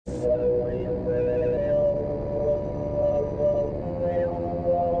Flyover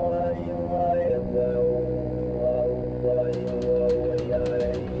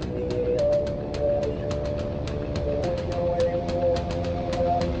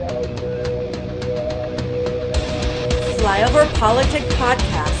Politic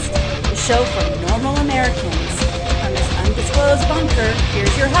Podcast, the show for normal Americans. From this undisclosed bunker,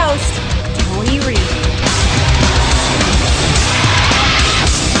 here's your host, Tony Reed.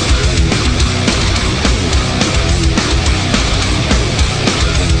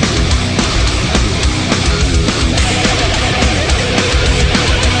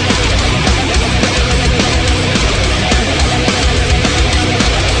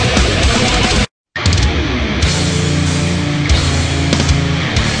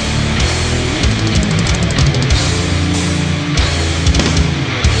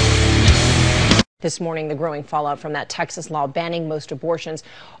 This morning, the growing fallout from that Texas law banning most abortions.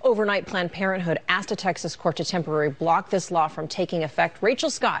 Overnight, Planned Parenthood asked a Texas court to temporarily block this law from taking effect. Rachel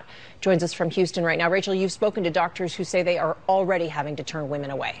Scott joins us from Houston right now. Rachel, you've spoken to doctors who say they are already having to turn women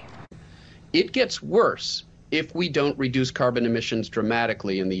away. It gets worse if we don't reduce carbon emissions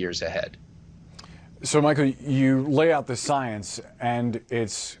dramatically in the years ahead. So, Michael, you lay out the science, and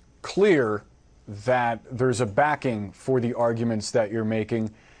it's clear that there's a backing for the arguments that you're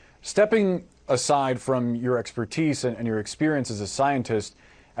making. Stepping aside from your expertise and your experience as a scientist,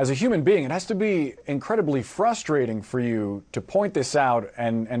 as a human being, it has to be incredibly frustrating for you to point this out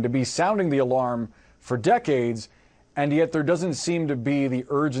and to be sounding the alarm for decades, and yet there doesn't seem to be the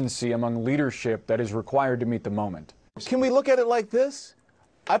urgency among leadership that is required to meet the moment. Can we look at it like this?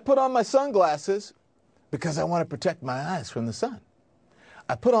 I put on my sunglasses because I want to protect my eyes from the sun.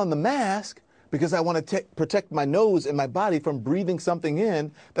 I put on the mask because I want to protect my nose and my body from breathing something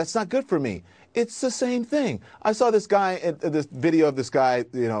in that's not good for me. It's the same thing. I saw this guy, this video of this guy,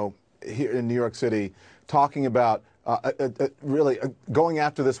 here in New York City, talking about really going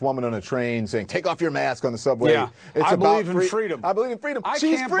after this woman on a train, saying, "Take off your mask on the subway." Yeah, I believe in freedom. I believe in freedom.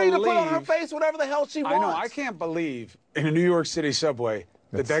 She's free to put on her face whatever the hell she wants. I know. I can't believe in a New York City subway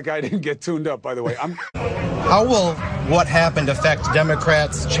that guy didn't get tuned up, by the way. How will what happened affect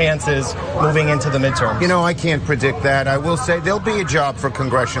Democrats' chances moving into the midterms? I can't predict that. I will say there'll be a job for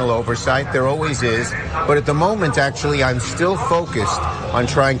congressional oversight. There always is. But at the moment, actually, I'm still focused on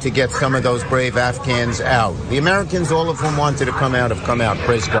trying to get some of those brave Afghans out. The Americans, all of whom wanted to come out, have come out.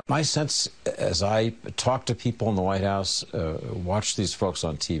 Praise God. My sense, as I talk to people in the White House, watch these folks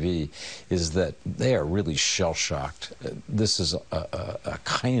on TV, is that they are really shell-shocked. This is a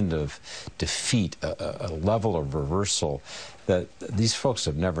kind of defeat, a level of reversal that these folks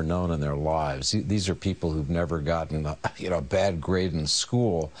have never known in their lives. These are people who've never gotten a bad grade in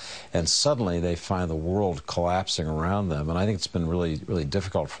school, and suddenly they find the world collapsing around them. And I think it's been really, really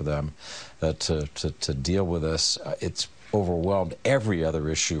difficult for them to deal with this. It's overwhelmed every other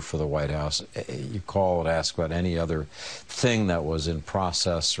issue for the White House. You call and ask about any other thing that was in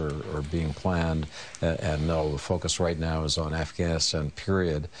process or being planned, and no, the focus right now is on Afghanistan,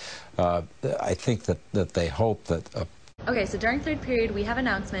 period. I think that they hope that Okay, so during third period, we have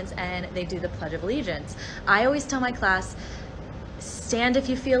announcements and they do the Pledge of Allegiance. I always tell my class, stand if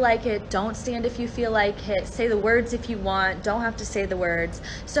you feel like it, don't stand if you feel like it, say the words if you want, don't have to say the words.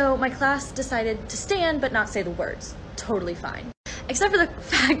 So my class decided to stand but not say the words. Totally fine. Except for the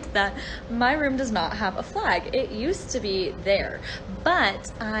fact that my room does not have a flag. It used to be there,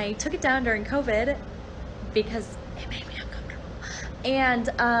 but I took it down during COVID because it made me uncomfortable.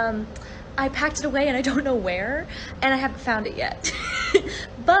 And I packed it away and I don't know where, and I haven't found it yet.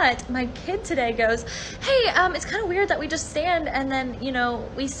 But my kid today goes, "Hey, it's kind of weird that we just stand and then,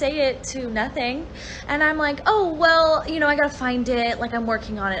 we say it to nothing." And I'm like, "Oh, well, I gotta find it. Like, I'm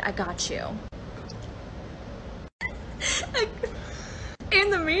working on it. I got you." In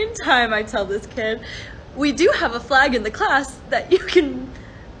the meantime, I tell this kid, we do have a flag in the class that you can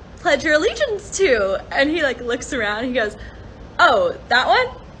pledge your allegiance to. And he looks around, he goes, "Oh, that one?"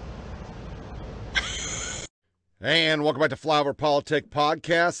 And welcome back to Flyover Politic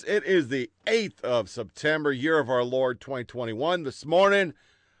Podcast. It is the 8th of September, year of our Lord 2021. This morning,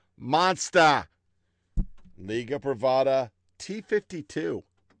 Monster Liga Privada T52.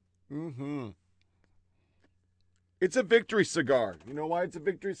 It's a victory cigar. You know why it's a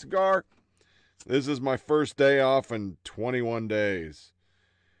victory cigar? This is my first day off in 21 days.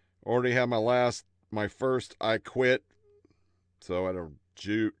 Already had my first I quit. So I had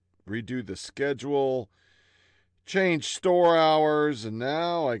to redo the schedule, change store hours, and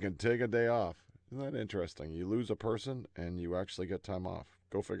now I can take a day off. Isn't that interesting? You lose a person and you actually get time off.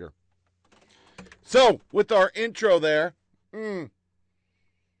 Go figure. So, with our intro there,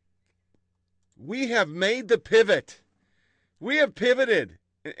 We have made the pivot. We have pivoted.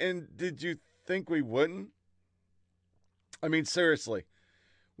 And did you think we wouldn't? I mean, seriously.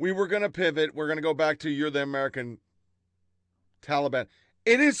 We were going to pivot. We're going to go back to you're the American Taliban.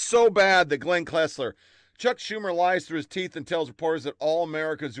 It is so bad that Glenn Kessler, Chuck Schumer lies through his teeth and tells reporters that all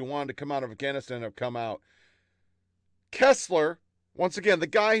Americans who wanted to come out of Afghanistan have come out. Kessler, once again, the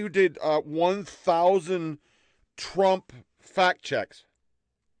guy who did 1,000 Trump fact checks,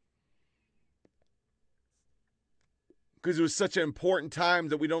 because it was such an important time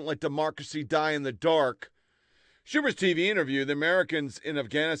that we don't let democracy die in the dark. Schumer's TV interview, the Americans in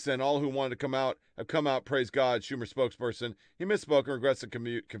Afghanistan, all who wanted to come out, have come out, praise God, Schumer spokesperson. He misspoke and regrets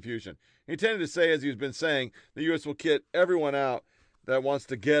the confusion. He intended to say, as he's been saying, the U.S. will kick everyone out that wants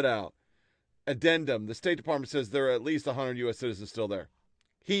to get out. Addendum, the State Department says there are at least 100 U.S. citizens still there.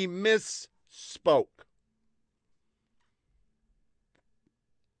 He misspoke.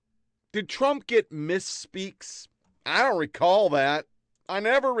 Did Trump get misspeaks? I don't recall that. I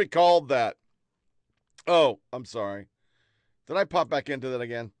never recalled that. Oh, I'm sorry. Did I pop back into that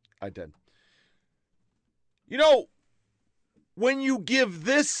again? I did. You know, when you give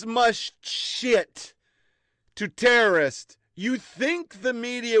this much shit to terrorists, you think the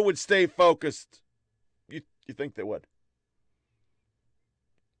media would stay focused. You think they would.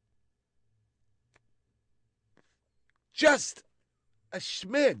 Just a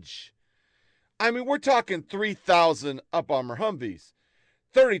smidge. I mean, we're talking 3,000 up-armor Humvees,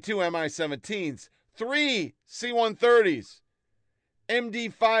 32 Mi-17s, 3 C-130s,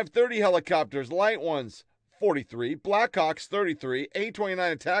 MD-530 helicopters, light ones, 43, Blackhawks, 33,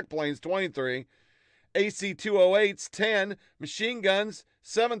 A-29 attack planes, 23, AC-208s, 10, machine guns,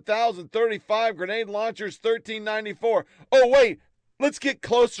 7,035, grenade launchers, 1,394. Oh, wait, let's get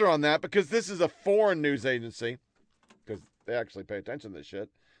closer on that because this is a foreign news agency because they actually pay attention to this shit.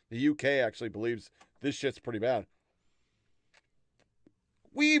 The UK actually believes this shit's pretty bad.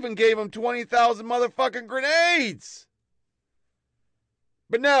 We even gave them 20,000 motherfucking grenades.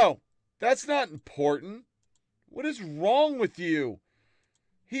 But no, that's not important. What is wrong with you?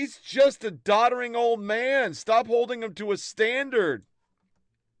 He's just a doddering old man. Stop holding him to a standard.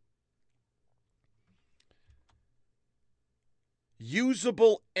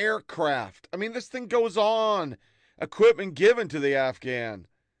 Usable aircraft. I mean, this thing goes on. Equipment given to the Afghan.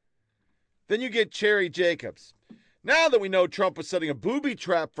 Then you get Cherry Jacobs. Now that we know Trump was setting a booby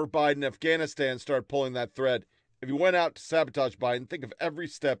trap for Biden in Afghanistan, start pulling that thread. If you went out to sabotage Biden, think of every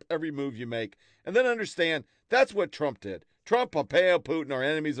step, every move you make, and then understand that's what Trump did. Trump, Pompeo, Putin are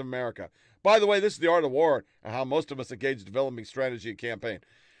enemies of America. By the way, this is the art of war and how most of us engage in developing strategy and campaign.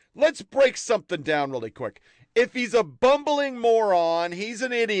 Let's break something down really quick. If he's a bumbling moron, he's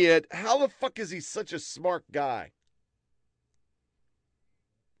an idiot, how the fuck is he such a smart guy?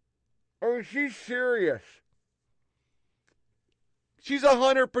 Or is she serious? She's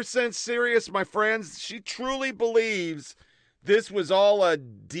 100% serious, my friends. She truly believes this was all a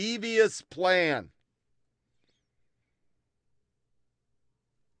devious plan.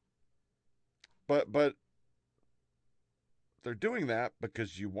 But they're doing that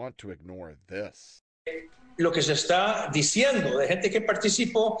because you want to ignore this. Lo que se está diciendo de gente que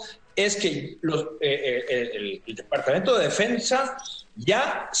participó es que el Departamento de Defensa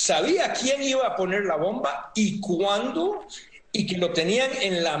ya sabía quién iba a poner la bomba y cuándo, y que lo tenían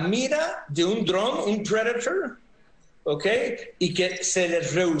en la mira de un dron, un Predator, ¿ok? Y que se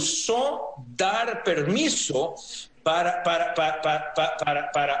les rehusó dar permiso para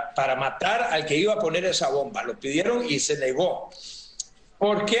matar al que iba a poner esa bomba. Lo pidieron y se negó.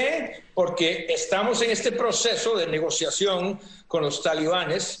 ¿Por qué? Porque estamos en este proceso de negociación con los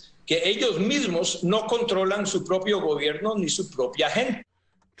talibanes que ellos mismos no controlan su propio gobierno ni su propia gente.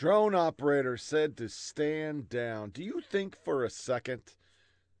 Drone operator said to stand down. Do you think for a second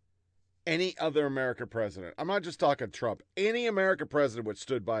any other American president, I'm not just talking Trump, any American president would have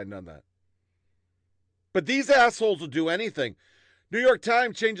stood by and done that? But these assholes will do anything. New York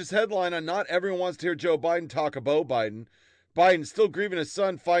Times changes headline on not everyone wants to hear Joe Biden talk about Biden. Biden still grieving his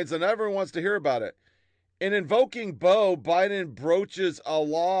son, finds that everyone wants to hear about it. In invoking Beau, Biden broaches a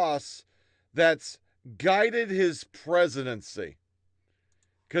loss that's guided his presidency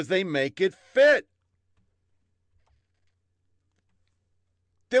because they make it fit.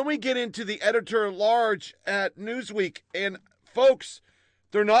 Then we get into the editor-at-large at Newsweek, and folks,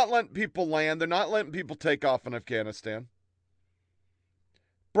 they're not letting people land. They're not letting people take off in Afghanistan.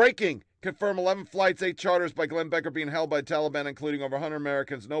 Breaking. Confirm 11 flights, 8 charters by Glenn Becker being held by Taliban, including over 100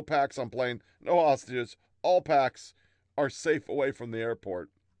 Americans. No packs on plane. No hostages. All packs are safe away from the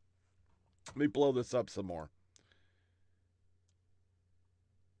airport. Let me blow this up some more.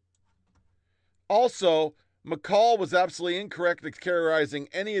 Also, McCall was absolutely incorrect in characterizing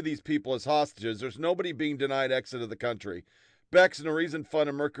any of these people as hostages. There's nobody being denied exit of the country. Bex and the Reason Fund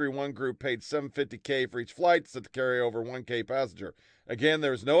and Mercury One Group paid $750K for each flight set to carry over 1K passenger. Again,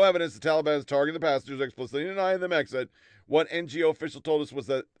 there is no evidence the Taliban is targeting the passengers, explicitly denying them exit. What NGO official told us was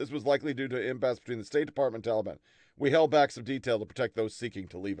that this was likely due to an impasse between the State Department and Taliban. We held back some detail to protect those seeking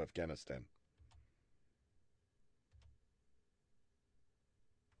to leave Afghanistan.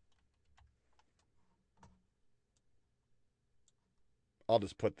 I'll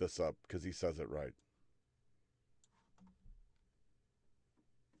just put this up because he says it right.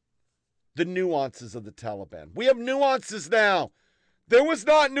 The nuances of the Taliban. We have nuances now. There was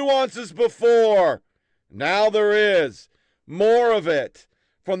not nuances before. Now there is. More of it.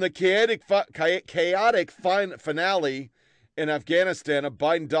 From the chaotic finale in Afghanistan, a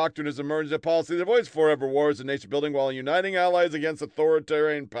Biden doctrine has emerged as a policy that avoids forever wars and nation building while uniting allies against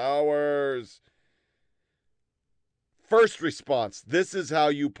authoritarian powers. First response, this is how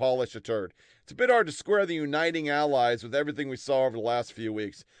you polish a turd. It's a bit hard to square the uniting allies with everything we saw over the last few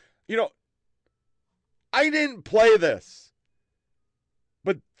weeks. You know, I didn't play this.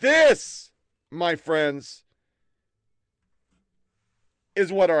 But this, my friends,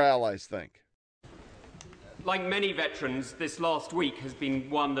 is what our allies think. Like many veterans, this last week has been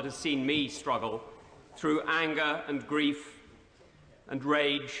one that has seen me struggle through anger and grief and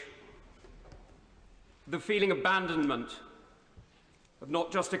rage. The feeling of abandonment of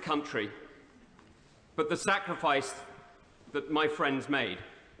not just a country, but the sacrifice that my friends made.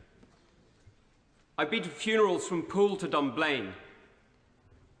 I've been to funerals from Poole to Dunblane.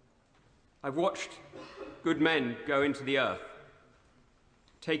 I've watched good men go into the earth,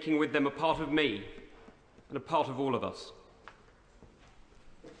 taking with them a part of me and a part of all of us.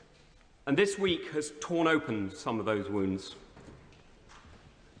 And this week has torn open some of those wounds,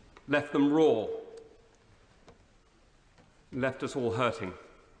 left them raw, left us all hurting.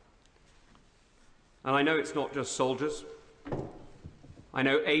 And I know it's not just soldiers. I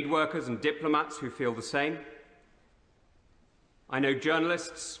know aid workers and diplomats who feel the same. I know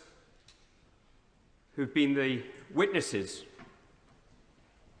journalists who've been the witnesses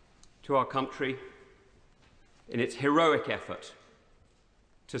to our country in its heroic effort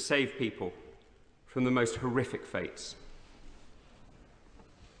to save people from the most horrific fates.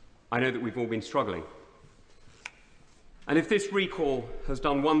 I know that we've all been struggling. And if this recall has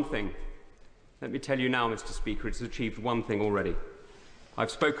done one thing, let me tell you now, Mr. Speaker, it's achieved one thing already. I've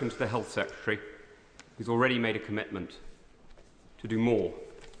spoken to the Health Secretary, who's already made a commitment to do more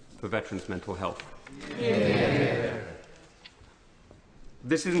for veterans' mental health. Yeah.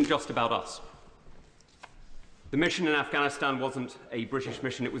 This isn't just about us. The mission in Afghanistan wasn't a British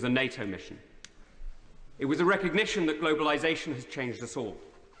mission, it was a NATO mission. It was a recognition that globalization has changed us all.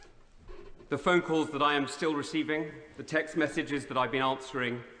 The phone calls that I am still receiving, the text messages that I've been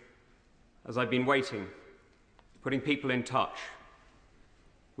answering as I've been waiting, putting people in touch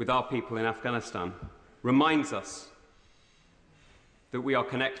with our people in Afghanistan, reminds us that we are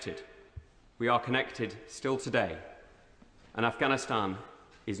connected. We are connected still today, and Afghanistan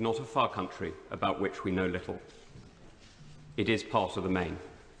is not a far country about which we know little. It is part of the main.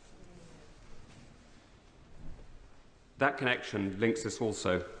 That connection links us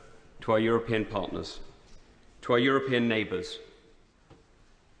also to our European partners, to our European neighbours,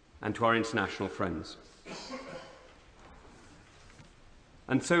 and to our international friends.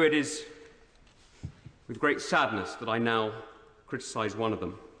 And so it is with great sadness that I now criticise one of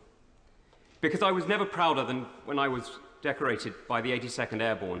them, because I was never prouder than when I was decorated by the 82nd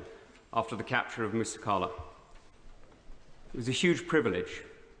Airborne after the capture of Mustakala. It was a huge privilege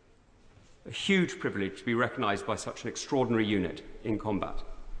to be recognised by such an extraordinary unit in combat.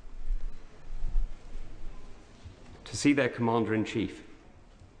 To see their Commander-in-Chief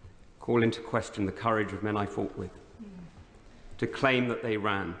call into question the courage of men I fought with, to claim that they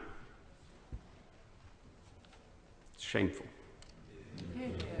ran. It's shameful.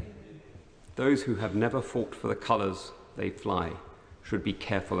 Those who have never fought for the colours they fly should be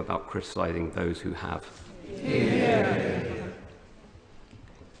careful about criticising those who have. Yeah.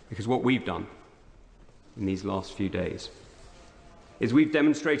 Because what we've done in these last few days is we've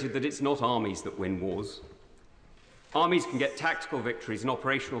demonstrated that it's not armies that win wars. Armies can get tactical victories and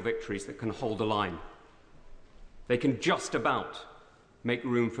operational victories that can hold a line. They can just about make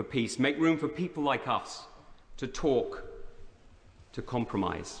room for peace, make room for people like us to talk, to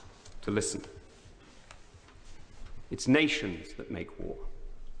compromise, to listen. It's nations that make war.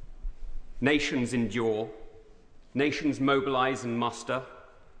 Nations endure. Nations mobilize and muster.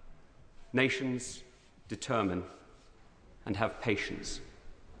 Nations determine and have patience.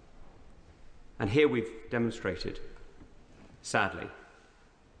 And here we've demonstrated, sadly,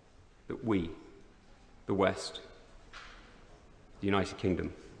 that we, the West, the United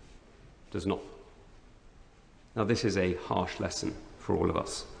Kingdom, does not. Now, this is a harsh lesson for all of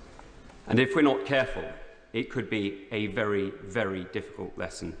us. And if we're not careful, it could be a very, very difficult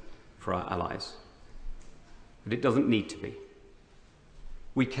lesson for our allies. But it doesn't need to be.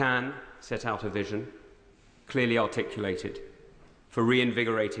 We can set out a vision, clearly articulated, for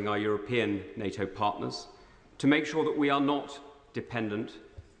reinvigorating our European NATO partners, to make sure that we are not dependent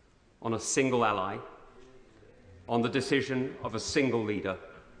on a single ally, on the decision of a single leader,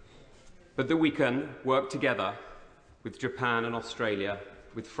 but that we can work together with Japan and Australia,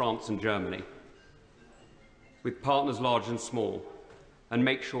 with France and Germany, with partners large and small, and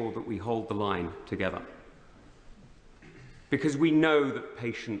make sure that we hold the line together. Because we know that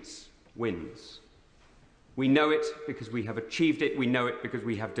patience wins. We know it because we have achieved it. We know it because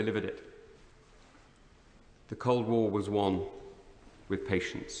we have delivered it. The Cold War was won with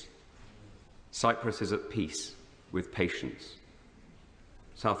patience. Cyprus is at peace with patience.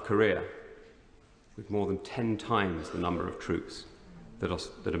 South Korea, with more than 10 times the number of troops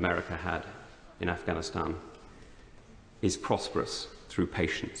that America had in Afghanistan, is prosperous through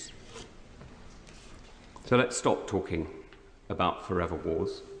patience. So let's stop talking about forever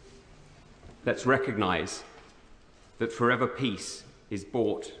wars. Let's recognize that forever peace is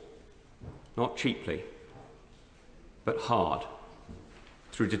bought not cheaply, but hard,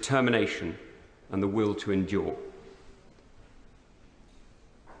 through determination and the will to endure.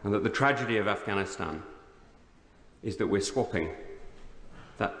 And that the tragedy of Afghanistan is that we're swapping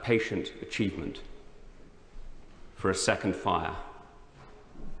that patient achievement for a second fire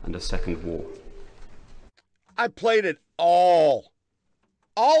and a second war. I played it all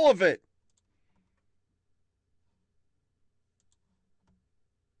of it.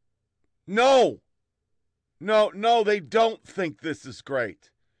 No, they don't think this is great.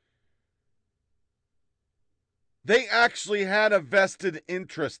 They actually had a vested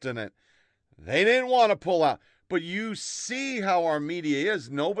interest in it. They didn't want to pull out. But you see how our media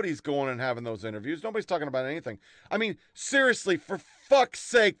is. Nobody's going and having those interviews. Nobody's talking about anything. I mean, seriously, for fuck's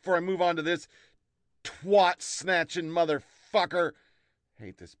sake, before I move on to this twat-snatching motherfucker.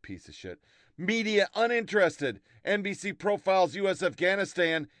 Hate this piece of shit. Media uninterested. NBC profiles U.S.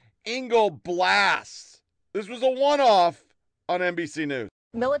 Afghanistan. Ingo blasts. This was a one-off on NBC News.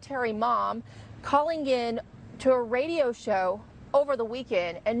 Military mom calling in to a radio show over the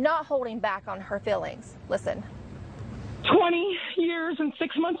weekend and not holding back on her feelings. Listen. 20 years and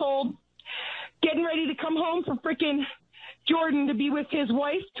 6 months old, getting ready to come home from frickin' Jordan to be with his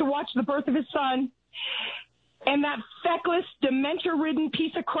wife to watch the birth of his son. And that feckless, dementia-ridden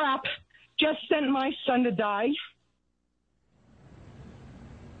piece of crap just sent my son to die.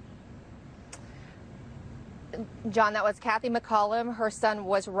 John, that was Kathy McCollum. Her son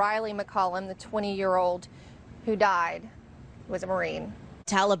was Riley McCollum, the 20-year-old who died. He was a Marine.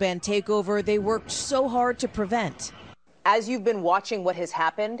 Taliban takeover they worked so hard to prevent. As you've been watching what has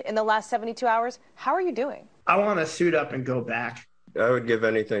happened in the last 72 hours, how are you doing? I want to suit up and go back. I would give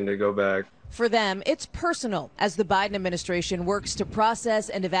anything to go back. For them, it's personal as the Biden administration works to process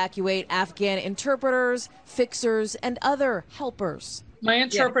and evacuate Afghan interpreters, fixers, and other helpers. My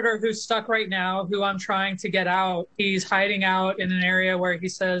interpreter who's stuck right now, who I'm trying to get out, he's hiding out in an area where he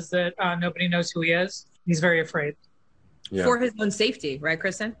says that nobody knows who he is. He's very afraid. Yeah. For his own safety, right,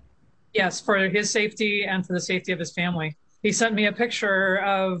 Kristen? Yes, for his safety and for the safety of his family. He sent me a picture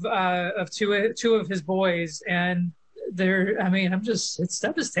of two of his boys, and it's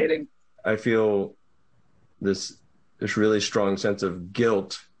devastating. I feel this really strong sense of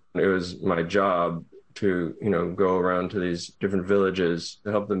guilt. It was my job to, go around to these different villages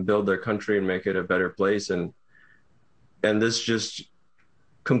to help them build their country and make it a better place. And this just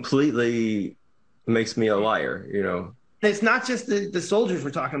completely makes me a liar, It's not just the soldiers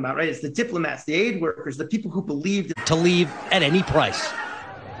we're talking about, right? It's the diplomats, the aid workers, the people who believed to leave at any price.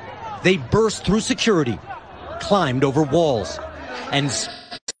 They burst through security, climbed over walls, and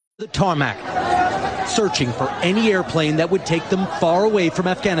the tarmac, searching for any airplane that would take them far away from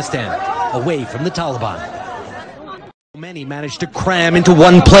Afghanistan, away from the Taliban. Many managed to cram into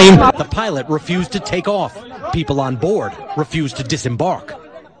one plane. The pilot refused to take off. People on board refused to disembark.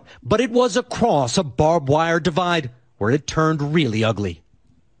 But it was across a barbed wire divide where it turned really ugly.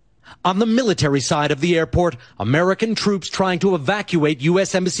 On the military side of the airport, American troops trying to evacuate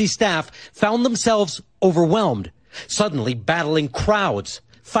U.S. Embassy staff found themselves overwhelmed, suddenly battling crowds,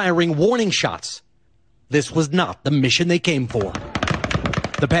 firing warning shots. This was not the mission they came for.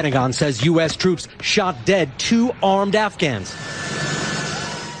 The Pentagon says U.S. troops shot dead 2 armed Afghans.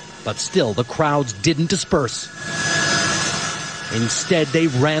 But still, the crowds didn't disperse. Instead, they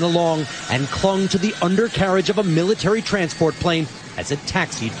ran along and clung to the undercarriage of a military transport plane as it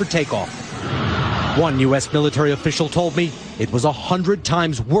taxied for takeoff. One U.S. military official told me it was 100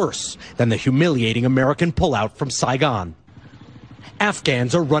 times worse than the humiliating American pullout from Saigon.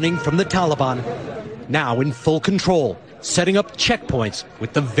 Afghans are running from the Taliban, now in full control, setting up checkpoints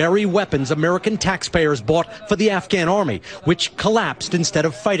with the very weapons American taxpayers bought for the Afghan army, which collapsed instead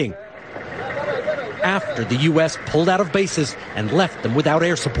of fighting. After the U.S. pulled out of bases and left them without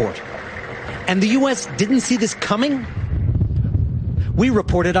air support. And the U.S. didn't see this coming? We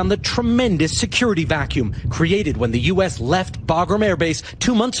reported on the tremendous security vacuum created when the U.S. left Bagram Air Base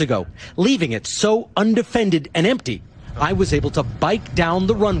 2 months ago, leaving it so undefended and empty, I was able to bike down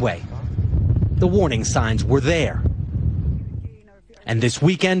the runway. The warning signs were there. And this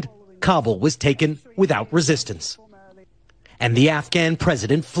weekend, Kabul was taken without resistance. And the Afghan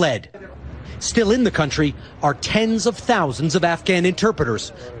president fled. Still in the country are tens of thousands of Afghan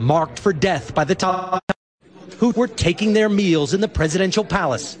interpreters marked for death by the Taliban, who were taking their meals in the presidential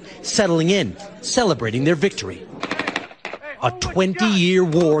palace, settling in, celebrating their victory. A 20-year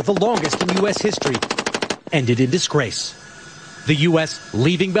war, the longest in U.S. history, ended in disgrace. The U.S.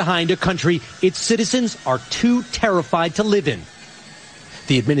 leaving behind a country its citizens are too terrified to live in.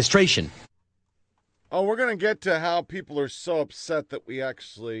 The administration. Oh, we're going to get to how people are so upset that we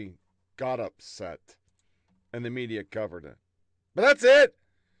actually got upset and the media covered it. But that's it.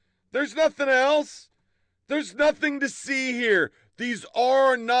 There's nothing else. There's nothing to see here. These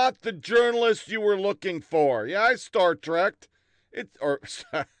are not the journalists you were looking for. Yeah, I Star Trek. Or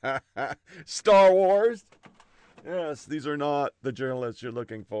Star Wars. Yes, these are not the journalists you're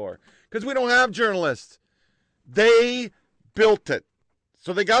looking for. Because we don't have journalists. They built it.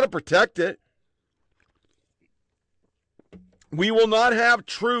 So they got to protect it. We will not have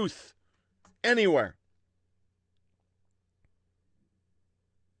truth anywhere.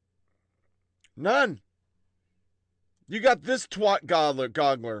 None. You got this twat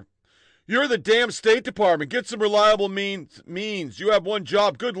goggler. You're the damn State Department. Get some reliable means. You have one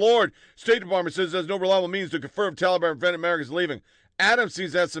job. Good Lord. State Department says there's no reliable means to confirm Taliban prevent Americans leaving. Adams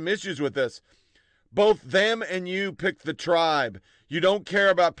seems to have some issues with this. Both them and you picked the tribe. You don't care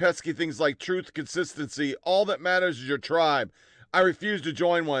about pesky things like truth, consistency. All that matters is your tribe. I refuse to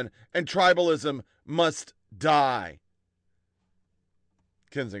join one, and tribalism must die.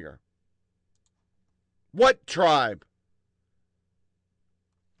 Kinzinger. What tribe?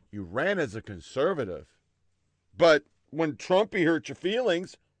 You ran as a conservative. But when Trumpy hurt your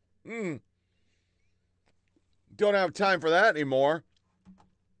feelings, don't have time for that anymore.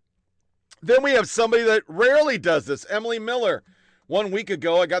 Then we have somebody that rarely does this, Emily Miller. 1 week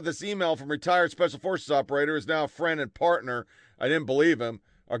ago, I got this email from retired Special Forces operator, who is now a friend and partner. I didn't believe him.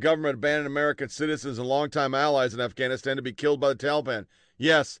 Our government abandoned American citizens and longtime allies in Afghanistan to be killed by the Taliban.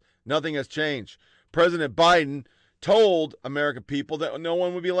 Yes, nothing has changed. President Biden told American people that no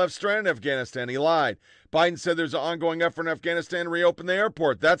one would be left stranded in Afghanistan. He lied. Biden said there's an ongoing effort in Afghanistan to reopen the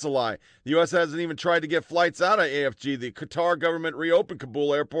airport. That's a lie. The U.S. hasn't even tried to get flights out of AFG. The Qatar government reopened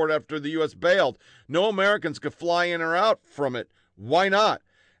Kabul airport after the U.S. bailed. No Americans could fly in or out from it. Why not?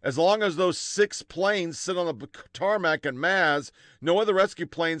 As long as those 6 planes sit on the tarmac in Maz, no other rescue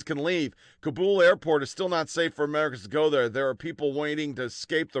planes can leave. Kabul airport is still not safe for Americans to go there. There are people waiting to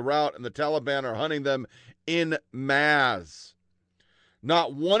escape the route, and the Taliban are hunting them in Maz.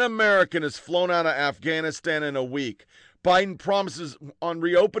 Not one American has flown out of Afghanistan in a week. Biden promises on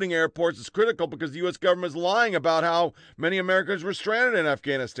reopening airports is critical because the U.S. government is lying about how many Americans were stranded in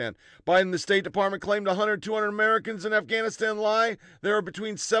Afghanistan. Biden, the State Department, claimed 100, 200 Americans in Afghanistan lie. There are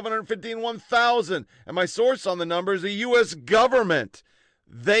between 750 and 1,000. And my source on the number is the U.S. government.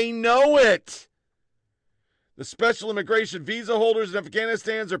 They know it. The special immigration visa holders in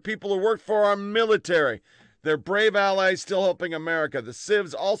Afghanistan are people who work for our military. They're brave allies still helping America. The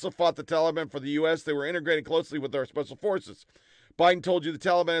civs also fought the Taliban for the U.S. They were integrated closely with our special forces. Biden told you the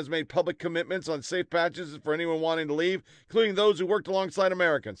Taliban has made public commitments on safe patches for anyone wanting to leave, including those who worked alongside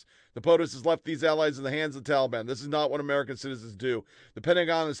Americans. The POTUS has left these allies in the hands of the Taliban. This is not what American citizens do. The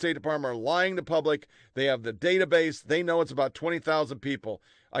Pentagon and the State Department are lying to public. They have the database. They know it's about 20,000 people.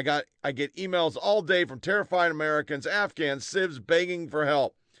 I get emails all day from terrified Americans, Afghans, civs begging for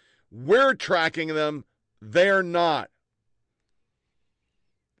help. We're tracking them. They're not.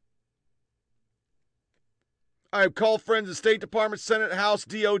 I've called friends at State Department, Senate, House,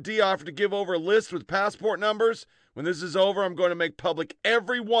 DOD, offered to give over a list with passport numbers. When this is over, I'm going to make public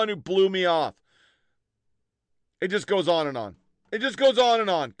everyone who blew me off. It just goes on and on. It just goes on and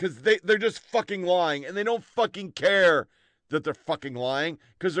on because they're just fucking lying and they don't fucking care. that they're fucking lying?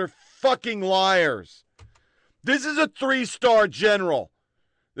 Because they're fucking liars. This is a 3-star general.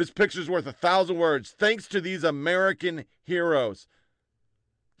 This picture's worth 1,000 words. Thanks to these American heroes.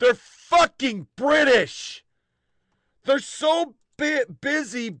 They're fucking British. They're so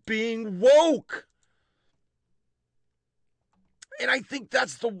busy being woke. And I think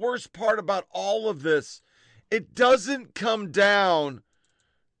that's the worst part about all of this. It doesn't come down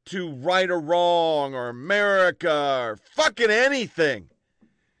to right or wrong or America or fucking anything.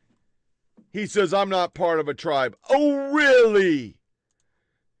 He says, I'm not part of a tribe. Oh, really?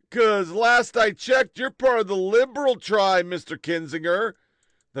 Because last I checked, you're part of the liberal tribe, Mr. Kinzinger.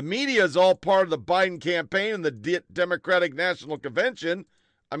 The media is all part of the Biden campaign and the Democratic National Convention.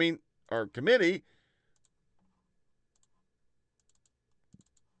 Or committee.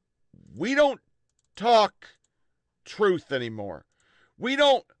 We don't talk truth anymore. We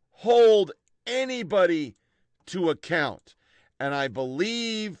don't hold anybody to account. And I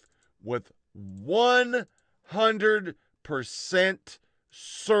believe with 100%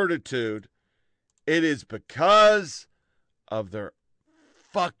 certitude, it is because of their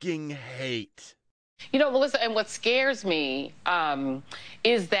fucking hate. Melissa, and what scares me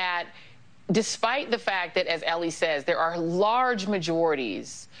is that despite the fact that, as Ellie says, there are large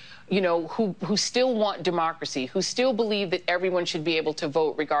majorities who still want democracy, who still believe that everyone should be able to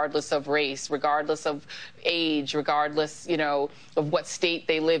vote regardless of race, regardless of age, regardless, of what state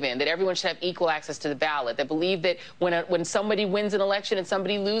they live in, that everyone should have equal access to the ballot, that believe that when somebody wins an election and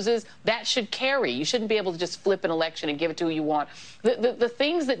somebody loses, that should carry. You shouldn't be able to just flip an election and give it to who you want. The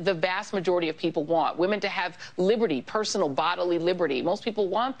things that the vast majority of people want, women to have liberty, personal bodily liberty, most people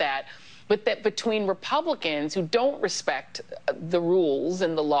want that. But that between Republicans who don't respect the rules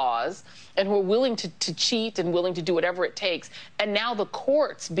and the laws and who are willing to cheat and willing to do whatever it takes, and now the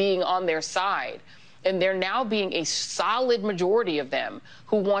courts being on their side, and there now being a solid majority of them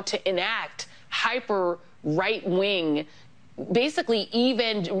who want to enact hyper right-wing, basically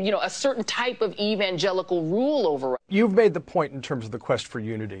a certain type of evangelical rule over. You've made the point in terms of the quest for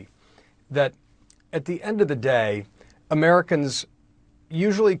unity that at the end of the day, Americans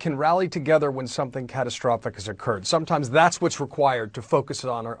usually can rally together when something catastrophic has occurred. Sometimes that's what's required to focus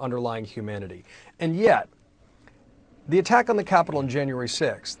on our underlying humanity. And yet, the attack on the Capitol on January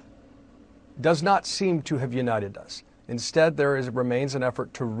 6th does not seem to have united us. Instead, remains an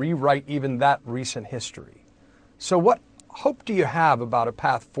effort to rewrite even that recent history. So what hope do you have about a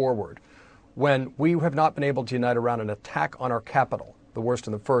path forward when we have not been able to unite around an attack on our capital, the worst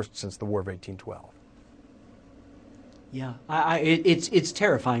and the first since the War of 1812? Yeah, it's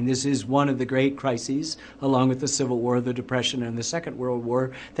terrifying. This is one of the great crises, along with the Civil War, the Depression, and the Second World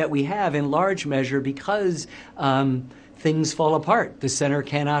War, that we have in large measure because things fall apart. The center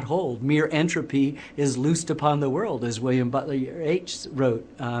cannot hold. Mere entropy is loosed upon the world, as William Butler Yeats wrote.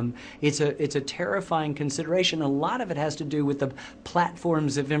 It's a terrifying consideration. A lot of it has to do with the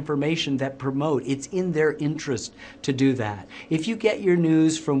platforms of information that promote. It's in their interest to do that. If you get your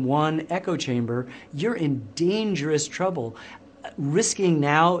news from one echo chamber, you're in dangerous trouble, risking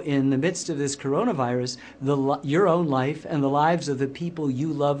now in the midst of this coronavirus your own life and the lives of the people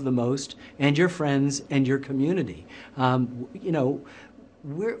you love the most and your friends and your community.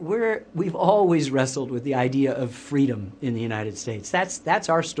 We've always wrestled with the idea of freedom in the United States. That's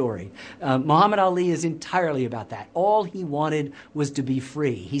our story. Muhammad Ali is entirely about that. All he wanted was to be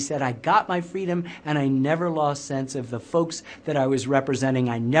free. He said, I got my freedom and I never lost sense of the folks that I was representing.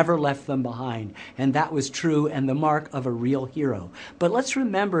 I never left them behind. And that was true and the mark of a real hero. But let's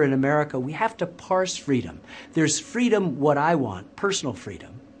remember, in America, we have to parse freedom. There's freedom, what I want, personal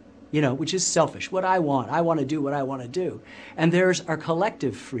freedom, which is selfish. What I want to do what I want to do. And there's our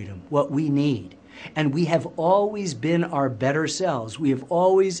collective freedom, what we need. And we have always been our better selves. We have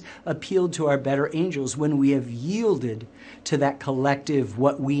always appealed to our better angels when we have yielded to that collective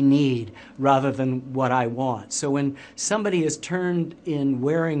what we need rather than what I want. So when somebody is turned in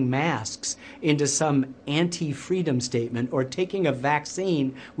wearing masks into some anti-freedom statement, or taking a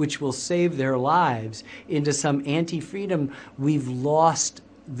vaccine which will save their lives into some anti-freedom, we've lost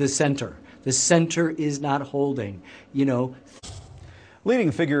the center. The center is not holding,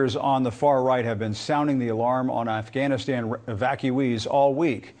 Leading figures on the far right have been sounding the alarm on Afghanistan evacuees all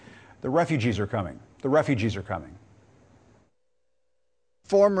week. The refugees are coming. The refugees are coming.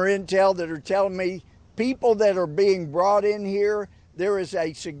 Former intel that are telling me people that are being brought in here, there is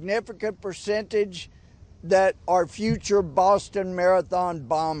a significant percentage that are future Boston Marathon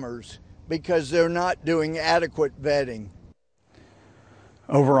bombers because they're not doing adequate vetting.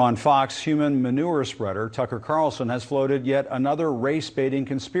 Over on Fox, human manure spreader Tucker Carlson has floated yet another race-baiting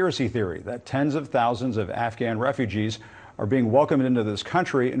conspiracy theory that tens of thousands of Afghan refugees are being welcomed into this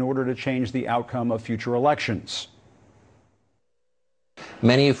country in order to change the outcome of future elections.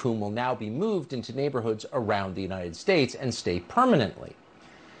 Many of whom will now be moved into neighborhoods around the United States and stay permanently.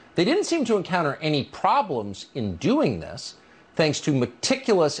 They didn't seem to encounter any problems in doing this. Thanks to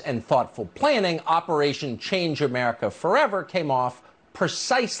meticulous and thoughtful planning, Operation Change America Forever came off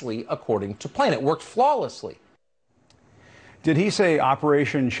precisely according to plan. It worked flawlessly. Did he say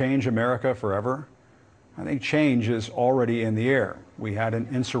Operation Change America Forever? I think change is already in the air. We had an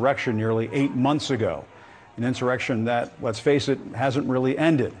insurrection nearly 8 months ago, an insurrection that, let's face it, hasn't really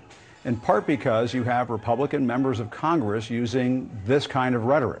ended, in part because you have Republican members of Congress using this kind of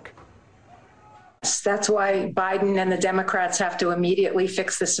rhetoric. That's why Biden and the Democrats have to immediately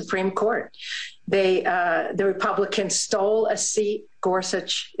fix the Supreme Court. The Republicans stole a seat.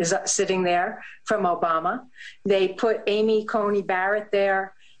 Gorsuch is sitting there from Obama. They put Amy Coney Barrett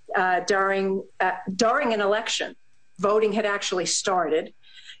there during an election. Voting had actually started.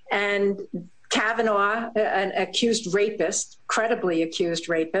 And Kavanaugh, an accused rapist, credibly accused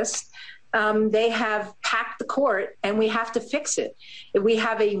rapist, they have packed the court, and we have to fix it. We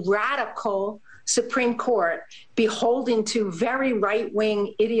have a radical Supreme Court beholden to very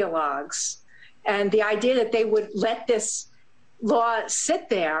right-wing ideologues. And the idea that they would let this law sit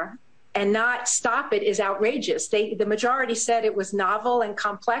there and not stop it is outrageous. The majority said it was novel and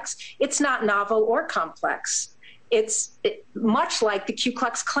complex. It's not novel or complex. It's much like the Ku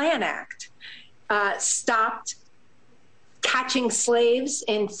Klux Klan Act. Stopped catching slaves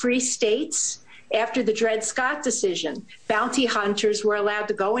in free states after the Dred Scott decision. Bounty hunters were allowed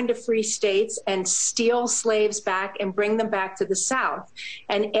to go into free states and steal slaves back and bring them back to the South.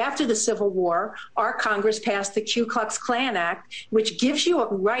 And after the Civil War, our Congress passed the Ku Klux Klan Act, which gives you a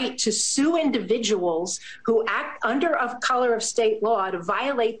right to sue individuals who act under a color of state law to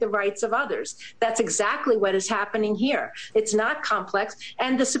violate the rights of others. That's exactly what is happening here. It's not complex.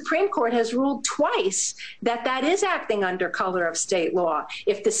 And the Supreme Court has ruled twice that that is acting under color of state law.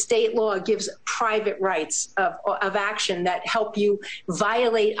 If the state law gives private rights of action that help you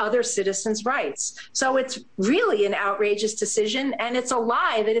violate other citizens' rights. So it's really an outrageous decision, and it's a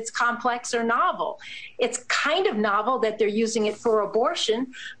lie that it's complex or novel. It's kind of novel that they're using it for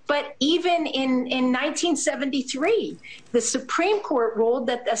abortion, but even in 1973, the Supreme Court ruled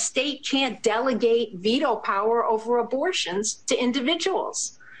that a state can't delegate veto power over abortions to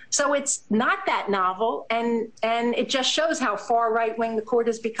individuals. So it's not that novel, and it just shows how far right-wing the court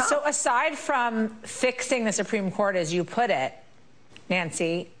has become. So aside from fixing the Supreme Court, as you put it,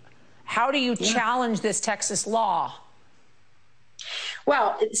 Nancy, how do you challenge this Texas law?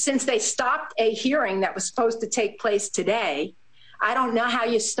 Well, since they stopped a hearing that was supposed to take place today, I don't know how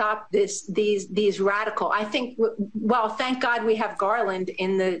you stop these radical. I think, well, thank God we have Garland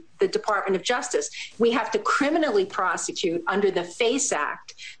in the Department of Justice. We have to criminally prosecute under the FACE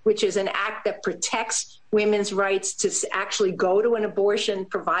Act, which is an act that protects women's rights to actually go to an abortion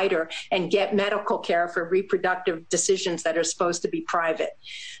provider and get medical care for reproductive decisions that are supposed to be private.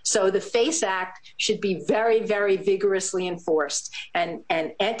 So the FACE Act should be very, very vigorously enforced. And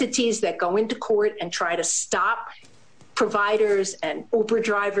entities that go into court and try to stop providers and Uber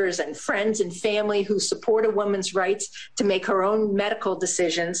drivers and friends and family who support a woman's rights to make her own medical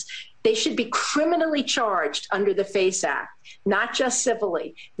decisions, they should be criminally charged under the FACE Act, not just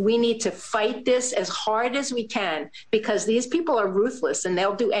civilly. We need to fight this as hard as we can because these people are ruthless and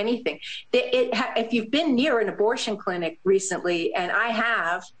they'll do anything. If you've been near an abortion clinic recently, and I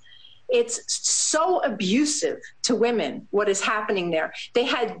have, it's so abusive to women, what is happening there. They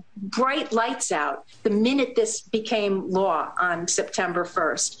had bright lights out the minute this became law on September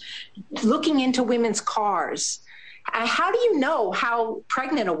 1st, looking into women's cars. How do you know how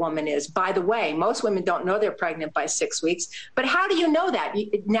pregnant a woman is? By the way, most women don't know they're pregnant by 6 weeks, but how do you know that?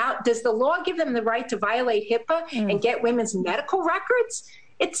 Now, does the law give them the right to violate HIPAA and get women's medical records?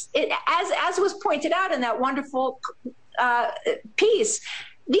 As was pointed out in that wonderful piece,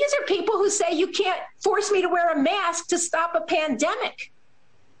 these are people who say you can't force me to wear a mask to stop a pandemic.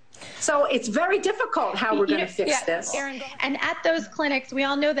 So it's very difficult how we're going to fix this. And at those clinics, we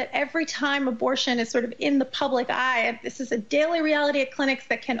all know that every time abortion is sort of in the public eye, this is a daily reality at clinics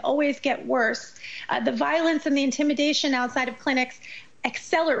that can always get worse. The violence and the intimidation outside of clinics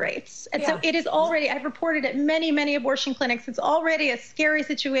accelerates. And so it is already, I've reported at many, many abortion clinics, it's already a scary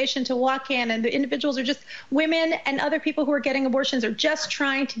situation to walk in, and the individuals are just, women and other people who are getting abortions are just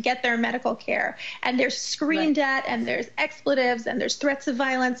trying to get their medical care. And there's screamed at, and there's expletives, and there's threats of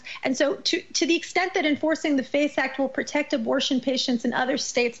violence. And so to the extent that enforcing the FACE Act will protect abortion patients in other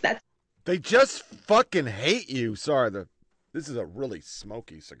states, that's... They just fucking hate you. Sorry, this is a really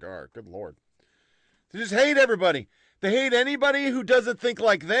smoky cigar. Good Lord. They just hate everybody. They hate anybody who doesn't think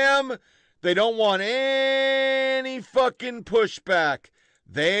like them. They don't want any fucking pushback.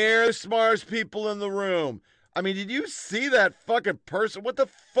 They're the smartest people in the room. I mean, did you see that fucking person? What the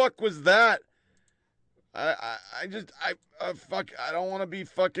fuck was that? I don't want to be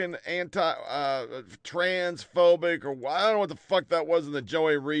fucking transphobic, or I don't know what the fuck that was in the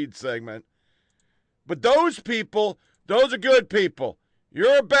Joey Reid segment. But those people, those are good people.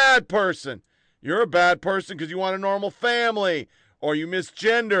 You're a bad person. You're a bad person because you want a normal family, or you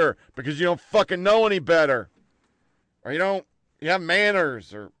misgender because you don't fucking know any better, or you have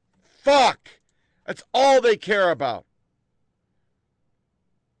manners, or fuck. That's all they care about.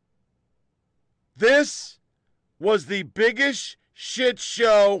 This was the biggest shit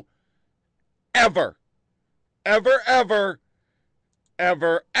show ever. Ever, ever,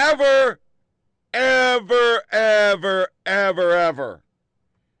 ever, ever, ever, ever, ever, ever.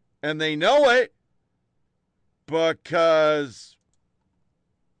 And they know it because...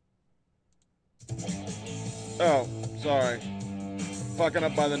 Oh, sorry. Fucking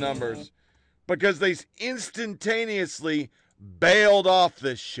up by the numbers. Because they instantaneously bailed off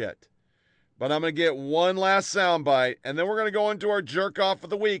this shit. But I'm going to get one last soundbite, and then we're going to go into our jerk-off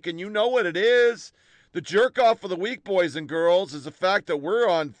of the week. And you know what it is. The jerk-off of the week, boys and girls, is the fact that we're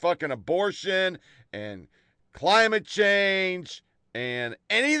on fucking abortion and climate change and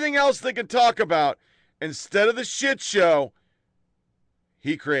anything else they can talk about instead of the shit show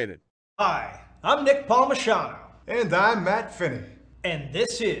he created. Hi, I'm Nick Palmisano. And I'm Matt Finney. And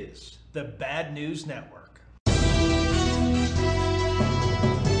this is the Bad News Network.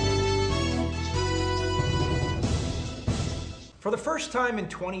 For the first time in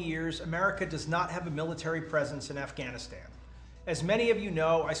 20 years, America does not have a military presence in Afghanistan. As many of you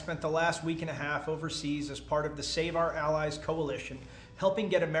know, I spent the last week and a half overseas as part of the Save Our Allies coalition, helping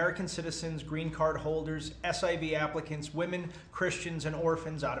get American citizens, green card holders, SIV applicants, women, Christians, and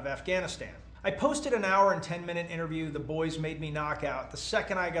orphans out of Afghanistan. I posted an hour and 10-minute interview the boys made me knock out the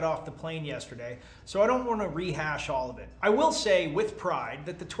second I got off the plane yesterday, so I don't want to rehash all of it. I will say with pride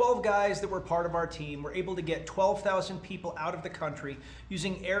that the 12 guys that were part of our team were able to get 12,000 people out of the country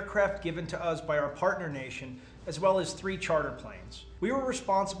using aircraft given to us by our partner nation, as well as 3 charter planes. We were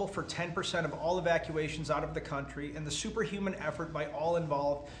responsible for 10% of all evacuations out of the country, and the superhuman effort by all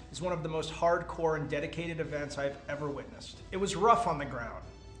involved is one of the most hardcore and dedicated events I've ever witnessed. It was rough on the ground.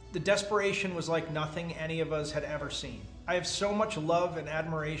 The desperation was like nothing any of us had ever seen. I have so much love and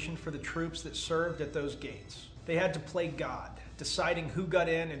admiration for the troops that served at those gates. They had to play God, deciding who got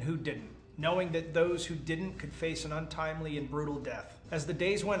in and who didn't, knowing that those who didn't could face an untimely and brutal death. As the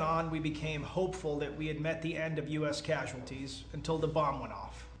days went on, we became hopeful that we had met the end of U.S. casualties until the bomb went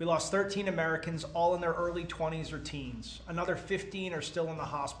off. We lost 13 Americans, all in their early 20s or teens. Another 15 are still in the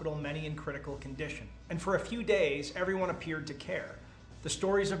hospital, many in critical condition. And for a few days, everyone appeared to care. The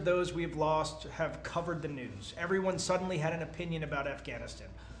stories of those we have lost have covered the news. Everyone suddenly had an opinion about Afghanistan.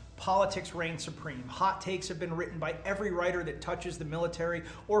 Politics reigned supreme. Hot takes have been written by every writer that touches the military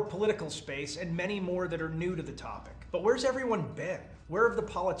or political space, and many more that are new to the topic. But where's everyone been? Where have the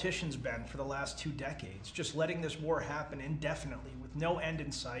politicians been for the last 2 decades, just letting this war happen indefinitely with no end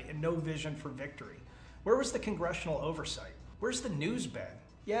in sight and no vision for victory? Where was the congressional oversight? Where's the news been?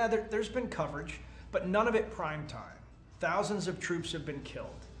 Yeah, there's been coverage, but none of it prime time. Thousands of troops have been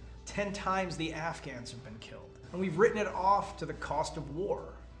killed. 10 times the Afghans have been killed. And we've written it off to the cost of war.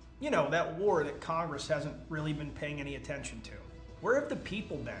 You know, that war that Congress hasn't really been paying any attention to. Where have the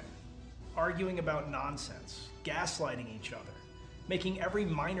people been? Arguing about nonsense, gaslighting each other, making every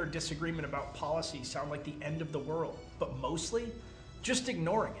minor disagreement about policy sound like the end of the world, but mostly just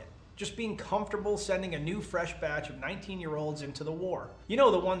ignoring it. Just being comfortable sending a new fresh batch of 19-year-olds into the war. You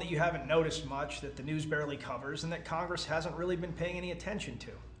know, the one that you haven't noticed much, that the news barely covers, and that Congress hasn't really been paying any attention to.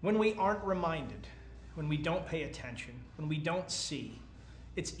 When we aren't reminded, when we don't pay attention, when we don't see,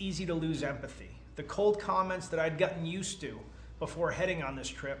 it's easy to lose empathy. The cold comments that I'd gotten used to before heading on this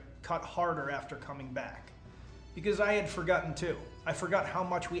trip cut harder after coming back. Because I had forgotten too. I forgot how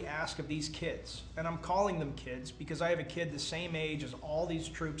much we ask of these kids. And I'm calling them kids because I have a kid the same age as all these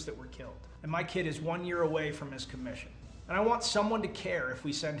troops that were killed. And my kid is 1 year away from his commission. And I want someone to care if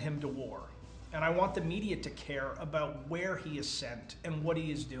we send him to war. And I want the media to care about where he is sent and what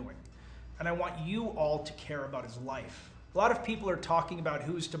he is doing. And I want you all to care about his life. A lot of people are talking about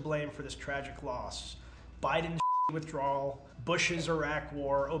who's to blame for this tragic loss. Biden's withdrawal, Bush's Iraq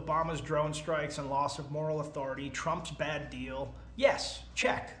war, Obama's drone strikes and loss of moral authority, Trump's bad deal. Yes,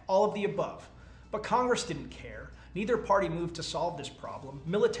 check, all of the above. But Congress didn't care. Neither party moved to solve this problem.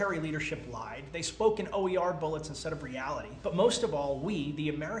 Military leadership lied. They spoke in OER bullets instead of reality. But most of all, we, the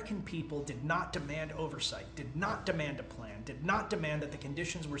American people, did not demand oversight, did not demand a plan, did not demand that the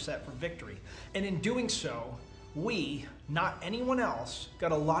conditions were set for victory. And in doing so, we, not anyone else,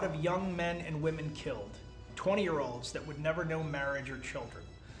 got a lot of young men and women killed. 20-year-olds that would never know marriage or children,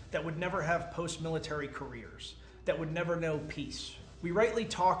 that would never have post-military careers, that would never know peace. We rightly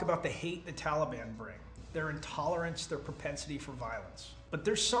talk about the hate the Taliban bring, their intolerance, their propensity for violence. But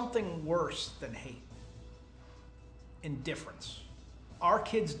there's something worse than hate. Indifference. Our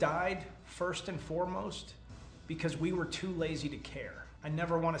kids died, first and foremost, because we were too lazy to care. I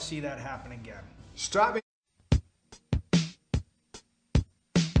never want to see that happen again. Stop it.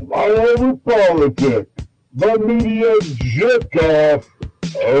 All Republican, the media jerk off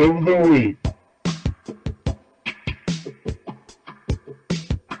of the week.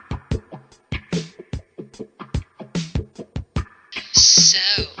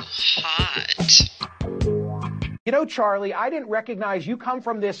 So hot. You know, Charlie, I didn't recognize you come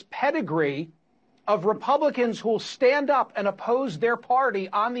from this pedigree of Republicans who will stand up and oppose their party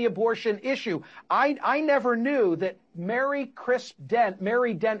on the abortion issue. I never knew that Mary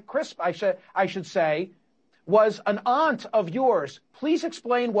Dent Crisp, I should say, was an aunt of yours. Please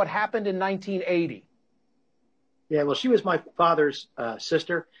explain what happened in 1980. Yeah, well, she was my father's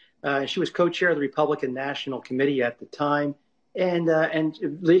sister. She was co-chair of the Republican National Committee at the time, and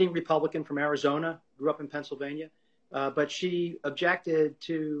leading Republican from Arizona, grew up in Pennsylvania. But she objected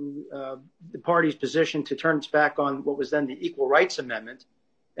to the party's position to turn its back on what was then the Equal Rights Amendment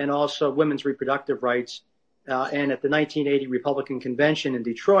and also women's reproductive rights. And at the 1980 Republican Convention in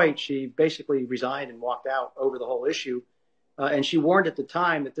Detroit, she basically resigned and walked out over the whole issue. And she warned at the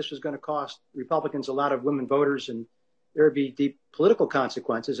time that this was going to cost Republicans a lot of women voters and there would be deep political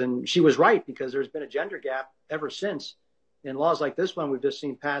consequences. And she was right, because there's been a gender gap ever since. And laws like this one we've just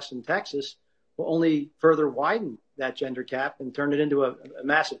seen passed in Texas will only further widen that gender gap and turn it into a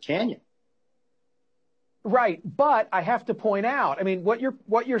massive canyon. Right, but I have to point out, I mean, what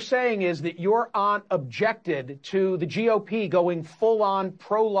you're saying is that your aunt objected to the GOP going full-on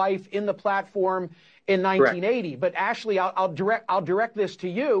pro-life in the platform in 1980. Correct. But Ashley, I'll direct this to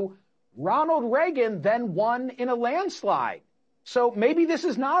you. Ronald Reagan then won in a landslide. So maybe this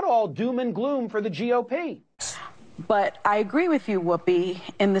is not all doom and gloom for the GOP. But I agree with you, Whoopi,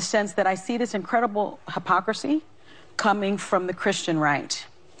 in the sense that I see this incredible hypocrisy coming from the Christian right,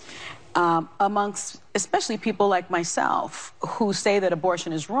 amongst especially people like myself who say that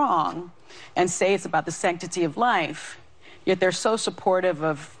abortion is wrong and say it's about the sanctity of life, yet they're so supportive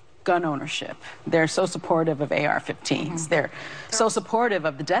of gun ownership. They're so supportive of AR-15s. Mm-hmm. They're so supportive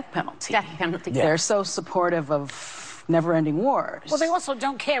of the death penalty. They're so supportive of never-ending wars. Well, they also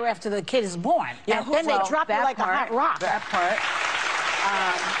don't care after the kid is born. Yeah, and then they drop it like a hot rock. That part.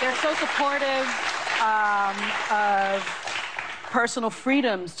 They're so supportive of personal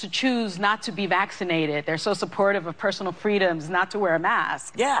freedoms to choose not to be vaccinated. They're so supportive of personal freedoms not to wear a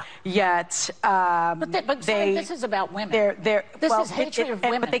mask. Yeah. Yet, but this is about women. This is hatred of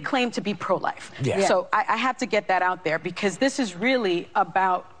women. But they claim to be pro-life. Yeah. So I have to get that out there, because this is really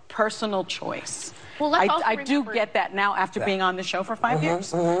about personal choice. Well, I do get that now after being on the show for 5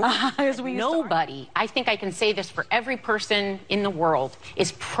 years. Nobody, I think I can say this for every person in the world,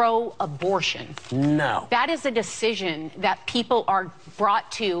 is pro-abortion. No. That is a decision that people are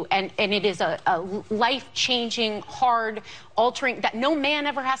brought to, and it is a life-changing, hard, altering, that no man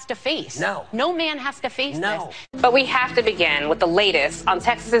ever has to face. No. No man has to face this. But we have to begin with the latest on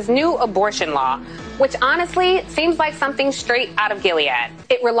Texas's new abortion law, which honestly seems like something straight out of Gilead.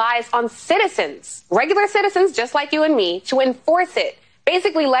 It relies on citizens, regular citizens just like you and me, to enforce it,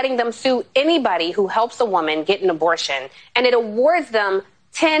 basically letting them sue anybody who helps a woman get an abortion, and it awards them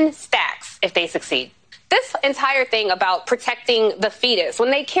 10 stacks if they succeed. This entire thing about protecting the fetus,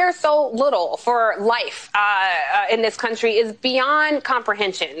 when they care so little for life in this country, is beyond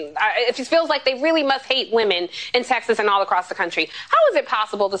comprehension. It just feels like they really must hate women in Texas and all across the country. How is it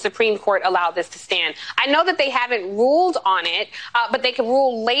possible the Supreme Court allowed this to stand? I know that they haven't ruled on it, but they can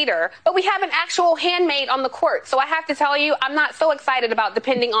rule later. But we have an actual handmaid on the court. So I have to tell you, I'm not so excited about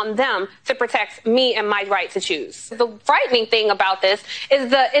depending on them to protect me and my right to choose. The frightening thing about this is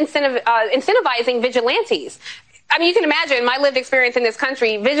the incentivizing vigilante. I mean, you can imagine my lived experience in this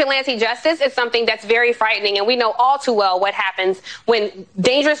country. Vigilante justice is something that's very frightening, and we know all too well what happens when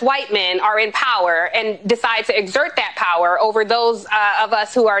dangerous white men are in power and decide to exert that power over those of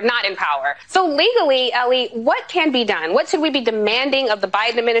us who are not in power. So legally, Ellie, what can be done? What should we be demanding of the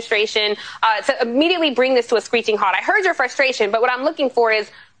Biden administration to immediately bring this to a screeching halt? I heard your frustration, but what I'm looking for is,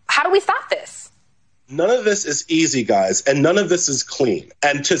 how do we stop this? None of this is easy, guys, and none of this is clean.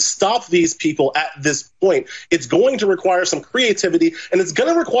 And to stop these people at this point, it's going to require some creativity, and it's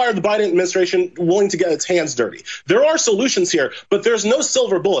going to require the Biden administration willing to get its hands dirty. There are solutions here, but there's no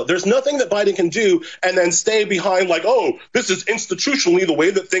silver bullet. There's nothing that Biden can do and then stay behind like, oh, this is institutionally the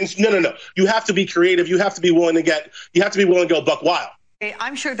way that things. No. You have to be creative. You have to be willing to go buck wild.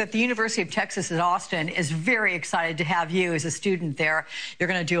 I'm sure that the University of Texas at Austin is very excited to have you as a student there. You're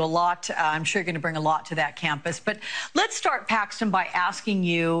going to do a lot. I'm sure you're going to bring a lot to that campus. But let's start, Paxton, by asking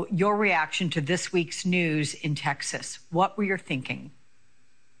you your reaction to this week's news in Texas. What were you thinking?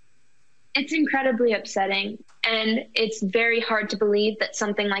 It's incredibly upsetting, and it's very hard to believe that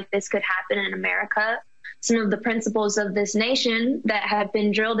something like this could happen in America. Some of the principles of this nation that have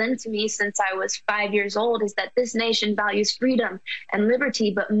been drilled into me since I was 5 years old is that this nation values freedom and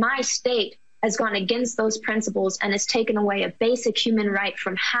liberty, but my state has gone against those principles and has taken away a basic human right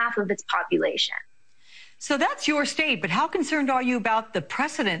from half of its population. So that's your state, but how concerned are you about the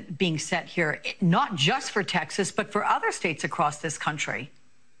precedent being set here, not just for Texas, but for other states across this country?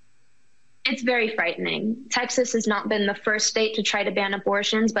 It's very frightening. Texas has not been the first state to try to ban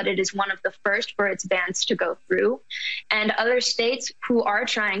abortions, but it is one of the first for its bans to go through. And other states who are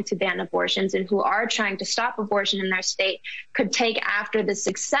trying to ban abortions and who are trying to stop abortion in their state could take after the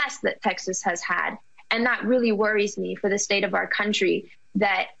success that Texas has had. And that really worries me for the state of our country,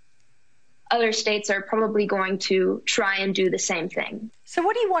 that other states are probably going to try and do the same thing. So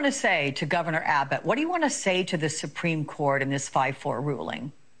what do you want to say to Governor Abbott? What do you want to say to the Supreme Court in this 5-4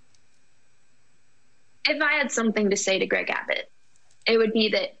 ruling? If I had something to say to Greg Abbott, it would be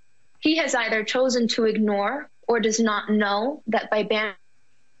that he has either chosen to ignore or does not know that by banning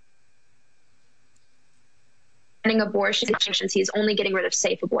abortions, he is only getting rid of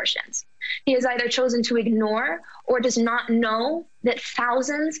safe abortions. He has either chosen to ignore or does not know that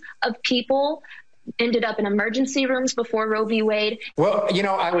thousands of people ended up in emergency rooms before Roe v. Wade. Well,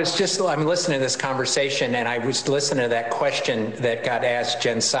 I'm listening to this conversation, and I was listening to that question that got asked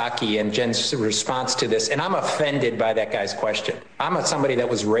Jen Psaki and Jen's response to this, and I'm offended by that guy's question. I'm somebody that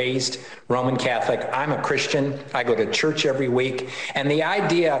was raised Roman Catholic. I'm a Christian. I go to church every week. And the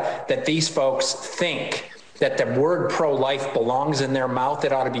idea that these folks think that the word pro-life belongs in their mouth,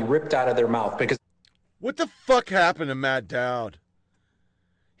 it ought to be ripped out of their mouth. Because what the fuck happened to Matt Dowd?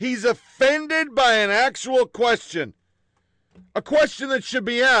 He's offended by an actual question. A question that should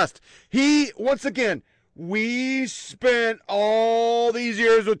be asked. Once again, we spent all these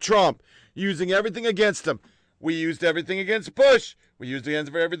years with Trump using everything against him. We used everything against Bush. We used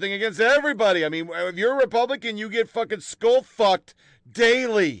everything against everybody. I mean, if you're a Republican, you get fucking skull fucked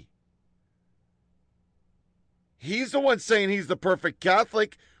daily. He's the one saying he's the perfect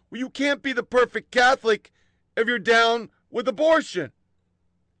Catholic. Well, you can't be the perfect Catholic if you're down with abortion.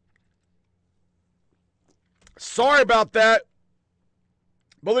 Sorry about that.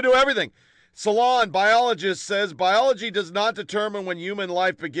 But they do everything. Salon, biologist, says biology does not determine when human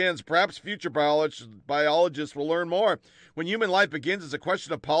life begins. Perhaps future biologists will learn more. When human life begins, it's a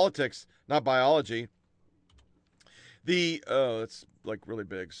question of politics, not biology. It's like really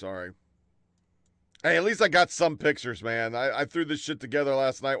big, sorry. Hey, at least I got some pictures, man. I threw this shit together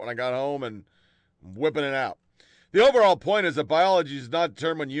last night when I got home and I'm whipping it out. The overall point is that biology does not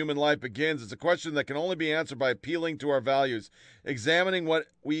determine when human life begins. It's a question that can only be answered by appealing to our values, examining what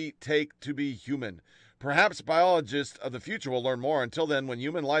we take to be human. Perhaps biologists of the future will learn more. Until then, when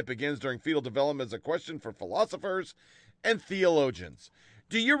human life begins during fetal development is a question for philosophers and theologians.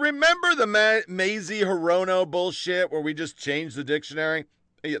 Do you remember the Mazie Hirono bullshit where we just changed the dictionary?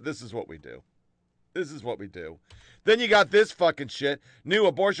 Yeah, this is what we do. This is what we do. Then you got this fucking shit. New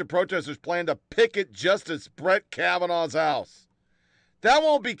abortion protesters plan to picket Justice Brett Kavanaugh's house. That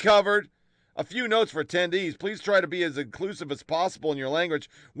won't be covered. A few notes for attendees. Please try to be as inclusive as possible in your language.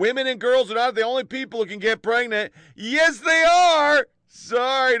 Women and girls are not the only people who can get pregnant. Yes, they are.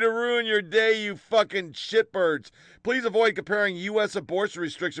 Sorry to ruin your day, you fucking shitbirds. Please avoid comparing U.S. abortion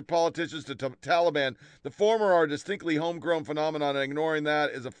restriction politicians to Taliban. The former are a distinctly homegrown phenomenon, and ignoring that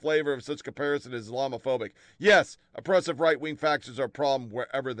is a flavor of such comparison is Islamophobic. Yes, oppressive right-wing factions are a problem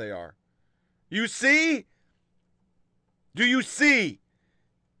wherever they are. You see? Do you see?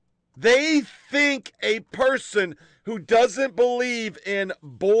 They think a person who doesn't believe in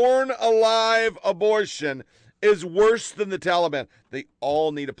born-alive abortion is worse than the Taliban. They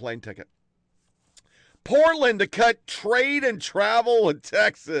all need a plane ticket. Portland to cut trade and travel with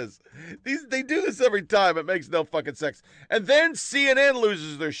Texas. They do this every time. It makes no fucking sense. And then CNN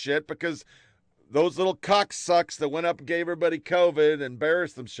loses their shit because those little cocksucks that went up and gave everybody COVID and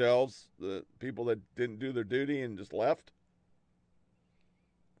embarrassed themselves, the people that didn't do their duty and just left,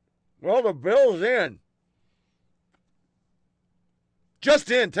 Well, the bill's in.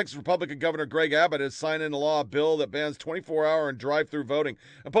 Just in, Texas Republican Governor Greg Abbott has signed into law a bill that bans 24-hour and drive-through voting,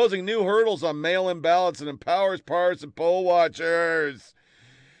 imposing new hurdles on mail-in ballots and empowers partisan poll watchers.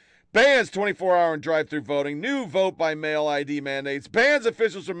 Bans 24-hour and drive-through voting, new vote-by-mail ID mandates, bans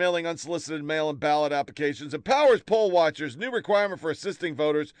officials from mailing unsolicited mail-in ballot applications, empowers poll watchers, new requirement for assisting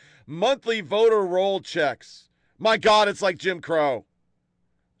voters, monthly voter roll checks. My God, it's like Jim Crow.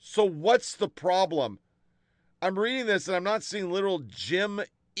 So what's the problem? I'm reading this and I'm not seeing little Jim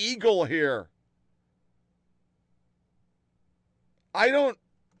Eagle here. I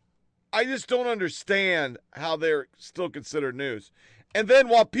just don't understand how they're still considered news. And then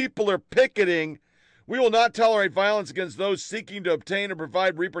while people are picketing, we will not tolerate violence against those seeking to obtain or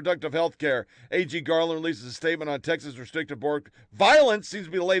provide reproductive health care. AG Garland releases a statement on Texas restrictive abortion. Violence seems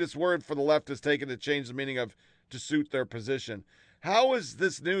to be the latest word for the left has taken to change the meaning of to suit their position. How is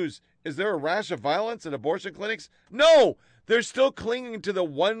this news? Is there a rash of violence at abortion clinics? No! They're still clinging to the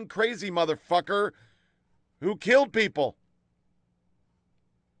one crazy motherfucker who killed people.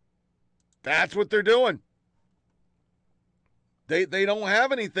 That's what they're doing. They don't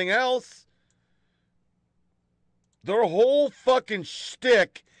have anything else. Their whole fucking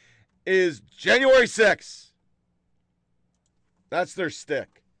shtick is January 6th. That's their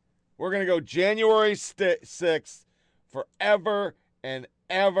shtick. We're going to go January 6th forever and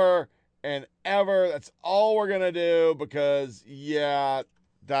ever and ever. That's all we're going to do because, yeah,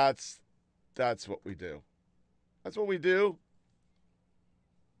 that's what we do. That's what we do.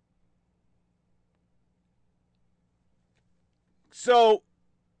 So,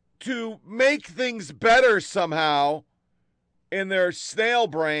 to make things better somehow in their snail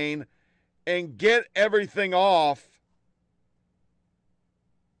brain and get everything off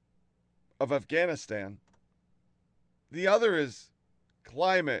of Afghanistan, the other is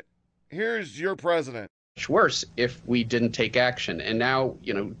climate. Here's your president. Much worse if we didn't take action. And now,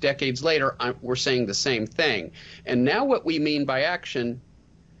 decades later, we're saying the same thing. And now what we mean by action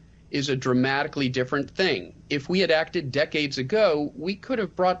is a dramatically different thing. If we had acted decades ago, we could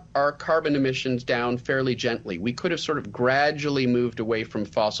have brought our carbon emissions down fairly gently. We could have sort of gradually moved away from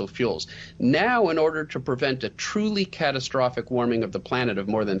fossil fuels. Now, in order to prevent a truly catastrophic warming of the planet of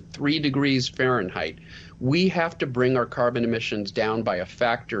more than 3 degrees Fahrenheit, we have to bring our carbon emissions down by a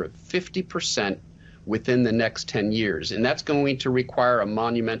factor of 50% within the next 10 years. And that's going to require a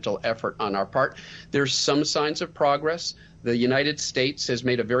monumental effort on our part. There's some signs of progress. The United States has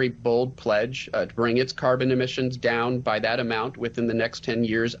made a very bold pledge to bring its carbon emissions down by that amount within the next 10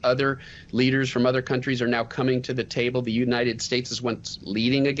 years. Other leaders from other countries are now coming to the table. The United States is once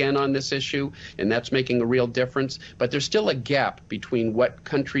leading again on this issue, and that's making a real difference. But there's still a gap between what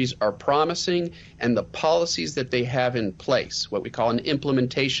countries are promising and the policies that they have in place, what we call an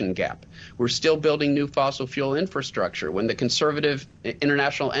implementation gap. We're still building new fossil fuel infrastructure when the conservative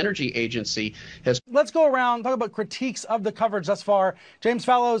International Energy Agency has... Let's go around, talk about critiques of the coverage thus far. James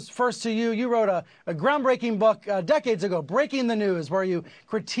Fallows, first to you. You wrote a groundbreaking book decades ago, Breaking the News, where you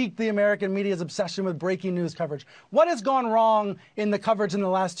critiqued the American media's obsession with breaking news coverage. What has gone wrong in the coverage in the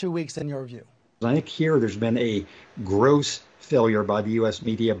last 2 weeks, in your view? I think here there's been a gross failure by the U.S.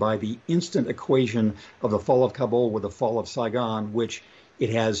 media by the instant equation of the fall of Kabul with the fall of Saigon, which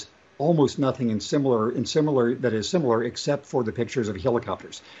it has almost nothing similar that is similar except for the pictures of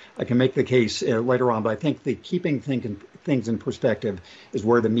helicopters. I can make the case later on, but I think the keeping things in perspective is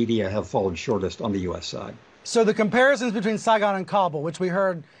where the media have fallen shortest on the U.S. side. So the comparisons between Saigon and Kabul, which we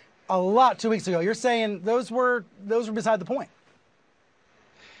heard a lot 2 weeks ago, you're saying those were beside the point.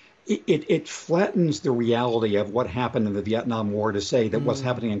 It flattens the reality of what happened in the Vietnam War to say that what's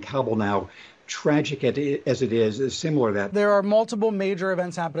happening in Kabul now, tragic as it is similar to that. There are multiple major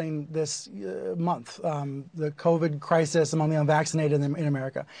events happening this month. The COVID crisis among the unvaccinated in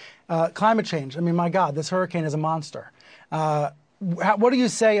America. Climate change. I mean, my God, this hurricane is a monster. What do you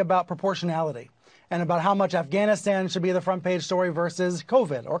say about proportionality and about how much Afghanistan should be the front page story versus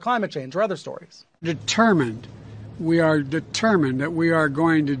COVID or climate change or other stories? We are determined that we are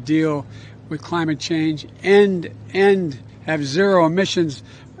going to deal with climate change and have zero emissions,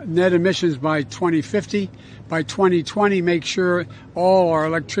 net emissions by 2050. By 2020, make sure all our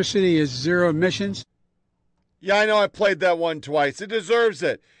electricity is zero emissions. Yeah, I know I played that one twice. It deserves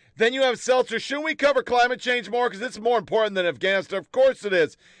it. Then you have Seltzer. Shouldn't we cover climate change more? Because it's more important than Afghanistan. Of course it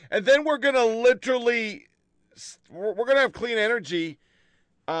is. And then we're going to we're going to have clean energy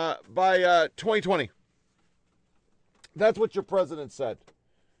by 2020. That's what your president said.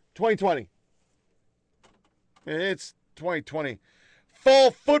 2020. It's 2020.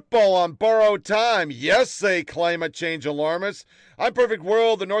 fall football on borrowed time. Yes, say climate change alarmists. On perfect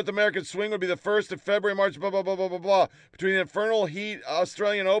world, the North American swing would be the first of February, March, blah, blah, blah, blah, blah, blah. Between the infernal heat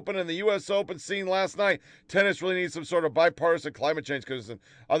Australian Open and the U.S. Open seen last night, tennis really needs some sort of bipartisan climate change because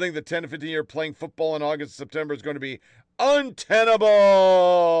I think the 10 to 15 year playing football in August and September is going to be untenable.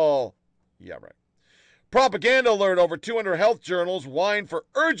 Yeah, right. Propaganda alert, over 200 health journals whine for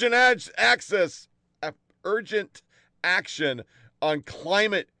urgent action on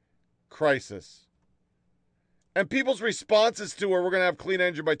climate crisis. And people's responses to her, we're going to have clean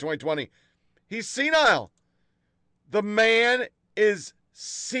energy by 2020. He's senile. The man is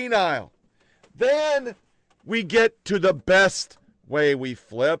senile. Then we get to the best way we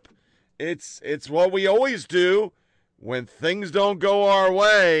flip. It's what we always do when things don't go our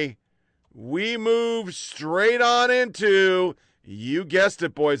way. We move straight on into, you guessed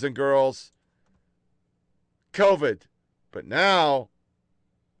it, boys and girls, COVID. But now,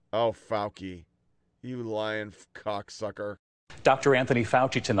 oh, Fauci, you lying cocksucker. Dr. Anthony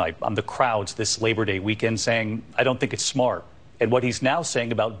Fauci tonight on the crowds this Labor Day weekend saying, I don't think it's smart. And what he's now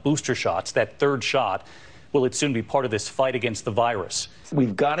saying about booster shots, that third shot, will it soon be part of this fight against the virus?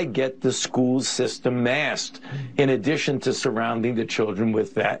 We've got to get the school system masked, in addition to surrounding the children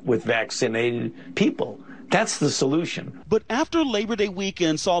with vaccinated people. That's the solution. But after Labor Day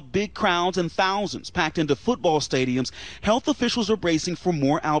weekend saw big crowds and thousands packed into football stadiums, health officials are bracing for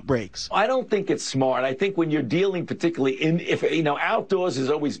more outbreaks. I don't think it's smart. I think when you're dealing particularly outdoors is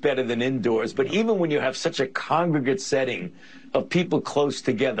always better than indoors, but even when you have such a congregate setting of people close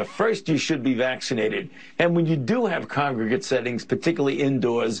together, first you should be vaccinated. And when you do have congregate settings, particularly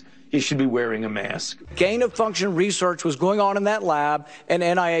indoors, you should be wearing a mask. Gain of function research was going on in that lab, and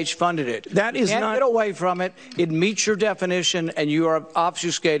NIH funded it. That is not. Get away from it. It meets your definition, and you are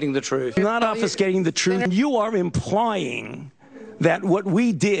obfuscating the truth. You're not obfuscating the truth. You are implying that what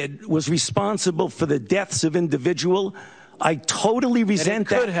we did was responsible for the deaths of individuals. I totally resent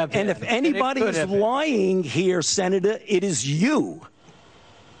that. And if anybody is lying here, Senator, it is you.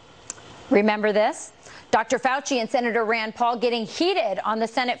 Remember this? Dr. Fauci and Senator Rand Paul getting heated on the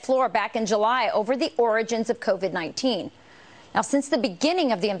Senate floor back in July over the origins of COVID-19. Now, since the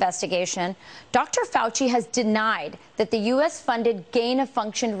beginning of the investigation, Dr. Fauci has denied that the U.S.-funded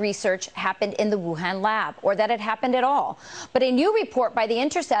gain-of-function research happened in the Wuhan lab or that it happened at all. But a new report by The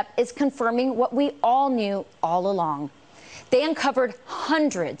Intercept is confirming what we all knew all along. They uncovered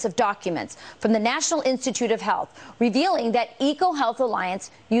hundreds of documents from the National Institute of Health revealing that EcoHealth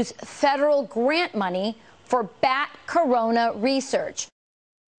Alliance used federal grant money for bat corona research.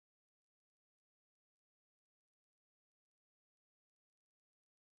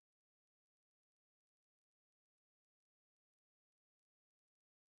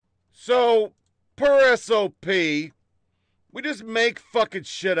 So, per SOP, we just make fucking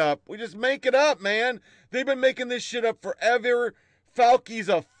shit up. We just make it up, man. They've been making this shit up forever. Fauci's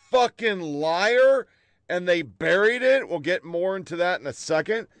a fucking liar, and they buried it. We'll get more into that in a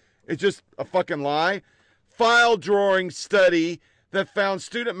second. It's just a fucking lie. File drawing study that found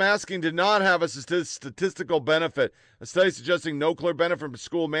student masking did not have a statistical benefit. A study suggesting no clear benefit from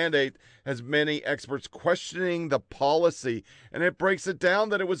school mandate has many experts questioning the policy, and it breaks it down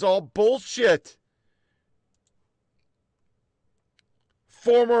that it was all bullshit.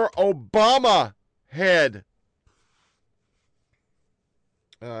 Former Obama head.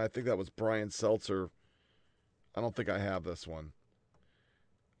 I think that was Brian Seltzer. I don't think I have this one.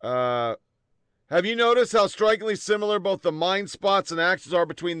 Have you noticed how strikingly similar both the mind spots and actions are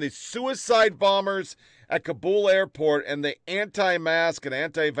between the suicide bombers at Kabul airport and the anti-mask and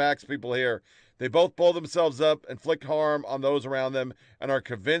anti-vax people here? They both blow themselves up, inflict harm on those around them, and are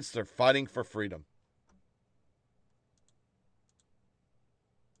convinced they're fighting for freedom.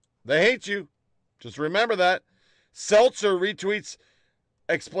 They hate you. Just remember that. Seltzer retweets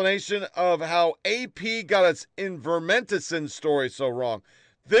explanation of how AP got its Invermenticin story so wrong.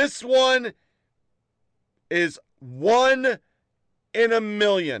 This one is 1 in a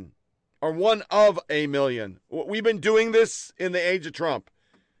million, or 1 of a million. We've been doing this in the age of Trump.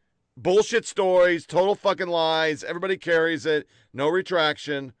 Bullshit stories, total fucking lies. Everybody carries it. No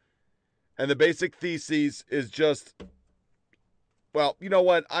retraction. And the basic thesis is just, well, you know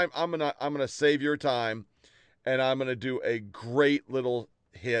what? I'm gonna save your time, and I'm gonna do a great little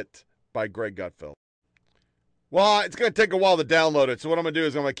hit by Greg Gutfeld. Well, it's gonna take a while to download it, so what I'm gonna do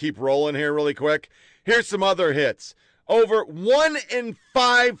is I'm gonna keep rolling here really quick. Here's some other hits. Over 1 in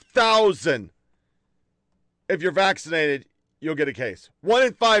 5,000. If you're vaccinated, you'll get a case. 1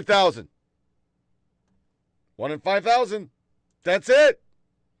 in 5,000. 1 in 5,000. That's it.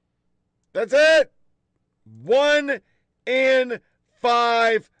 That's it. 1 in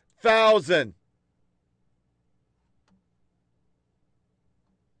 5,000.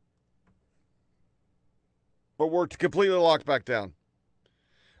 But we're completely locked back down.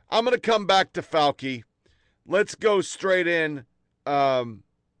 I'm going to come back to Fauci. Let's go straight in. Here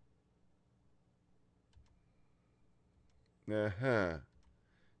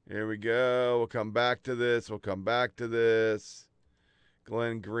we go. We'll come back to this.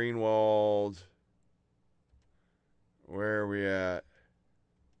 Glenn Greenwald. Where are we at?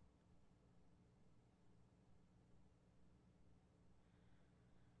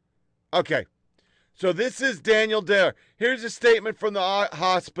 Okay. So this is Daniel Dale. Here's a statement from the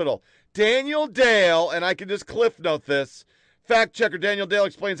hospital. Daniel Dale, and I can just cliff note this. Fact checker Daniel Dale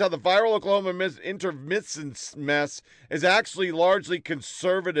explains how the viral Oklahoma intermittence mess is actually largely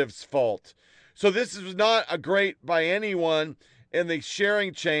conservatives' fault. So this is not a great by anyone in the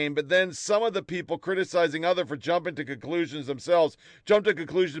sharing chain, but then some of the people criticizing other for jumping to conclusions themselves jumped to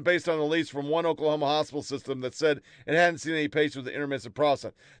conclusions based on a release from one Oklahoma hospital system that said it hadn't seen any patients with the intermittent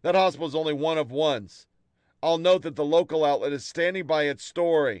process. That hospital is only one of ones. I'll note that the local outlet is standing by its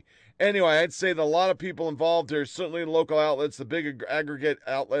story. Anyway, I'd say that a lot of people involved here, certainly the local outlets, the big aggregate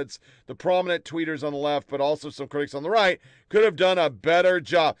outlets, the prominent tweeters on the left, but also some critics on the right, could have done a better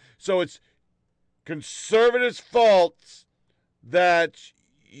job. So it's conservatives' fault that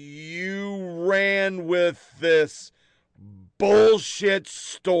you ran with this bullshit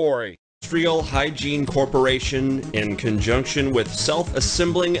story. Industrial Hygiene Corporation, in conjunction with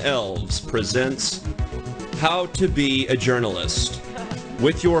Self-Assembling Elves, presents How to Be a Journalist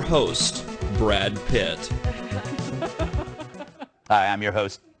with your host, Brad Pitt. Hi, I'm your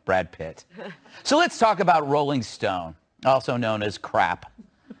host, Brad Pitt. So let's talk about Rolling Stone, also known as crap.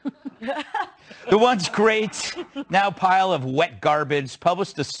 The once great, now pile of wet garbage,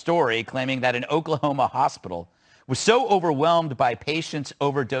 published a story claiming that an Oklahoma hospital was so overwhelmed by patients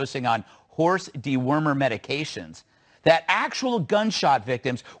overdosing on horse dewormer medications that actual gunshot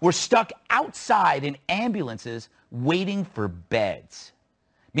victims were stuck outside in ambulances waiting for beds.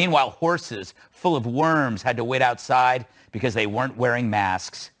 Meanwhile, horses full of worms had to wait outside because they weren't wearing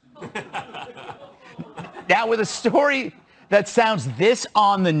masks. Now, with a story that sounds this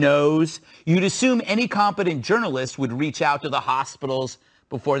on the nose, you'd assume any competent journalist would reach out to the hospitals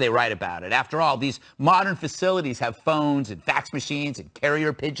before they write about it. After all, these modern facilities have phones and fax machines and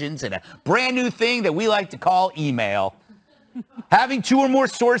carrier pigeons and a brand new thing that we like to call email. Having two or more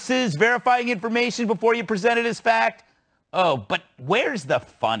sources, verifying information before you present it as fact. Oh, but where's the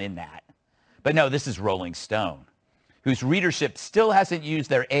fun in that? But no, this is Rolling Stone, whose readership still hasn't used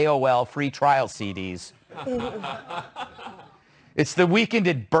their AOL free trial CDs. It's the Weekend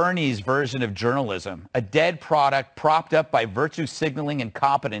at Bernie's version of journalism, a dead product propped up by virtue signaling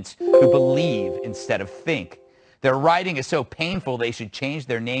incompetents who believe instead of think. Their writing is so painful they should change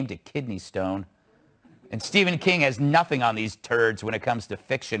their name to Kidney Stone. And Stephen King has nothing on these turds when it comes to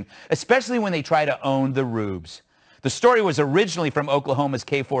fiction, especially when they try to own the rubes. The story was originally from Oklahoma's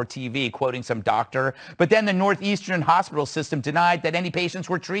K4TV, quoting some doctor, but then the Northeastern Hospital System denied that any patients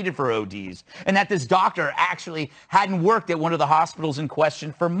were treated for ODs, and that this doctor actually hadn't worked at one of the hospitals in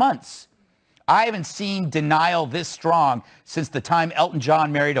question for months. I haven't seen denial this strong since the time Elton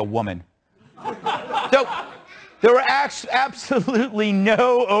John married a woman. So there were absolutely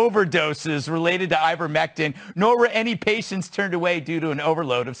no overdoses related to ivermectin, nor were any patients turned away due to an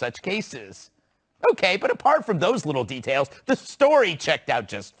overload of such cases. Okay, but apart from those little details, the story checked out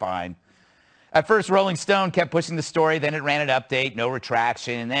just fine. At first, Rolling Stone kept pushing the story, then it ran an update, no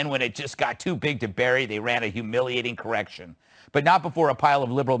retraction, and then when it just got too big to bury, they ran a humiliating correction. But not before a pile of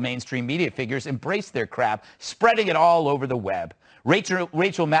liberal mainstream media figures embraced their crap, spreading it all over the web. Rachel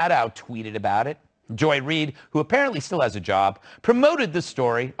Maddow tweeted about it. Joy Reid, who apparently still has a job, promoted the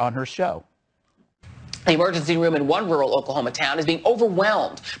story on her show. The emergency room in one rural Oklahoma town is being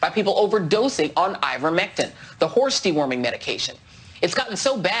overwhelmed by people overdosing on ivermectin, the horse deworming medication. It's gotten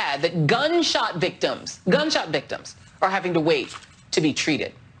so bad that gunshot victims are having to wait to be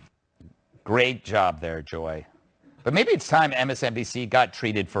treated. Great job there, Joy. But maybe it's time MSNBC got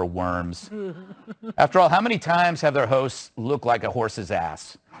treated for worms. After all, how many times have their hosts looked like a horse's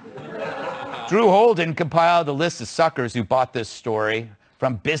ass? Drew Holden compiled a list of suckers who bought this story,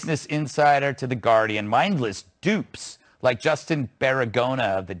 from Business Insider to The Guardian, mindless dupes like Justin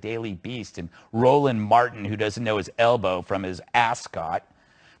Baragona of the Daily Beast and Roland Martin, who doesn't know his elbow from his ascot.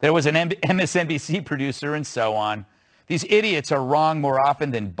 There was an MSNBC producer and so on. These idiots are wrong more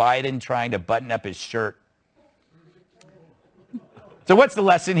often than Biden trying to button up his shirt. So what's the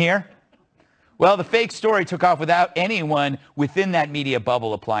lesson here? Well, the fake story took off without anyone within that media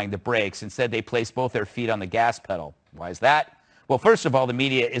bubble applying the brakes. Instead, they placed both their feet on the gas pedal. Why is that? Well, first of all, the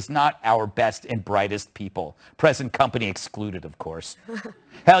media is not our best and brightest people. Present company excluded, of course.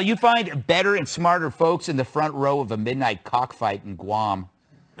 Hell, you find better and smarter folks in the front row of a midnight cockfight in Guam.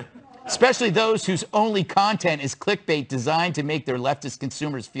 Especially those whose only content is clickbait designed to make their leftist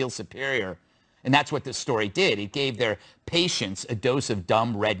consumers feel superior. And that's what this story did. It gave their patients a dose of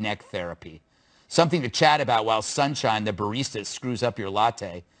dumb redneck therapy. Something to chat about while Sunshine, the barista, screws up your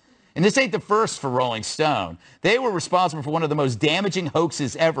latte. And this ain't the first for Rolling Stone. They were responsible for one of the most damaging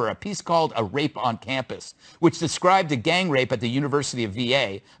hoaxes ever, a piece called A Rape on Campus, which described a gang rape at the University of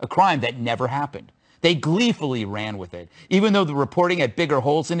VA, a crime that never happened. They gleefully ran with it, even though the reporting had bigger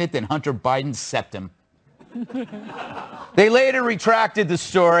holes in it than Hunter Biden's septum. They later retracted the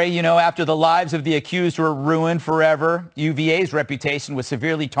story, after the lives of the accused were ruined forever. UVA's reputation was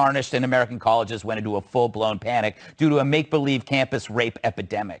severely tarnished and American colleges went into a full-blown panic due to a make-believe campus rape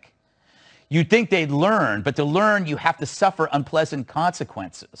epidemic. You'd think they'd learn, but to learn, you have to suffer unpleasant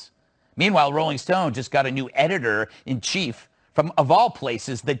consequences. Meanwhile, Rolling Stone just got a new editor-in-chief from, of all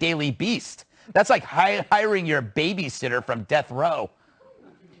places, the Daily Beast. That's like hiring your babysitter from death row.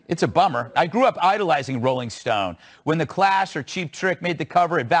 It's a bummer. I grew up idolizing Rolling Stone. When The Clash or Cheap Trick made the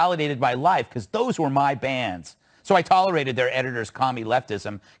cover, it validated my life because those were my bands. So I tolerated their editor's commie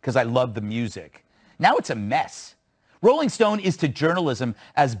leftism because I loved the music. Now it's a mess. Rolling Stone is to journalism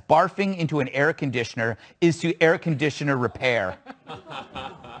as barfing into an air conditioner is to air conditioner repair.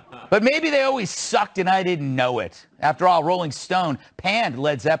 But maybe they always sucked and I didn't know it. After all, Rolling Stone panned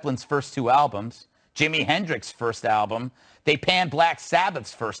Led Zeppelin's first two albums, Jimi Hendrix's first album. They panned Black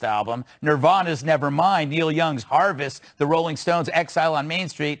Sabbath's first album, Nirvana's Nevermind, Neil Young's Harvest, the Rolling Stones' Exile on Main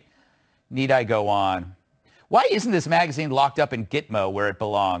Street. Need I go on? Why isn't this magazine locked up in Gitmo where it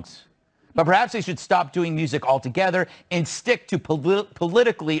belongs? But perhaps they should stop doing music altogether and stick to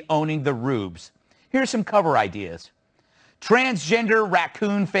politically owning the rubes. Here's some cover ideas. Transgender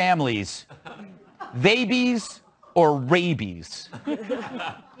raccoon families. Babies or rabies.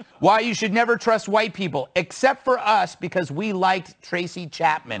 Why you should never trust white people, except for us because we liked Tracy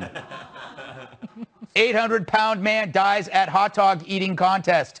Chapman. 800-pound man dies at hot dog eating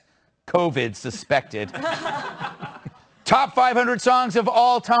contest. COVID suspected. Top 500 songs of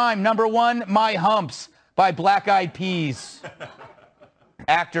all time. Number 1, My Humps by Black Eyed Peas.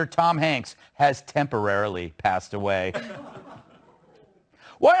 Actor Tom Hanks has temporarily passed away.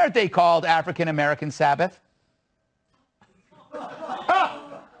 Why aren't they called African American Sabbath?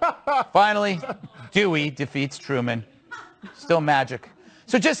 Finally, Dewey defeats Truman. Still magic.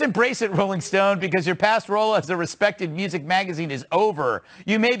 So just embrace it, Rolling Stone, because your past role as a respected music magazine is over.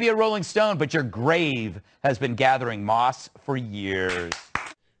 You may be a Rolling Stone, but your grave has been gathering moss for years.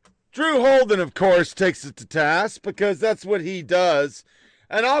 Drew Holden, of course, takes it to task because that's what he does.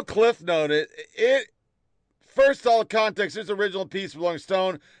 And I'll cliff note it. First, all context, here's the original piece of Rolling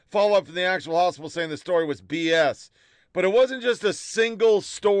Stone. Follow up from the actual hospital saying the story was BS. But it wasn't just a single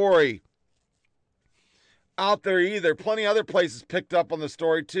story out there either. Plenty of other places picked up on the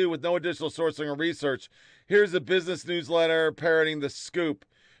story too with no additional sourcing or research. Here's a business newsletter parroting the scoop.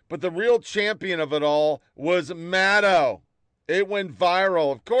 But the real champion of it all was Maddow. It went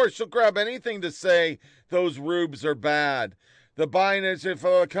viral. Of course, she'll grab anything to say those rubes are bad. The Biden initiative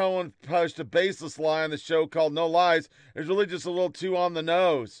for Cohen published a baseless lie on the show called No Lies. It's really just a little too on the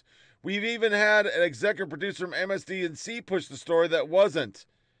nose. We've even had an executive producer from MSDNC push the story that wasn't.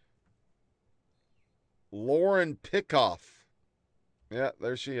 Lauren Pickoff. Yeah,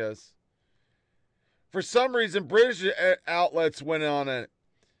 there she is. For some reason, British outlets went on it.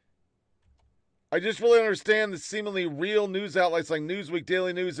 I just really understand the seemingly real news outlets like Newsweek,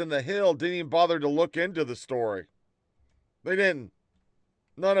 Daily News, and The Hill didn't even bother to look into the story. They didn't.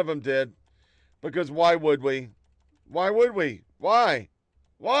 None of them did. Because why would we? Why would we? Why?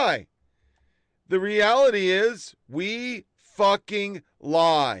 Why? The reality is we fucking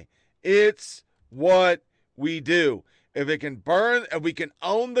lie. It's what we do. If it can burn, if we can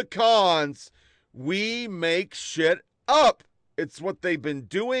own the cons, we make shit up. It's what they've been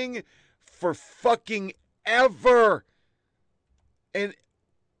doing for fucking ever. And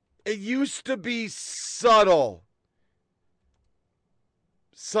it used to be subtle.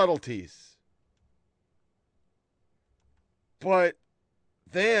 Subtleties. But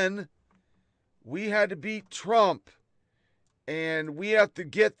then we had to beat Trump. And we have to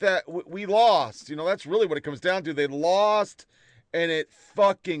get that. We lost. You know, that's really what it comes down to. They lost, and it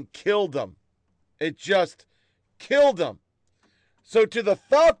fucking killed them. It just killed them. So to the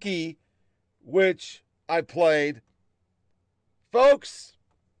Falky, which I played, folks,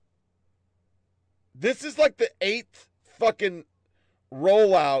 this is like the 8th fucking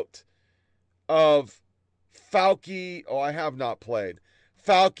rollout of Fauci, I have not played.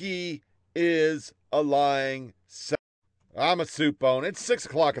 Fauci is a lying sack. I'm a soup bone. It's 6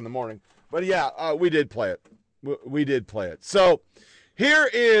 o'clock in the morning. But yeah, we did play it. We did play it. So here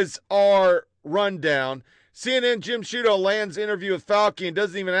is our rundown. CNN Jim Sciutto lands interview with Fauci and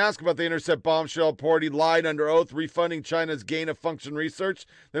doesn't even ask about the Intercept bombshell report. He lied under oath, refunding China's gain-of-function research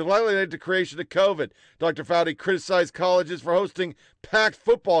that likely led to creation of COVID. Dr. Fauci criticized colleges for hosting packed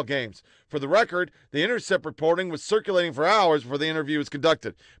football games. For the record, the Intercept reporting was circulating for hours before the interview was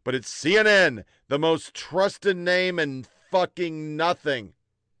conducted. But it's CNN, the most trusted name in fucking nothing.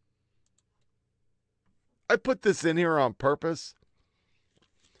 I put this in here on purpose.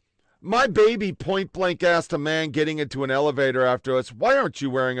 My baby point blank asked a man getting into an elevator after us, "Why aren't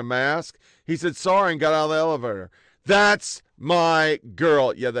you wearing a mask?" He said, "Sorry," and got out of the elevator. That's my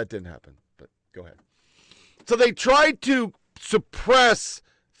girl. Yeah, that didn't happen, but go ahead. So they tried to suppress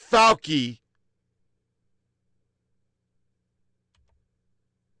Fauci.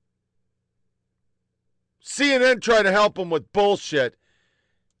 CNN tried to help him with bullshit.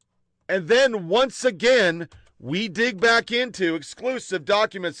 And then once again, we dig back into exclusive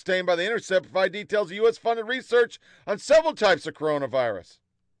documents obtained by The Intercept, provide details of U.S.-funded research on several types of coronavirus.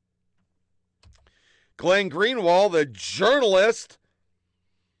 Glenn Greenwald, the journalist.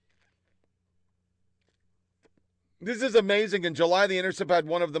 This is amazing. In July, The Intercept had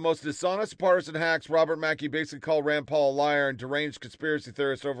one of the most dishonest partisan hacks. Robert Mackey basically called Rand Paul a liar and deranged conspiracy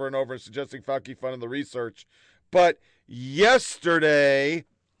theorist over and over, suggesting Fauci funded the research. But yesterday,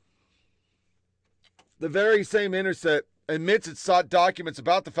 the very same Intercept admits it sought documents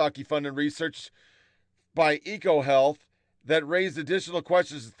about the Fauci-funded research by EcoHealth that raised additional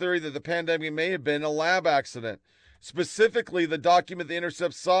questions to the theory that the pandemic may have been a lab accident. Specifically, the document the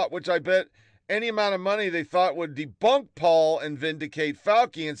Intercept sought, which I bet any amount of money they thought would debunk Paul and vindicate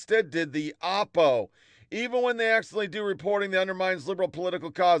Fauci, instead did the oppo. Even when they accidentally do reporting that undermines liberal political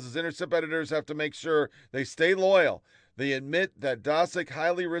causes, Intercept editors have to make sure they stay loyal. They admit that Daszak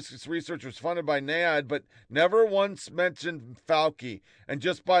highly risky research was funded by NIAID, but never once mentioned Fauci. And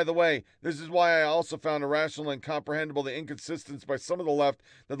just by the way, this is why I also found irrational and incomprehensible the inconsistency by some of the left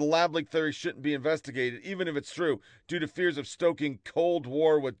that the lab leak theory shouldn't be investigated, even if it's true, due to fears of stoking Cold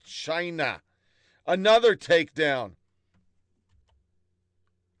War with China. Another takedown.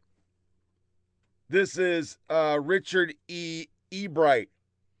 This is Richard E. Ebright.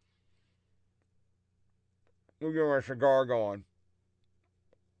 We'll get my cigar going.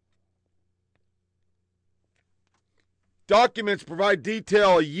 Documents provide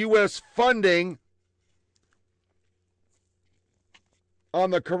detail of U.S. funding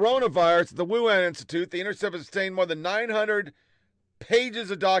on the coronavirus at the Wuhan Institute. The Intercept has obtained more than 900 pages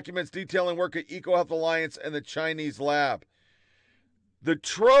of documents detailing work at EcoHealth Alliance and the Chinese lab. The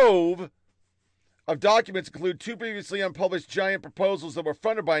trove of documents include 2 previously unpublished giant proposals that were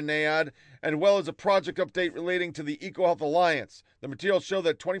funded by NIAID, as well as a project update relating to the EcoHealth Alliance. The materials show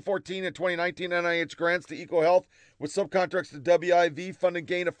that 2014 and 2019 NIH grants to EcoHealth with subcontracts to WIV funded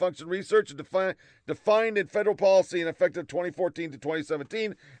gain-of-function research and defined in federal policy in effective 2014 to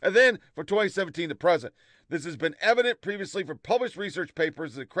 2017, and then from 2017 to present. This has been evident previously from published research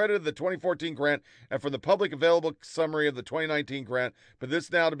papers that credited the 2014 grant and from the public available summary of the 2019 grant, but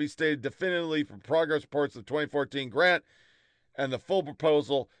this now to be stated definitively from progress reports of the 2014 grant and the full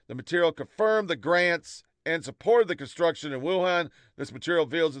proposal. The material confirmed the grants and supported the construction in Wuhan. This material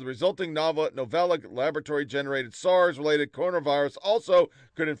reveals that the resulting novella laboratory-generated SARS-related coronavirus also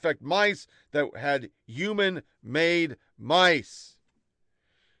could infect mice that had human-made mice.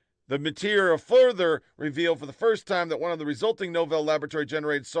 The material further revealed for the first time that one of the resulting novel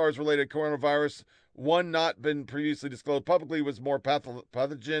laboratory-generated SARS-related coronavirus, one not been previously disclosed publicly, was more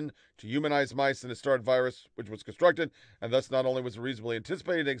pathogen to humanized mice than the started virus, which was constructed, and thus not only was reasonably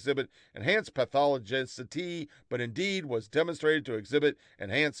anticipated to exhibit enhanced pathogenicity, but indeed was demonstrated to exhibit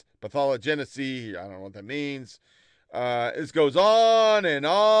enhanced pathogenicity. I don't know what that means. This goes on and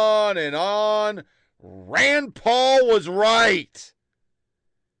on and on. Rand Paul was right.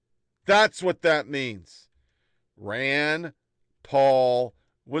 That's what that means. Rand Paul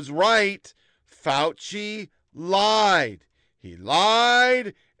was right. Fauci lied. He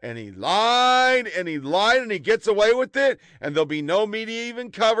lied, and he lied, and he lied, and he gets away with it, and there'll be no media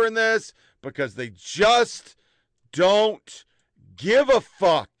even covering this because they just don't give a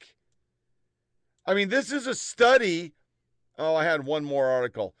fuck. I mean, this is a study. Oh, I had one more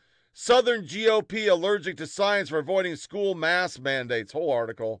article. Southern GOP allergic to science for avoiding school mask mandates. Whole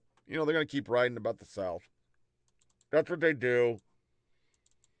article. You know, they're going to keep writing about the South. That's what they do.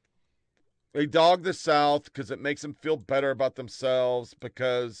 They dog the South because it makes them feel better about themselves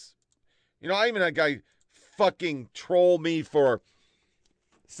because, you know, I even had a guy fucking troll me for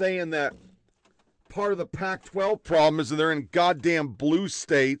saying that part of the Pac-12 problem is that they're in goddamn blue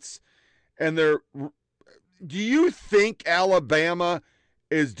states and they're... Do you think Alabama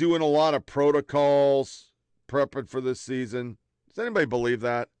is doing a lot of protocols prepping for this season? Does anybody believe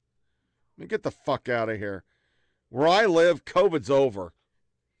that? I mean, get the fuck out of here. Where I live, COVID's over.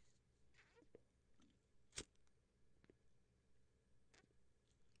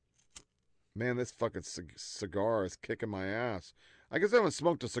 Man, this fucking cigar is kicking my ass. I guess I haven't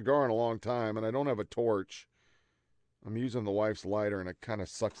smoked a cigar in a long time, and I don't have a torch. I'm using the wife's lighter, and it kind of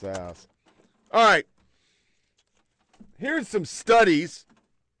sucks ass. All right. Here's some studies.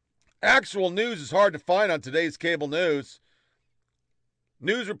 Actual news is hard to find on today's cable news.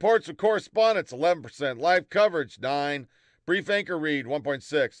 News reports with correspondents, 11%. Live coverage, 9%. Brief anchor read,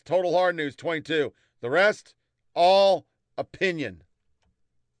 1.6%. Total hard news, 22%. The rest, all opinion.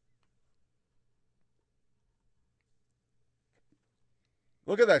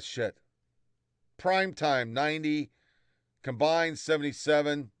 Look at that shit. Prime time, 90. Combined,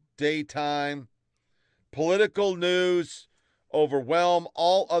 77. Daytime. Political news overwhelm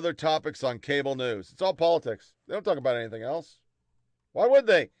all other topics on cable news. It's all politics. They don't talk about anything else. Why would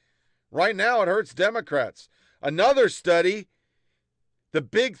they? Right now, it hurts Democrats. Another study, the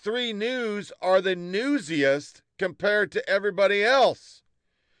big three news are the newsiest compared to everybody else.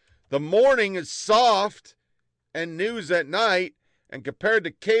 The morning is soft and news at night, and compared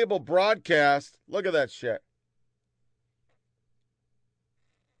to cable broadcast, look at that shit.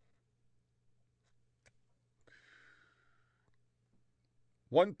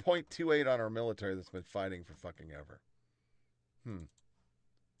 $1.28 on our military that's been fighting for fucking ever.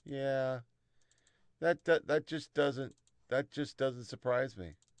 Yeah, that just doesn't surprise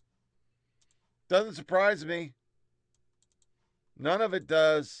me. Doesn't surprise me. None of it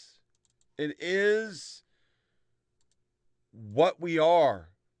does. It is what we are.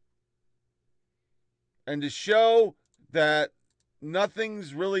 And to show that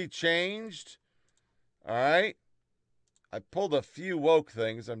nothing's really changed, all right, I pulled a few woke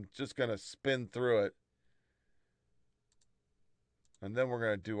things. I'm just going to spin through it. And then we're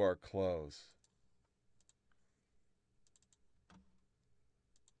going to do our close.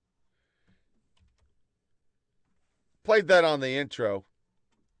 Played that on the intro.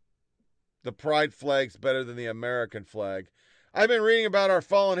 The pride flag's better than the American flag. I've been reading about our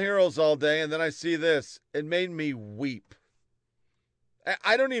fallen heroes all day, and then I see this. It made me weep.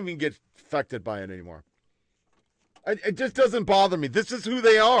 I don't even get affected by it anymore. It just doesn't bother me. This is who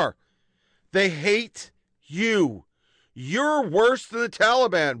they are. They hate you. You're worse than the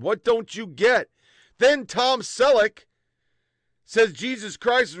Taliban. What don't you get? Then Tom Selleck says Jesus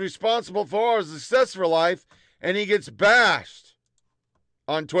Christ is responsible for our success for life, and he gets bashed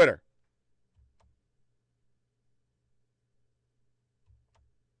on Twitter.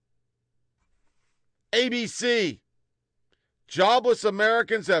 ABC. Jobless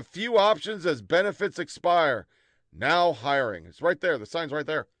Americans have few options as benefits expire. Now hiring. It's right there. The sign's right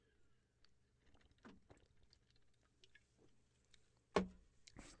there.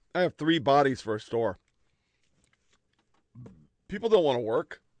 I have 3 bodies for a store. People don't want to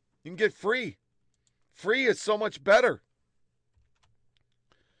work. You can get free. Free is so much better.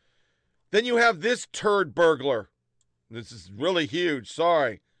 Then you have this turd burglar. This is really huge.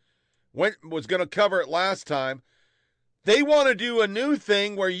 Sorry. Was going to cover it last time. They want to do a new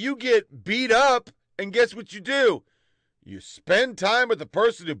thing where you get beat up, and guess what you do? You spend time with the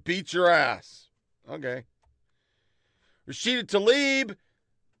person who beat your ass. Okay. Rashida Tlaib,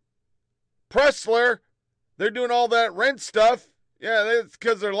 Pressler, they're doing all that rent stuff. Yeah, that's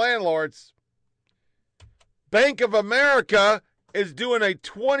because they're landlords. Bank of America is doing a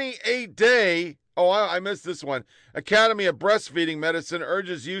 28-day, I missed this one. Academy of Breastfeeding Medicine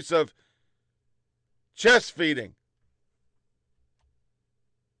urges use of chest feeding.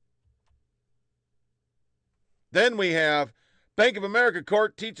 Then we have Bank of America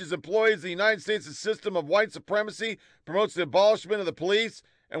court teaches employees the United States' system of white supremacy, promotes the abolishment of the police,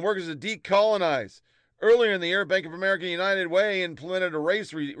 and workers to decolonize. Earlier in the year, Bank of America United Way implemented a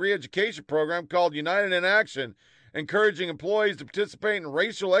race re-education program called United in Action, encouraging employees to participate in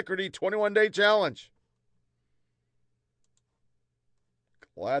Racial Equity 21-Day Challenge.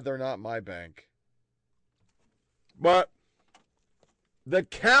 Glad they're not my bank. But the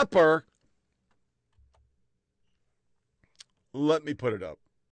capper, let me put it up.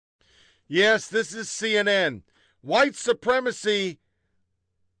 Yes, this is CNN. White supremacy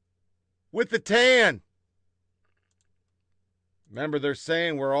with the tan. Remember, they're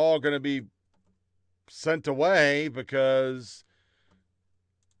saying we're all going to be sent away because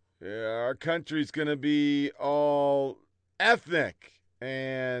our country's going to be all ethnic.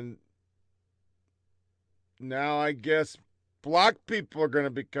 And now I guess black people are going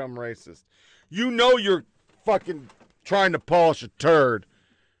to become racist. You know you're fucking trying to polish a turd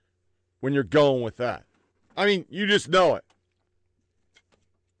when you're going with that. I mean, you just know it.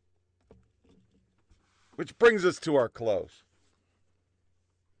 Which brings us to our close.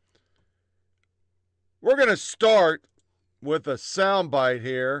 We're going to start with a soundbite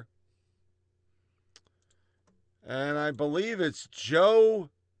here. And I believe it's Joe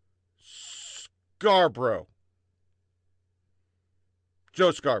Scarborough.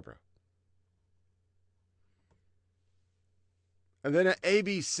 Joe Scarborough. And then at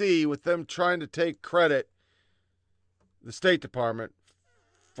ABC, with them trying to take credit, the State Department,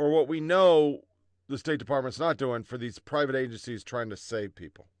 for what we know the State Department's not doing for these private agencies trying to save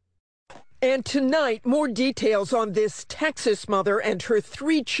people. And tonight, more details on this Texas mother and her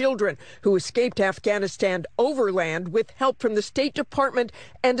 3 children who escaped Afghanistan overland with help from the State Department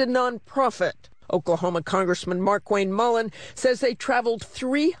and a nonprofit. Oklahoma Congressman Markwayne Mullin says they traveled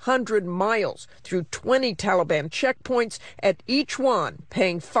 300 miles through 20 Taliban checkpoints, at each one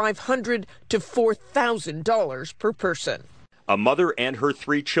paying $500 to $4,000 per person. A mother and her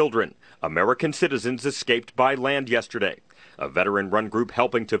 3 children, American citizens, escaped by land yesterday. A veteran-run group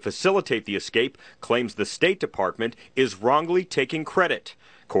helping to facilitate the escape claims the State Department is wrongly taking credit.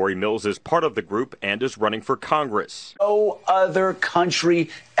 Corey Mills is part of the group and is running for Congress. No other country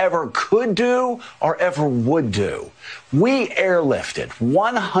ever could do or ever would do. We airlifted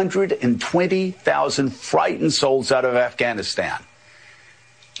 120,000 frightened souls out of Afghanistan.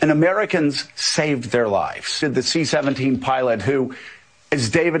 And Americans saved their lives. The C-17 pilot who, as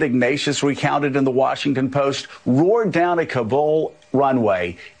David Ignatius recounted in the Washington Post, roared down a Kabul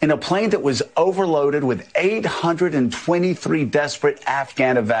runway in a plane that was overloaded with 823 desperate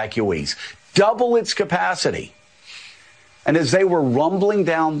Afghan evacuees, double its capacity. And as they were rumbling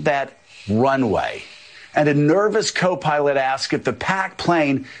down that runway, and a nervous co-pilot asked if the packed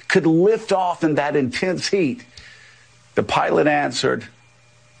plane could lift off in that intense heat, the pilot answered,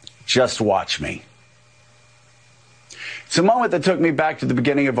 "Just watch me." It's a moment that took me back to the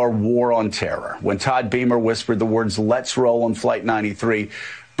beginning of our war on terror, when Todd Beamer whispered the words, "Let's roll" on Flight 93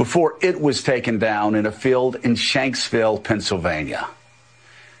 before it was taken down in a field in Shanksville, Pennsylvania.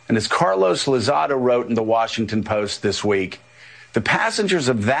 And as Carlos Lozada wrote in the Washington Post this week, the passengers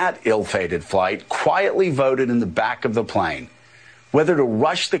of that ill-fated flight quietly voted in the back of the plane whether to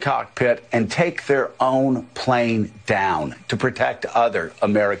rush the cockpit and take their own plane down to protect other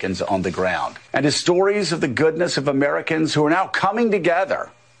Americans on the ground. And as stories of the goodness of Americans who are now coming together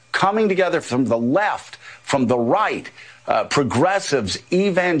from the left, from the right, progressives,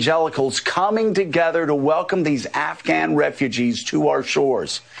 evangelicals coming together to welcome these Afghan refugees to our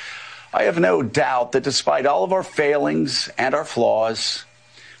shores. I have no doubt that despite all of our failings and our flaws,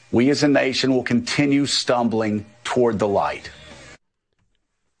 we as a nation will continue stumbling toward the light.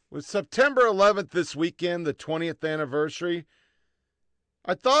 With September 11th this weekend, the 20th anniversary,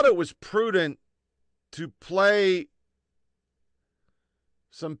 I thought it was prudent to play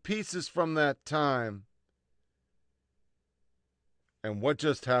some pieces from that time and what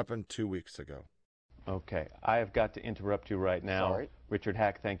just happened 2 weeks ago. Okay, I have got to interrupt you right now. Sorry. Richard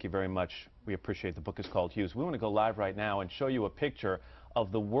Hack, thank you very much. We appreciate the book is called Hughes. We want to go live right now and show you a picture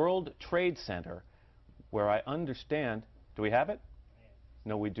of the World Trade Center where I understand, do we have it?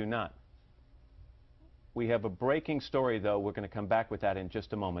 No, we do not. We have a breaking story, though. We're going to come back with that in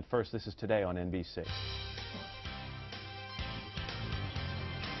just a moment. First, this is Today on NBC.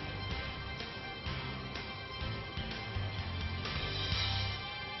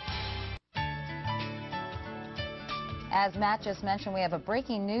 As Matt just mentioned, we have a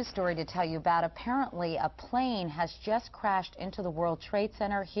breaking news story to tell you about. Apparently, a plane has just crashed into the World Trade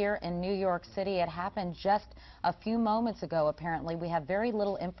Center here in New York City. It happened just a few moments ago, apparently. We have very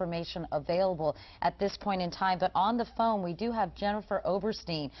little information available at this point in time, but on the phone, we do have Jennifer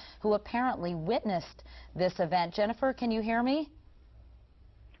Oberstein, who apparently witnessed this event. Jennifer, can you hear me?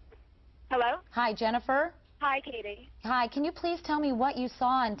 Hello? Hi, Jennifer. Hi, Katie. Hi, can you please tell me what you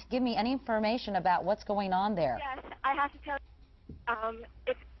saw and to give me any information about what's going on there? Yes, I have to tell you,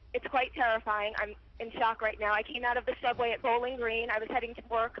 it's quite terrifying. I'm in shock right now. I came out of the subway at Bowling Green. I was heading to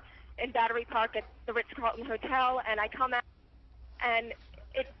work in Battery Park at the Ritz-Carlton Hotel, and I come out, and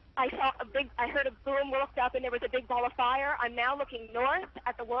I heard a boom, looked up, and there was a big ball of fire. I'm now looking north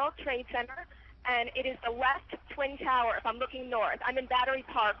at the World Trade Center, and it is the left twin tower if I'm looking north. I'm in Battery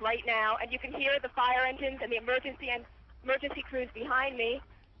Park right now, and you can hear the fire engines and the emergency crews behind me,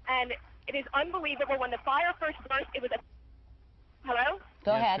 and it is unbelievable. When the fire first burst, it was a... Hello?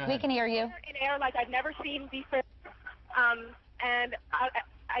 Go ahead. We can hear you. In air like I've never seen before. And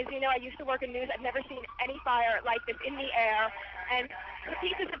as you know, I used to work in news. I've never seen any fire like this in the air. And the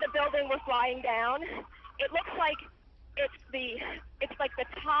pieces of the building were flying down. It looks like it's like the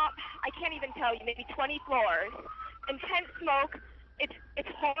top, I can't even tell you, maybe 20 floors. Intense smoke. It's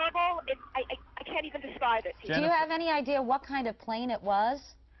horrible. I can't even describe it to you. Do you have any idea what kind of plane it was?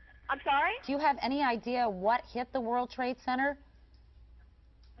 I'm sorry? Do you have any idea what hit the World Trade Center?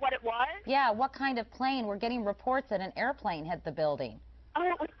 What it was? Yeah, what kind of plane? We're getting reports that an airplane hit the building.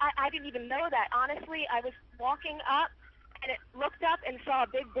 Oh, I didn't even know that. Honestly, I was walking up and it looked up and saw a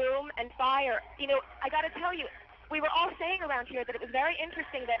big boom and fire. You know, I got to tell you, we were all saying around here that it was very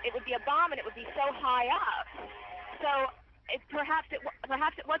interesting that it would be a bomb and it would be so high up. So perhaps it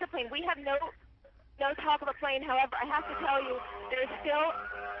was a plane. We have no talk of a plane. However, I have to tell you, there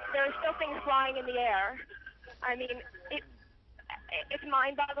are still things flying in the air. I mean, it's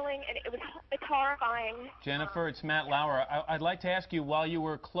mind-boggling, and it's horrifying. Jennifer, it's Matt Lauer. I'd like to ask you, while you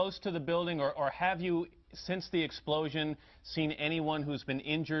were close to the building, or have you, since the explosion, seen anyone who's been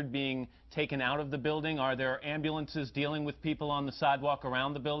injured being taken out of the building? Are there ambulances dealing with people on the sidewalk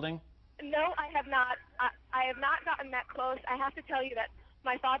around the building? No, I have not. I have not gotten that close. I have to tell you that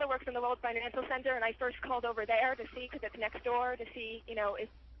my father works in the World Financial Center, and I first called over there to see, because it's next door, to see, you know, if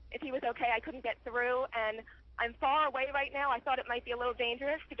he was okay. I couldn't get through, and I'm far away right now. I thought it might be a little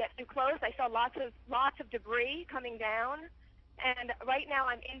dangerous to get too close. I saw lots of debris coming down, and right now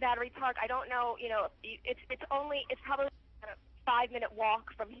I'm in Battery Park. I don't know, you know, it's probably a 5-minute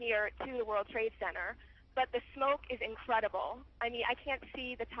walk from here to the World Trade Center, but the smoke is incredible. I mean, I can't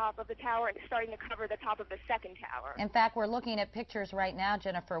see the top of the tower. It's starting to cover the top of the second tower. In fact, we're looking at pictures right now,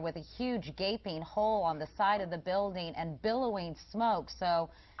 Jennifer, with a huge gaping hole on the side of the building and billowing smoke. So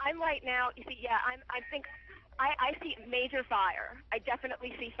I'm right now, you see, yeah, I see major fire. I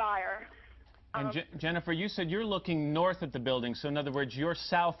definitely see fire. And Jennifer, you said you're looking north at the building, so in other words, you're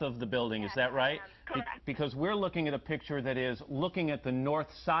south of the building, is that right? Correct. Because we're looking at a picture that is looking at the north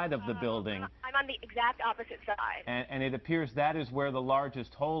side of the building. I'm on the exact opposite side. And it appears that is where the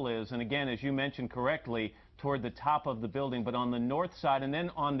largest hole is. And again, as you mentioned correctly, toward the top of the building, but on the north side, and then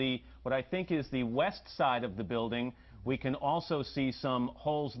on the, what I think is the west side of the building, we can also see some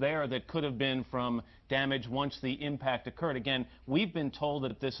holes there that could have been from damage once the impact occurred. Again, we've been told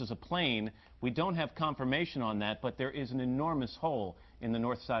that this is a plane. We don't have confirmation on that, but there is an enormous hole in the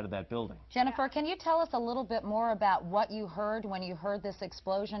north side of that building. Jennifer, can you tell us a little bit more about what you heard when you heard this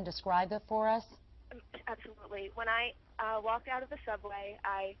explosion? Describe it for us. Absolutely. When I walked out of the subway,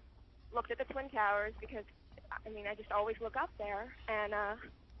 I looked at the Twin Towers because, I mean, I just always look up there. And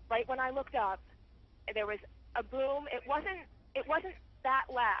right when I looked up, there was a boom. It wasn't that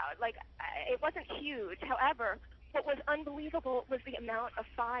loud. Like, it wasn't huge. However, what was unbelievable was the amount of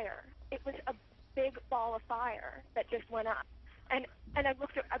fire. It was a big ball of fire that just went up. And I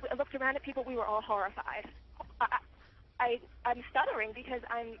looked around at people. We were all horrified. I'm stuttering because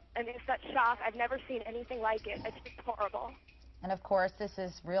I'm in such shock. I've never seen anything like it. It's just horrible. And of course, this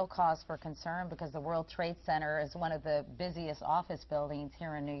is real cause for concern because the World Trade Center is one of the busiest office buildings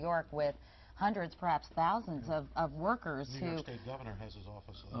here in New York, with hundreds, perhaps thousands of workers New York State Governor has his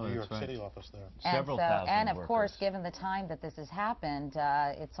office, New York City office there. Several thousand and of course, given the time that this has happened,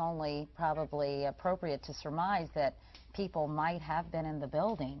 it's only probably appropriate to surmise that people might have been in the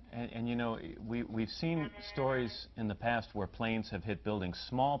building. And you know, we've seen stories in the past where planes have hit buildings,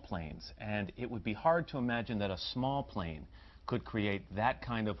 small planes, and it would be hard to imagine that a small plane could create that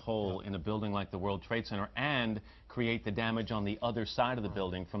kind of hole in a building like the World Trade Center and create the damage on the other side of the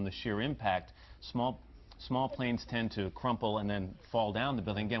building from the sheer impact. Small planes tend to crumple and then fall down the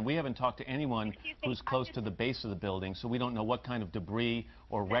building. Again, we haven't talked to anyone who's close to the base of the building, so we don't know what kind of debris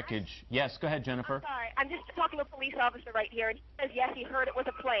or wreckage. Yes, go ahead, Jennifer. I'm sorry. I'm just talking to a police officer right here, and he says, yes, he heard it was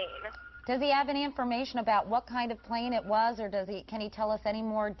a plane. Does he have any information about what kind of plane it was, or can he tell us any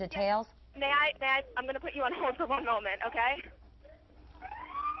more details? May I? I'm going to put you on hold for one moment, okay?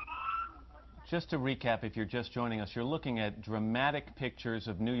 Just to recap, if you're just joining us, you're looking at dramatic pictures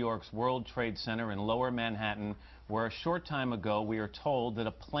of New York's World Trade Center in Lower Manhattan, where a short time ago we are told that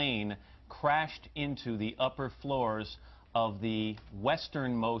a plane crashed into the upper floors of the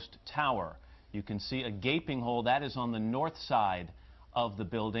westernmost tower. You can see a gaping hole. That is on the north side of the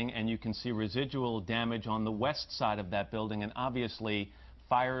building, and you can see residual damage on the west side of that building, and obviously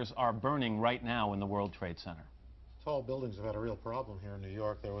fires are burning right now in the World Trade Center. Tall buildings have had a real problem here in New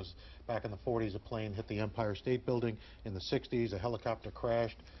York. There was, back in the 40s, a plane hit the Empire State Building. In the 60s, a helicopter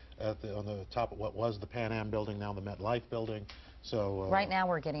crashed on the top of what was the Pan Am building, now the MetLife building. So right now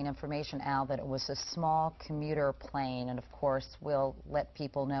we're getting information, Al, that it was a small commuter plane, and of course we'll let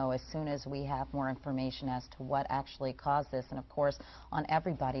people know as soon as we have more information as to what actually caused this, and of course on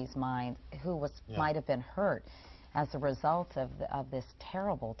everybody's mind who might have been hurt as a result of this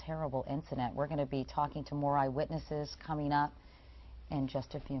terrible, terrible incident. We're going to be talking to more eyewitnesses coming up in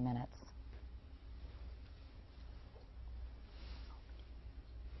just a few minutes.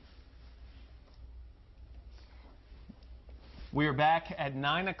 We're back at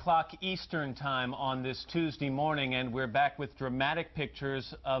 9 o'clock Eastern time on this Tuesday morning, and we're back with dramatic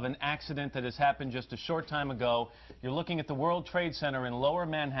pictures of an accident that has happened just a short time ago. You're looking at the World Trade Center in Lower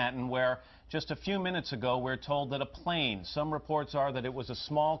Manhattan, where just a few minutes ago we're told that a plane, some reports are that it was a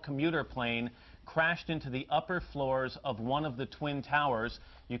small commuter plane, crashed into the upper floors of one of the Twin Towers.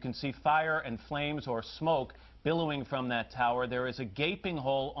 You can see fire and flames or smoke billowing from that tower. There is a gaping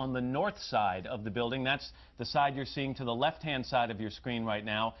hole on the north side of the building. That's the side you're seeing to the left-hand side of your screen right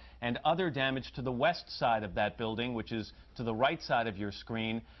now, and other damage to the west side of that building, which is to the right side of your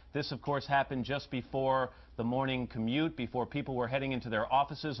screen. This, of course, happened just before the morning commute, before people were heading into their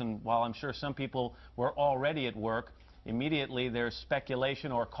offices, and while I'm sure some people were already at work, immediately there's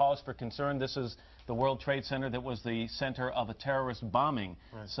speculation or cause for concern. This is the World Trade Center that was the center of a terrorist bombing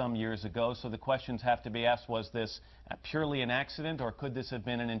some years ago. So the questions have to be asked, was this purely an accident, or could this have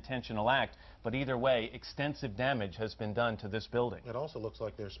been an intentional act? But either way, extensive damage has been done to this building. it also looks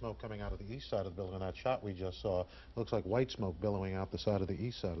like there's smoke coming out of the east side of the building. That shot we just saw looks like white smoke billowing out the side of the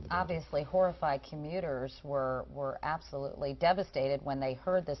east side of the building. Obviously, horrified commuters were absolutely devastated when they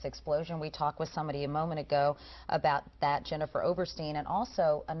heard this explosion. We talked with somebody a moment ago about that, Jennifer Oberstein, and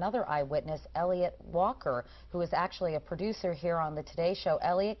also another eyewitness, Elliot Walker, who is actually a producer here on the Today Show.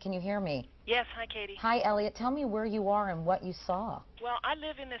 Elliot, can you hear me? Yes, hi, Katie. Hi, Elliot. Tell me where you are and what you saw. Well, I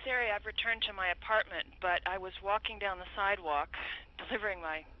live in this area. I've returned to my apartment, but I was walking down the sidewalk delivering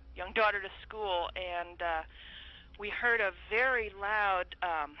my young daughter to school, and we heard a very loud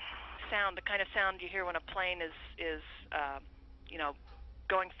sound, the kind of sound you hear when a plane is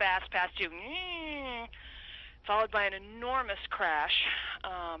going fast past you, followed by an enormous crash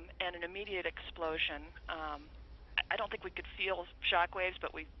and an immediate explosion. I don't think we could feel shock waves,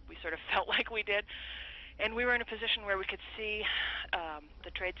 but we sort of felt like we did. And we were in a position where we could see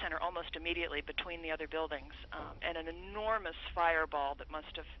the Trade Center almost immediately between the other buildings. And an enormous fireball that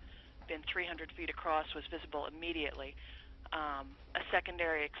must have been 300 feet across was visible immediately. A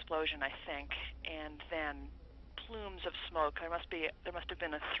secondary explosion, I think, and then plumes of smoke. There must have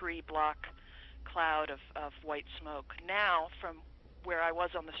been a 3-block cloud of white smoke. Now, from where I was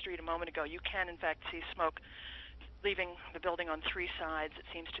on the street a moment ago, you can in fact see smoke leaving the building on 3 sides. It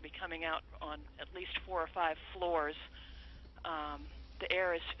seems to be coming out on at least 4 or 5 floors. The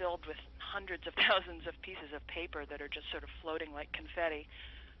air is filled with hundreds of thousands of pieces of paper that are just sort of floating like confetti.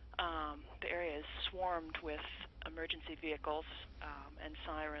 The area is swarmed with emergency vehicles and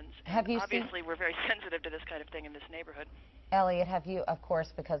sirens. Obviously, we're very sensitive to this kind of thing in this neighborhood. Elliot, have you, of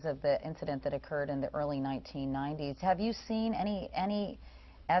course, because of the incident that occurred in the early 1990s, have you seen any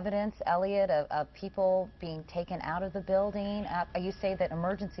evidence, Elliot, of people being taken out of the building? You say that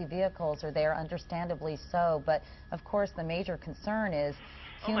emergency vehicles are there, understandably so, but of course the major concern is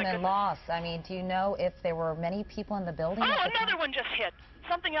human loss. I mean, do you know if there were many people in the building? Oh, another one just hit.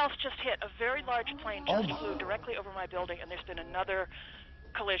 Something else just hit. A very large plane just flew directly over my building, and there's been another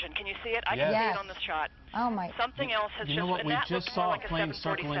collision. Can you see it? I can see it on the shot. Oh my! Something else has You know what? We just saw a plane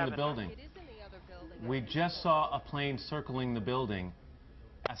circling the building. We just saw a plane circling the building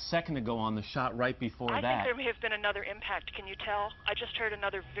a second ago on the shot right before that. I think there may have been another impact. Can you tell? I just heard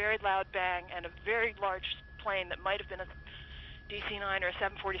another very loud bang, and a very large plane that might have been a DC-9 or a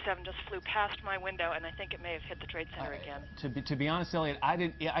 747 just flew past my window, and I think it may have hit the Trade Center again. To be honest, Elliot, I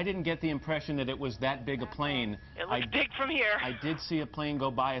didn't get the impression that it was that big a plane. It looks big from here. I did see a plane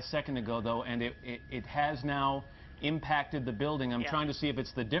go by a second ago, though, and it has now impacted the building. I'm trying to see if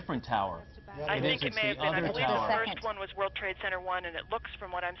it's the different tower. I think it may have been. I believe the first one was World Trade Center 1, and it looks,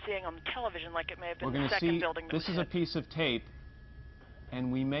 from what I'm seeing on television, like it may have been the second building that was hit. This is a piece of tape,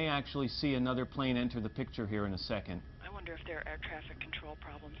 and we may actually see another plane enter the picture here in a second. I wonder if there are air traffic control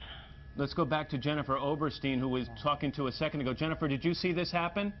problems. Let's go back to Jennifer Oberstein, who was talking to a second ago. Jennifer, did you see this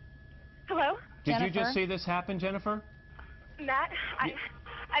happen? Hello? Did you just see this happen, Jennifer? Matt,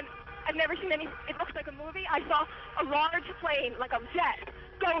 I've never seen any. It looks like a movie. I saw a large plane, like a jet,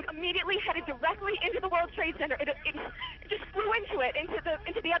 going immediately headed directly into the World Trade Center. It just flew into it,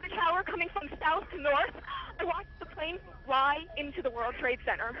 into the other tower, coming from south to north. I watched the plane fly into the World Trade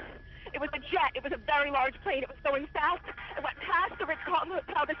Center. It was a jet. It was a very large plane. It was going fast. It went past the Ritz-Carlton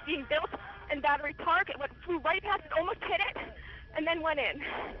Hotel that's being built in Battery Park. It flew right past it, almost hit it. and then went in.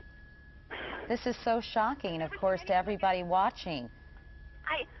 This is so shocking, of course, to everybody watching.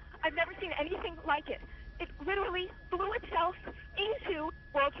 I've never seen anything like it. It literally blew itself into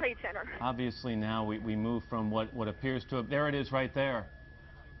World Trade Center. Obviously now we move from what appears to have, there it is right there.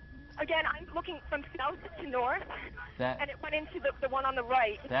 Again, I'm looking from south to north, and it went into the one on the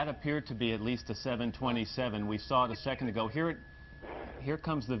right. That appeared to be at least a 727. We saw it a second ago. Here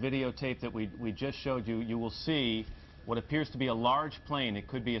comes the videotape that we just showed you. You will see what appears to be a large plane. It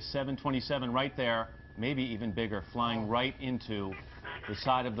could be a 727 right there, maybe even bigger, flying right into the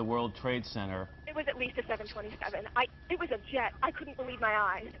side of the World Trade Center. It was at least a 727. It was a jet. I couldn't believe my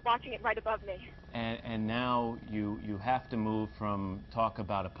eyes watching it right above me. And now you have to move from talk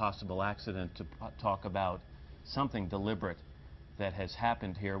about a possible accident to talk about something deliberate that has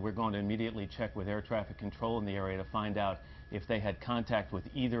happened here. We're going to immediately check with air traffic control in the area to find out if they had contact with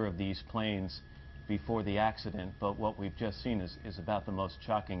either of these planes before the accident. But what we've just seen is about the most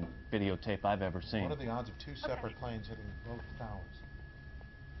shocking videotape I've ever seen. What are the odds of two separate planes hitting both towers?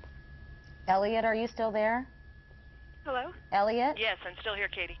 Elliot, are you still there? Hello? Elliot? Yes, I'm still here,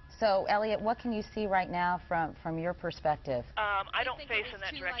 Katie. So, Elliot, what can you see right now from your perspective? I don't face in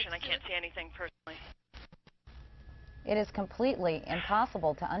that direction. I can't see anything personally. It is completely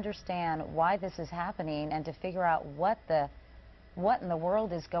impossible to understand why this is happening and to figure out what in the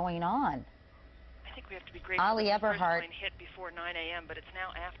world is going on. I think we have to be grateful Ali that the first Eberhard plane hit before 9 a.m., but it's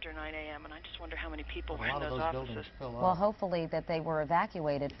now after 9 a.m., and I just wonder how many people were in those offices. Well, hopefully that they were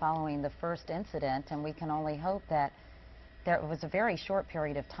evacuated following the first incident, and we can only hope that there was a very short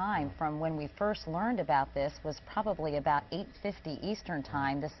period of time from when we first learned about this was probably about 8:50 Eastern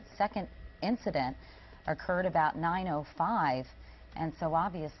Time. The second incident occurred about 9:05. And so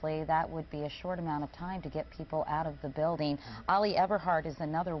obviously that would be a short amount of time to get people out of the building. Ali Eberhard is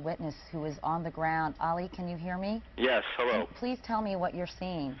another witness who is on the ground. Ali, can you hear me? Yes, hello. Please tell me what you're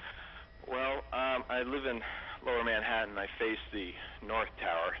seeing. Well, I live in Lower Manhattan. I face the north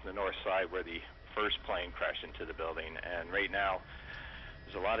tower, the north side where the first plane crashed into the building. And right now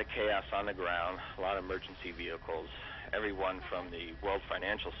there's a lot of chaos on the ground, a lot of emergency vehicles. Everyone from the World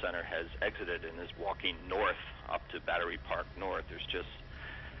Financial Center has exited and is walking north up to Battery Park North. There's just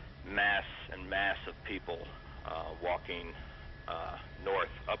mass and mass of people walking north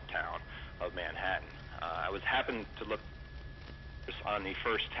uptown of Manhattan. I was happened to look on the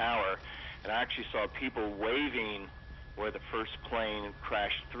first tower, and I actually saw people waving where the first plane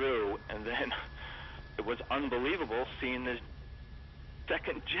crashed through, and then it was unbelievable seeing the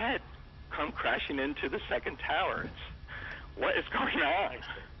second jet come crashing into the second tower. What is going on?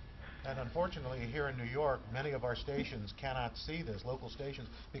 And unfortunately, here in New York, many of our stations cannot see this, local stations,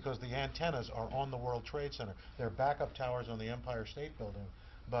 because the antennas are on the World Trade Center. They're backup towers on the Empire State Building,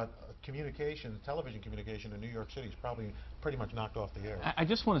 but communication, television communication in New York City is probably pretty much knocked off the air. I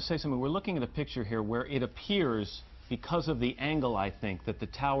just want to say something. We're looking at a picture here where it appears, because of the angle, I think, that the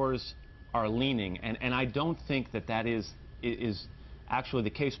towers are leaning, and I don't think that is actually the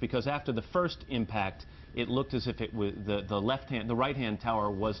case, because after the first impact, it looked as if it was the right-hand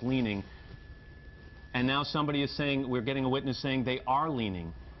tower was leaning, and now somebody is saying, we're getting a witness saying they are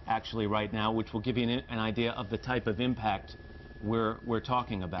leaning actually right now, which will give you an idea of the type of impact we're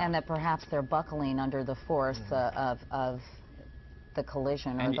talking about. And that perhaps they're buckling under the force of the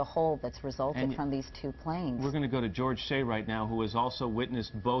collision or the hole that's resulted from these two planes. We're going to go to George Shea right now, who has also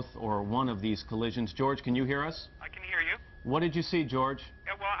witnessed both or one of these collisions. George, can you hear us? I can hear you. What did you see, George?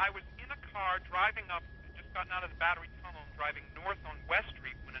 Yeah, well, I was in a car driving up, just gotten out of the Battery Tunnel, and driving north on West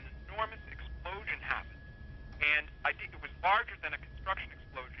Street when an enormous explosion happened. And it was larger than a construction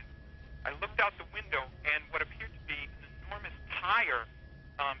explosion. I looked out the window, and what appeared to be an enormous tire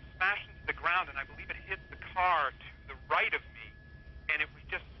smashed into the ground, and I believe it hit the car to the right of me. And it was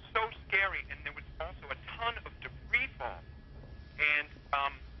just so scary, and there was also a ton of debris fall. And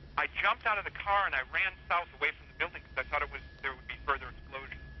I jumped out of the car, and I ran south away from the building because I thought there would be further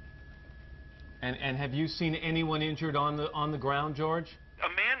explosions. And have you seen anyone injured on the ground, George?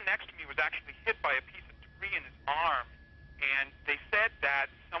 A man next to me was actually hit by a piece of debris in his arm, and they said that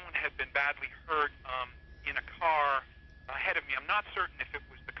someone had been badly hurt in a car ahead of me. I'm not certain if it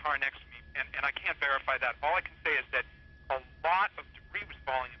was the car next to me, and I can't verify that. All I can say is that a lot of debris was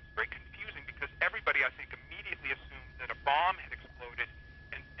falling. It was very confusing because everybody, I think, immediately assumed that a bomb had exploded,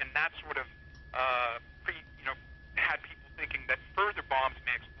 and that sort of had people thinking that further bombs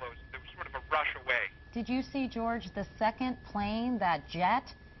may explode. So there was sort of a rush away. Did you see, George, the second plane, that jet,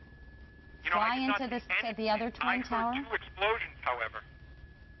 fly into the other Twin Tower? I heard two explosions, however.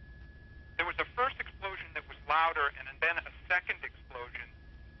 There was a first explosion that was louder, and then a second explosion.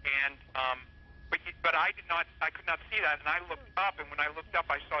 And but but I could not see that, and I looked up, and when I looked up,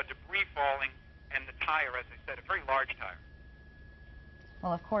 I saw debris falling and the tire, as I said, a very large tire.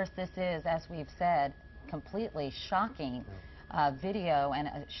 Well, of course, this is, as we've said, completely shocking video and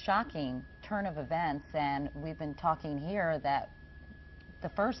a shocking turn of events, and we've been talking here that the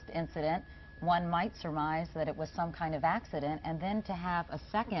first incident, one might surmise that it was some kind of accident, and then to have a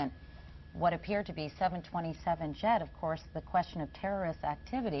second, what appeared to be 727 jet, of course, the question of terrorist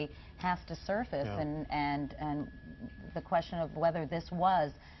activity has to surface, and the question of whether this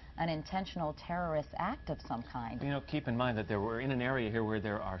was an intentional terrorist act of some kind. You know, keep in mind that we're in an area here where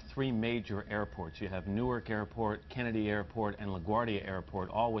there are three major airports. You have Newark Airport, Kennedy Airport, and LaGuardia Airport,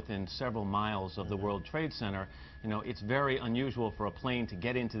 all within several miles of the World Trade Center. You know, it's very unusual for a plane to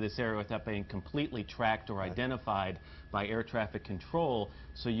get into this area without being completely tracked or identified by air traffic control.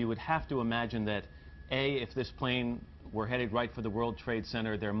 So you would have to imagine that, A, if this plane were headed right for the World Trade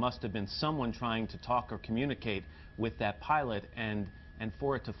Center, there must have been someone trying to talk or communicate with that pilot, and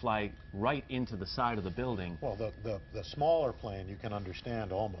for it to fly right into the side of the building. Well, the smaller plane you can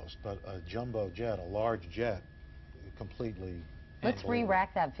understand almost, but a jumbo jet, a large jet, completely. Let's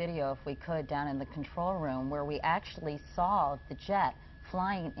re-rack that video, if we could, down in the control room where we actually saw the jet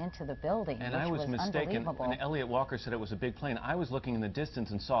flying into the building, and which I was mistaken when Elliot Walker said it was a big plane. I was looking in the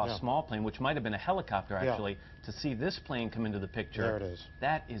distance and saw a small plane, which might have been a helicopter, actually. To see this plane come into the picture, there it is.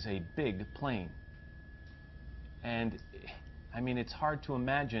 That is a big plane. And I mean, it's hard to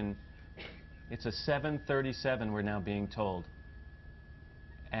imagine. It's a 737, we're now being told,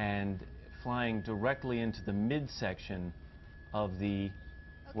 and flying directly into the midsection of the,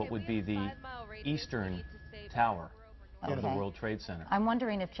 what would be the eastern tower of the World Trade Center. I'm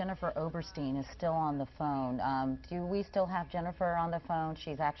wondering if Jennifer Oberstein is still on the phone. Do we still have Jennifer on the phone?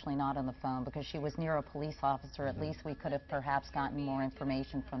 She's actually not on the phone because she was near a police officer. At least we could have perhaps gotten more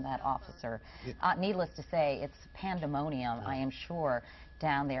information from that officer. Needless to say, it's pandemonium, I am sure,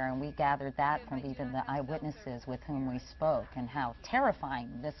 down there, and we gathered that from even the eyewitnesses with whom we spoke, and how terrifying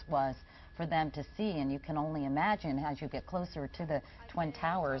this was for them to see. And you can only imagine, as you get closer to the Twin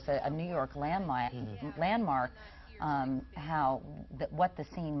Towers, a New York landmark, what the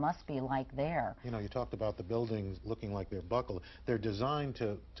scene must be like there. You know, you talked about the buildings looking like they're buckled. They're designed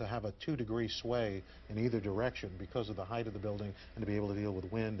to have a 2-degree sway in either direction because of the height of the building and to be able to deal with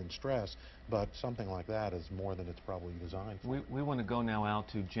wind and stress, but something like that is more than it's probably designed for. We want to go now out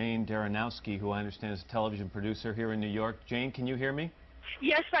to Jane Daranowski, who I understand is a television producer here in New York. Jane, can you hear me?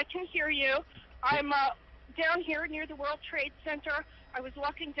 Yes, I can hear you. I'm down here near the World Trade Center. I was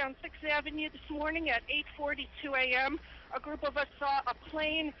walking down 6th Avenue this morning at 8:42 a.m. A group of us saw a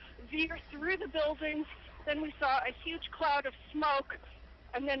plane veer through the buildings. Then we saw a huge cloud of smoke,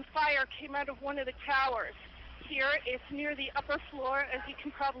 and then fire came out of one of the towers. Here, it's near the upper floor, as you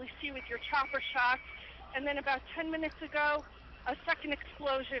can probably see with your chopper shots. And then about 10 minutes ago, a second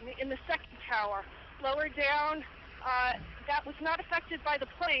explosion in the second tower. Lower down, that was not affected by the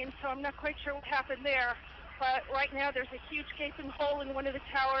plane, so I'm not quite sure what happened there. But right now there's a huge gaping hole in one of the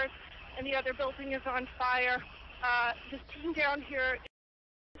towers, and the other building is on fire. The team down here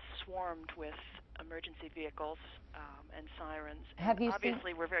is swarmed with emergency vehicles and sirens. Have you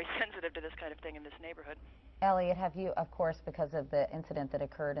obviously, we're very sensitive to this kind of thing in this neighborhood. Elliot, have you, of course, because of the incident that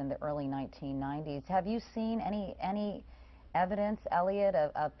occurred in the early 1990s, have you seen any evidence, Elliot,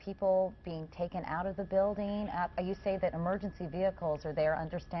 of people being taken out of the building? You say that emergency vehicles are there,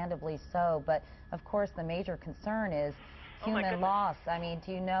 understandably so, but of course the major concern is human loss. I mean,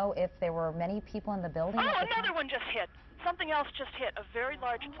 do you know if there were many people in the building? Oh, another one just hit. Something else just hit. A very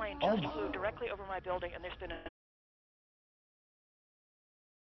large plane just flew directly over my building, and there's been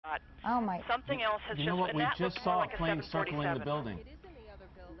something else has you know what? We just saw a plane circling the building.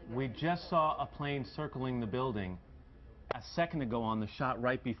 We just saw a plane circling the building a second ago on the shot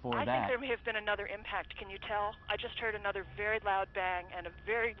right before that. I think there may have been another impact. Can you tell? I just heard another very loud bang, and a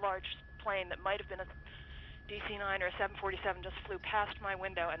very large plane that might have been a DC-9 or a 747 just flew past my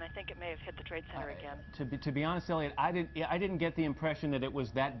window, and I think it may have hit the Trade Center again. To be honest, Elliot, I didn't get the impression that it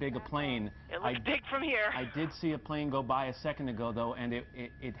was that big a plane. It looks big from here. I did see a plane go by a second ago, though, and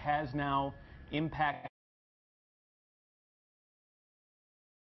it has now impacted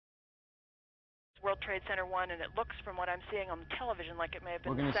World Trade Center 1, and it looks, from what I'm seeing on the television, like it may have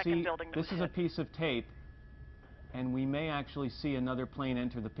been the second building that was hit. This is a piece of tape, and we may actually see another plane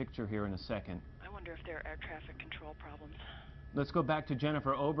enter the picture here in a second. I wonder if there are air traffic control problems. Let's go back to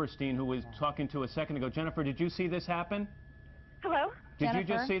Jennifer Oberstein, who was talking to a second ago. Jennifer, did you see this happen? Hello? Did you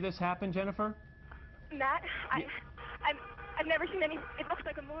just see this happen, Jennifer? Matt, I've never seen any. It looks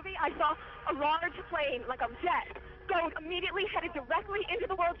like a movie. I saw a large plane, like a jet, goes immediately headed directly into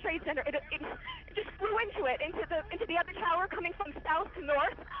the World Trade Center. It just flew into it, into the other tower coming from south to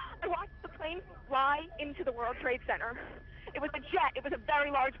north. I watched the plane fly into the World Trade Center. It was a jet. It was a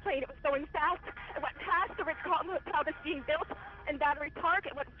very large plane. It was going fast. It went past the Ritz-Carlton Hotel that's being built in Battery Park.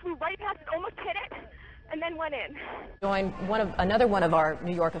 It flew right past it, almost hit it, and then went in. Join another one of our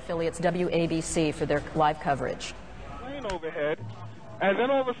New York affiliates, WABC, for their live coverage. Plane overhead, and then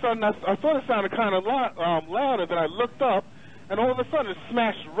all of a sudden I thought it sounded kind of louder. Then I looked up, and all of a sudden it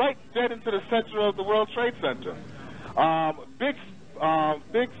smashed right dead into the center of the World Trade Center.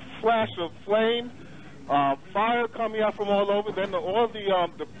 Big flash of flame. Fire coming out from all over. Then all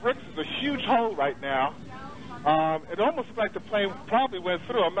the bricks is a huge hole right now. It almost looks like the plane probably went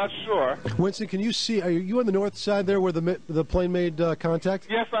through. I'm not sure. Winston, can you see? Are you on the north side there where the plane made contact?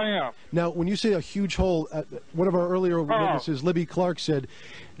 Yes, I am. Now, when you say a huge hole, one of our earlier witnesses, Libby Clark, said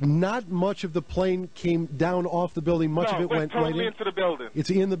not much of the plane came down off the building. Much of it went totally right into the building. It's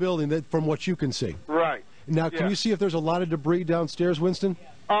in the building, from what you can see. Right. Now, can you see if there's a lot of debris downstairs, Winston?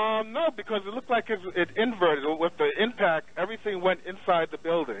 No, because it looked like it inverted. With the impact, everything went inside the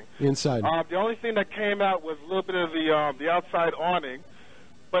building. Inside. The only thing that came out was a little bit of the outside awning.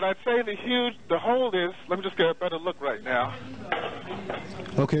 But I'd say the hole is, let me just get a better look right now.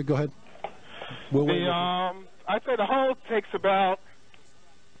 Okay, go ahead. I'd say the hole takes about,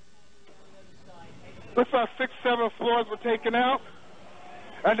 looks about 6, 7 floors were taken out.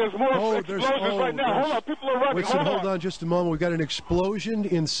 And there's more explosions right now. Hold on, people are running. Winston, hold on just a moment. We've got an explosion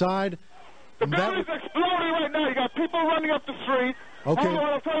inside. The building's exploding right now. You got people running up the street. Okay. Hold on,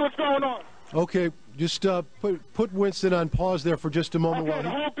 I'll tell you what's going on. Okay, just put Winston on pause there for just a moment. Okay, the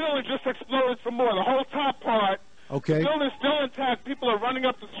whole building just exploded some more. The whole top part. Okay. The building's still intact. People are running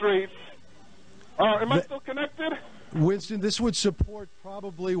up the streets. Am I still connected? Winston, this would support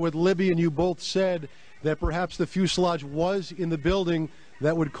probably what Libby and you both said, that perhaps the fuselage was in the building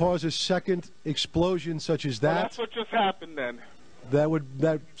that would cause a second explosion such as that. Well, that's what just happened then.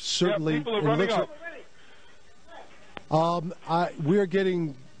 That certainly. Yeah, people are running up. We're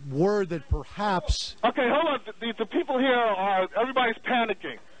getting word that perhaps. Okay, hold on. The people here everybody's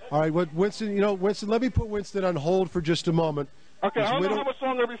panicking. All right, Winston, Winston, let me put Winston on hold for just a moment. Okay, I don't know how much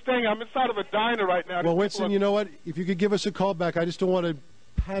longer we're staying. I'm inside of a diner right now. Well, Winston, you know what? If you could give us a call back, I just don't want to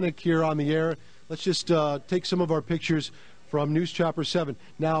panic here on the air. Let's just take some of our pictures from News Chopper 7.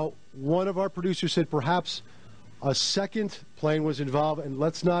 Now, one of our producers said perhaps a second plane was involved, and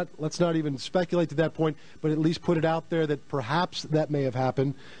let's not even speculate to that point, but at least put it out there that perhaps that may have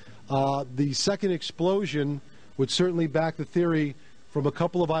happened. The second explosion would certainly back the theory from a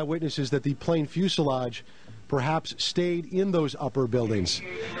couple of eyewitnesses that the plane fuselage perhaps stayed in those upper buildings.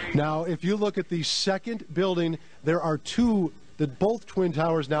 Now, if you look at the second building, there are two, that both twin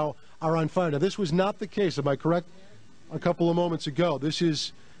towers now are on fire. Now, this was not the case, am I correct? A couple of moments ago. This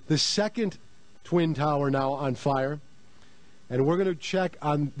is the second twin tower now on fire, and we're going to check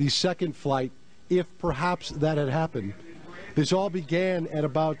on the second flight if perhaps that had happened. This all began at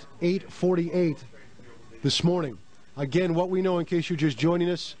about 8:48 this morning. Again, what we know, in case you're just joining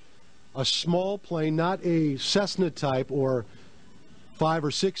us, a small plane, not a Cessna type or 5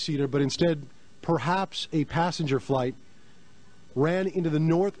 or 6 seater, but instead perhaps a passenger flight, ran into the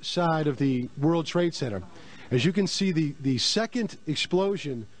north side of the World Trade Center. As you can see, the second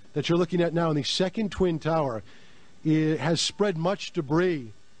explosion that you're looking at now in the second twin tower, it has spread much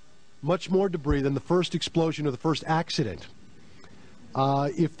debris, much more debris than the first explosion or the first accident.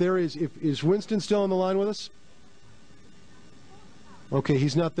 Is Winston still on the line with us? Okay,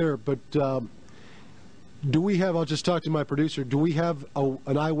 he's not there, but do we have, I'll just talk to my producer, do we have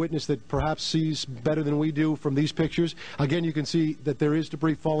an eyewitness that perhaps sees better than we do from these pictures? Again, you can see that there is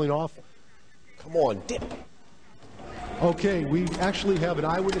debris falling off. Come on, dip. Okay, we actually have an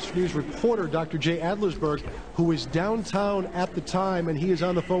Eyewitness News reporter, Dr. Jay Adlersberg, who was downtown at the time, and he is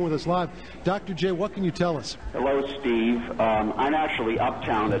on the phone with us live. Dr. Jay, what can you tell us? Hello, Steve. I'm actually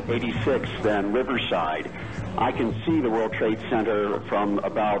uptown at 86th and Riverside. I can see the World Trade Center from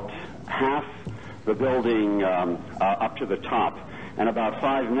about half the building up to the top. And about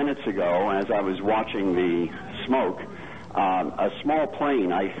 5 minutes ago, as I was watching the smoke, a small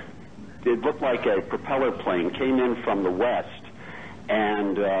plane, it looked like a propeller plane, came in from the west,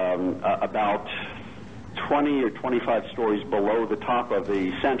 and about 20 or 25 stories below the top of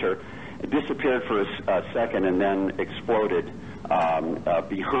the center, it disappeared for a second and then exploded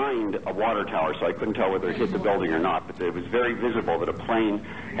behind a water tower, so I couldn't tell whether it hit the building or not, but it was very visible that a plane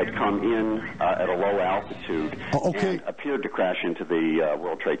had come in at a low altitude and appeared to crash into the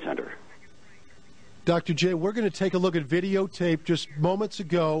World Trade Center. Dr. J, we're going to take a look at videotape just moments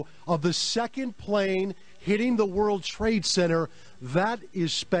ago of the second plane hitting the World Trade Center. That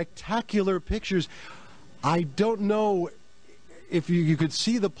is spectacular pictures. I don't know if you could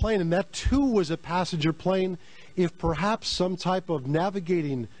see the plane, and that too was a passenger plane, if perhaps some type of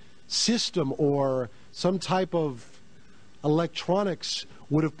navigating system or some type of electronics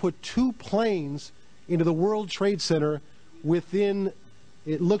would have put two planes into the World Trade Center within,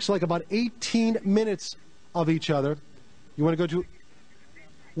 it looks like, about 18 minutes of each other. You want to go to...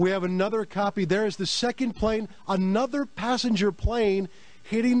 We have another copy. There is the second plane, another passenger plane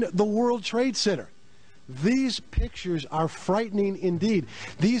hitting the World Trade Center. These pictures are frightening indeed.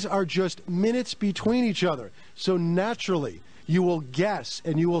 These are just minutes between each other. So naturally, you will guess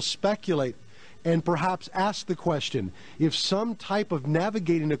and you will speculate and perhaps ask the question, if some type of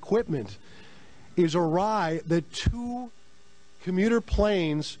navigating equipment is awry, that two commuter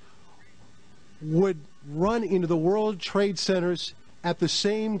planes would run into the World Trade Centers at the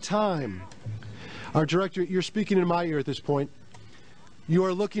same time. Our director, you're speaking in my ear at this point. You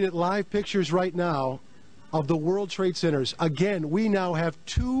are looking at live pictures right now of the World Trade Centers. Again, we now have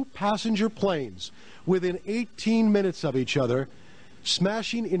two passenger planes within 18 minutes of each other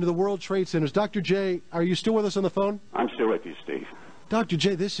smashing into the World Trade Centers. Dr. J, are you still with us on the phone? I'm still with you, Steve. Dr.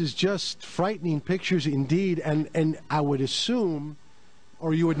 J, this is just frightening pictures indeed, and I would assume,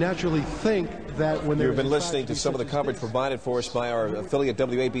 or you would naturally think, that when You've been listening to some of the coverage provided for us by our affiliate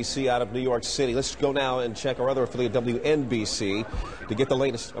WABC out of New York City. Let's go now and check our other affiliate WNBC to get the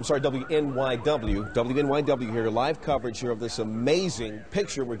latest. I'm sorry, WNYW here, live coverage here of this amazing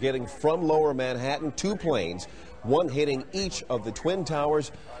picture we're getting from Lower Manhattan. Two planes, one hitting each of the Twin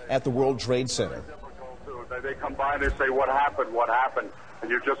Towers at the World Trade Center. They come by and they say, what happened, what happened? And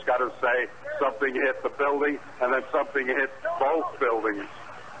you just got to say something hit the building and then something hit both buildings.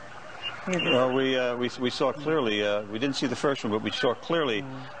 Well, we saw clearly, we didn't see the first one, but we saw clearly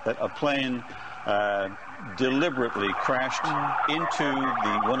that a plane deliberately crashed into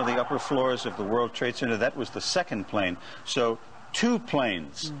one of the upper floors of the World Trade Center. That was the second plane. So two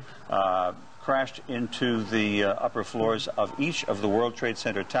planes crashed into the upper floors of each of the World Trade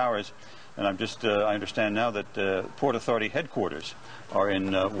Center towers. And I understand now that Port Authority headquarters are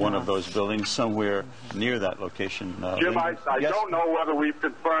in one of those buildings somewhere near that location. Jim, I don't know whether we've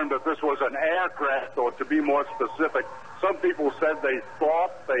confirmed that this was an aircraft, or to be more specific, some people said they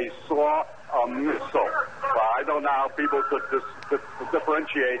thought they saw a missile. I don't know how people could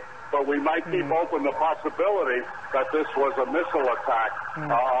differentiate, but we might keep open the possibility that this was a missile attack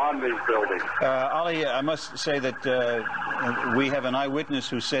on these buildings. Ali, I must say that we have an eyewitness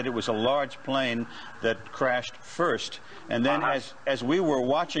who said it was a large plane that crashed first. And then as we were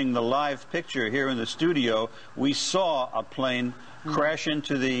watching the live picture here in the studio, we saw a plane crash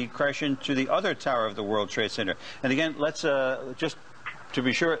into the other tower of the World Trade Center. And again, let's just to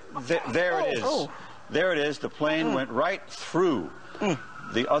be sure, there it is. There it is. The plane went right through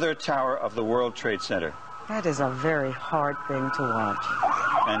the other tower of the World Trade Center. That is a very hard thing to watch.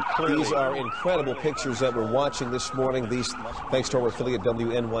 And clearly, these are incredible pictures that we're watching this morning. These, thanks to our affiliate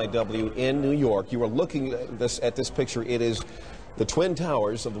WNYW in New York. You are looking at this picture. It is the Twin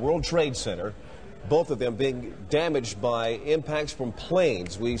Towers of the World Trade Center, both of them being damaged by impacts from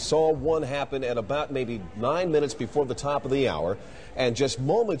planes. We saw one happen at about maybe 9 minutes before the top of the hour, and just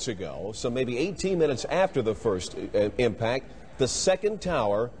moments ago, so maybe 18 minutes after the first impact, the second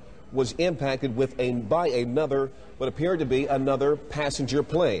tower was impacted by another, what appeared to be another passenger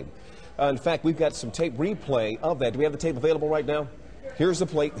plane. In fact, we've got some tape replay of that. Do we have the tape available right now? Here's the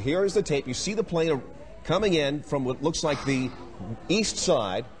plate. Here is the tape. You see the plane coming in from what looks like the east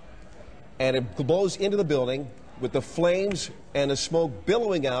side, and it blows into the building with the flames and the smoke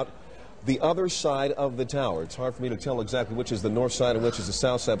billowing out the other side of the tower. It's hard for me to tell exactly which is the north side and which is the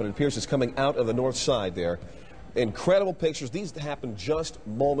south side, but it appears it's coming out of the north side there. Incredible pictures. These happened just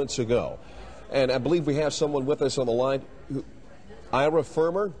moments ago. And I believe we have someone with us on the line. Ira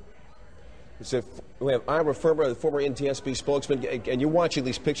Fermer. We have Ira Fermer, the former NTSB spokesman. And you're watching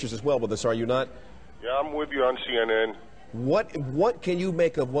these pictures as well with us, are you not? Yeah, I'm with you on CNN. What can you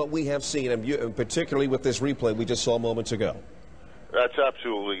make of what we have seen, and particularly with this replay we just saw moments ago? That's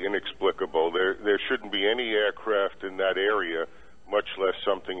absolutely inexplicable. There shouldn't be any aircraft in that area, much less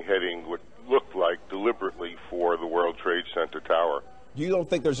something heading what looked like deliberately for the World Trade Center tower. You don't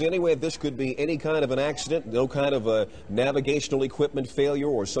think there's any way this could be any kind of an accident, no kind of a navigational equipment failure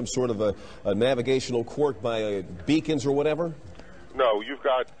or some sort of a navigational quirk by beacons or whatever? No, you've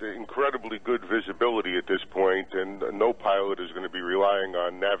got incredibly good visibility at this point, and no pilot is going to be relying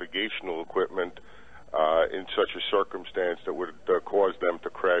on navigational equipment in such a circumstance that would cause them to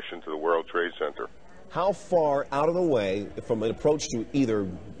crash into the World Trade Center. How far out of the way from an approach to either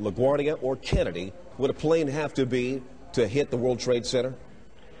LaGuardia or Kennedy would a plane have to be to hit the World Trade Center?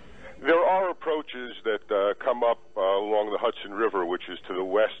 There are approaches that come up along the Hudson River, which is to the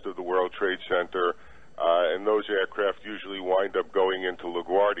west of the World Trade Center, and those aircraft usually wind up going into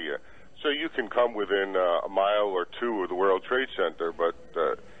LaGuardia. So you can come within a mile or two of the World Trade Center, but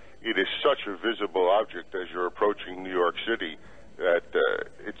it is such a visible object as you're approaching New York City that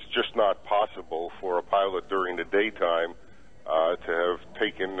it's just not possible for a pilot during the daytime to have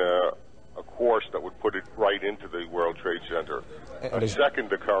taken a course that would put it right into the World Trade Center. A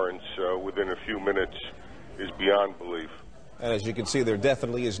second occurrence within a few minutes is beyond belief. And as you can see, there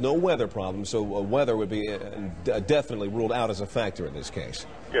definitely is no weather problem, so weather would be definitely ruled out as a factor in this case.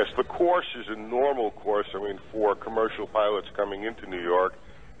 Yes, the course is a normal course. I mean, for commercial pilots coming into New York,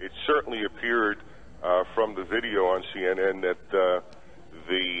 it certainly appeared from the video on CNN that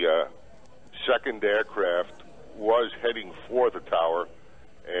the second aircraft was heading for the tower,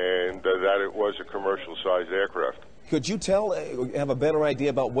 and that it was a commercial-sized aircraft. Could you have a better idea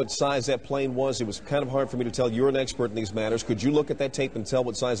about what size that plane was? It was kind of hard for me to tell. You're an expert in these matters. Could you look at that tape and tell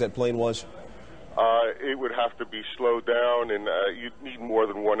what size that plane was? It would have to be slowed down, and you'd need more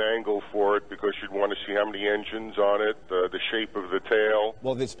than one angle for it because you'd want to see how many engines on it, the shape of the tail.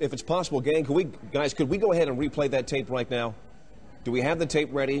 Well, if it's possible, gang, could we go ahead and replay that tape right now? Do we have the tape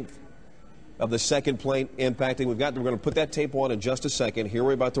ready of the second plane impacting? We're going to put that tape on in just a second. Here,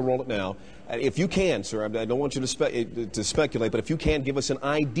 we're about to roll it now. If you can, sir, I don't want you to speculate, but if you can, give us an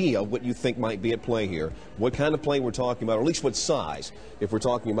idea of what you think might be at play here. What kind of plane we're talking about, or at least what size. If we're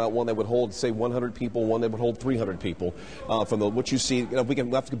talking about one that would hold, say, 100 people, one that would hold 300 people. From what you see, we'll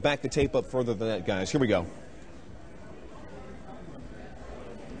have to back the tape up further than that, guys. Here we go.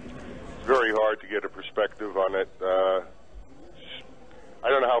 It's very hard to get a perspective on it. I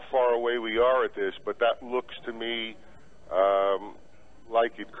don't know how far away we are at this, but that looks to me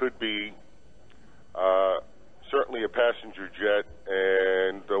like it could be certainly a passenger jet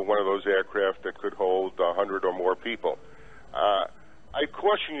and one of those aircraft that could hold 100 or more people. I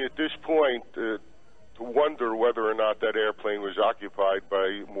caution you at this point to wonder whether or not that airplane was occupied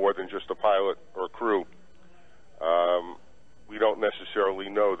by more than just a pilot or crew. We don't necessarily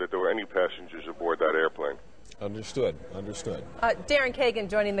know that there were any passengers aboard that airplane. Understood. Darren Kagan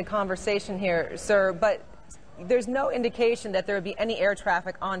joining the conversation here, sir, but there's no indication that there would be any air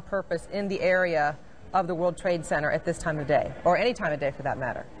traffic on purpose in the area of the World Trade Center at this time of day, or any time of day for that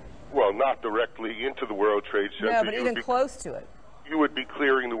matter. Well, not directly into the World Trade Center. No, but even close to it. You would be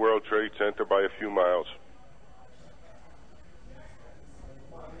clearing the World Trade Center by a few miles.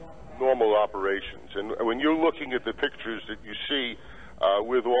 Normal operations. And when you're looking at the pictures that you see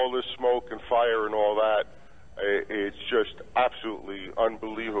with all this smoke and fire and all that, it's just absolutely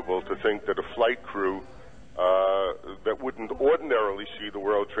unbelievable to think that a flight crew that wouldn't ordinarily see the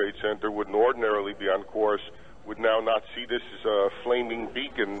World Trade Center, wouldn't ordinarily be on course, would now not see this as a flaming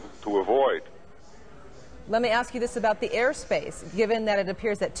beacon to avoid. Let me ask you this about the airspace. Given that it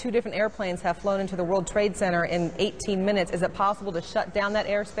appears that two different airplanes have flown into the World Trade Center in 18 minutes, is it possible to shut down that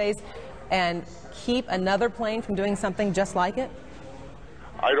airspace and keep another plane from doing something just like it?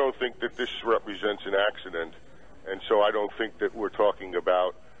 I don't think that this represents an accident, and so I don't think that we're talking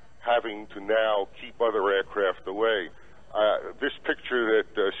about having to now keep other aircraft away. This picture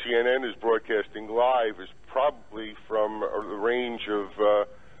that CNN is broadcasting live is probably from a range of a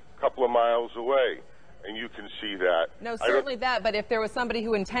couple of miles away, and you can see that. No, certainly that, but if there was somebody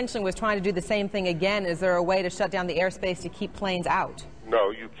who intentionally was trying to do the same thing again, is there a way to shut down the airspace to keep planes out? No,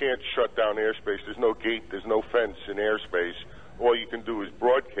 you can't shut down airspace. There's no gate, there's no fence in airspace. All you can do is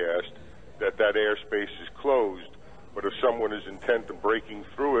broadcast that airspace is closed. But if someone is intent on breaking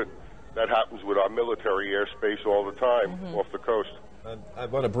through it, that happens with our military airspace all the time off the coast. I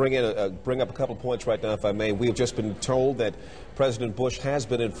want to bring up a couple points right now, if I may. We have just been told that President Bush has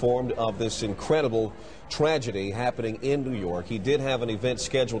been informed of this incredible tragedy happening in New York. He did have an event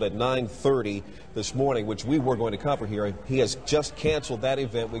scheduled at 9:30 this morning, which we were going to cover here. He has just canceled that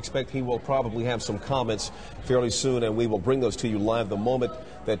event. We expect he will probably have some comments fairly soon, and we will bring those to you live the moment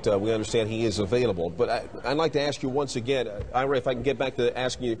that we understand he is available. But I'd like to ask you once again, Ira, if I can get back to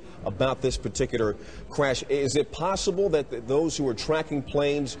asking you about this particular crash. Is it possible that those who are tracking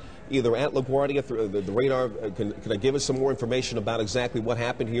planes either at LaGuardia through the radar, can I give us some more information about exactly what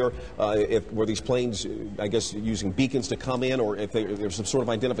happened here? Were these planes, I guess, using beacons to come in, or if there's some sort of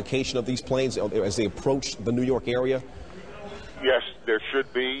identification of these planes as they approached the New York area? Yes, there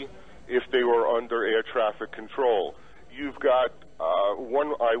should be if they were under air traffic control. You've got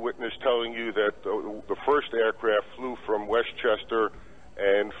one eyewitness telling you that the first aircraft flew from Westchester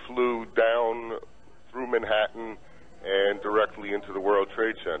and flew down through Manhattan and directly into the World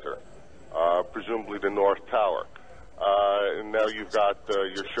Trade Center. Presumably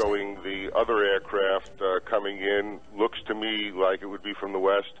from the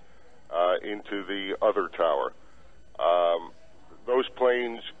west into the other tower. Those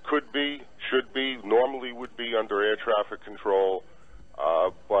planes could be, should be, normally would be under air traffic control,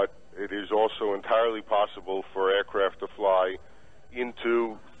 but it is also entirely possible for aircraft to fly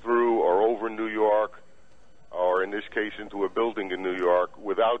into, through, or over New York, or in this case into a building in New York,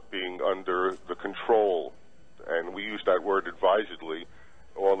 without being under the control. And we use that word advisedly.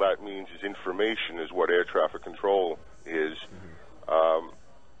 All that means is information is what air traffic control is,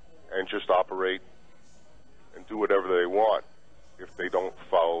 and just operate and do whatever they want if they don't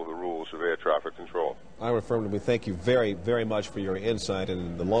follow the rules of air traffic control. Ira Affirmative, we thank you very, very much for your insight,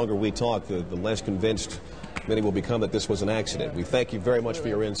 and the longer we talk, the less convinced many will become that this was an accident. We thank you very much for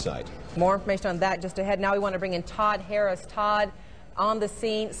your insight. More information on that just ahead. Now we want to bring in Todd Harris. Todd, on the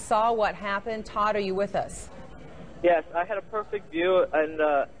scene, saw what happened. Todd, are you with us? Yes, I had a perfect view, and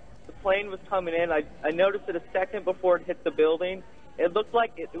the plane was coming in. I noticed it a second before it hit the building. It looked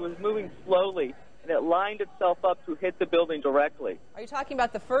like it was moving slowly, and it lined itself up to hit the building directly. Are you talking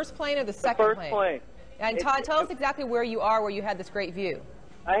about the first plane or the second plane? The first plane. And Todd, tell us exactly where you are, where you had this great view.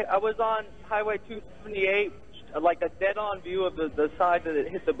 I was on Highway 278, like a dead-on view of the side that it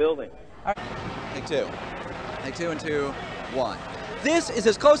hit the building. Take two. Take two and 2, 1. This is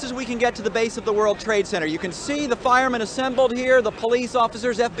as close as we can get to the base of the World Trade Center. You can see the firemen assembled here, the police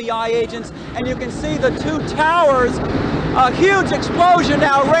officers, FBI agents, and you can see the two towers. A huge explosion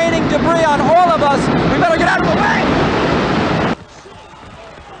now, raining debris on all of us. We better get out of the way!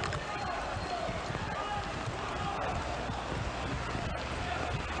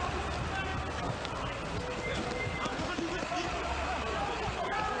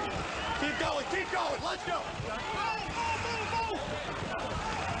 Keep going, let's go!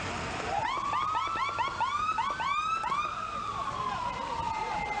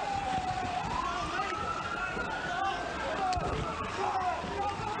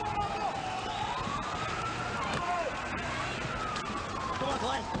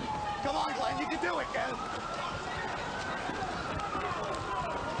 Come on, Glenn, you can do it, Glenn.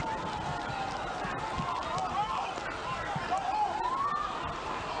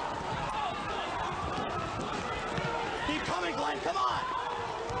 Keep coming, Glenn, come on.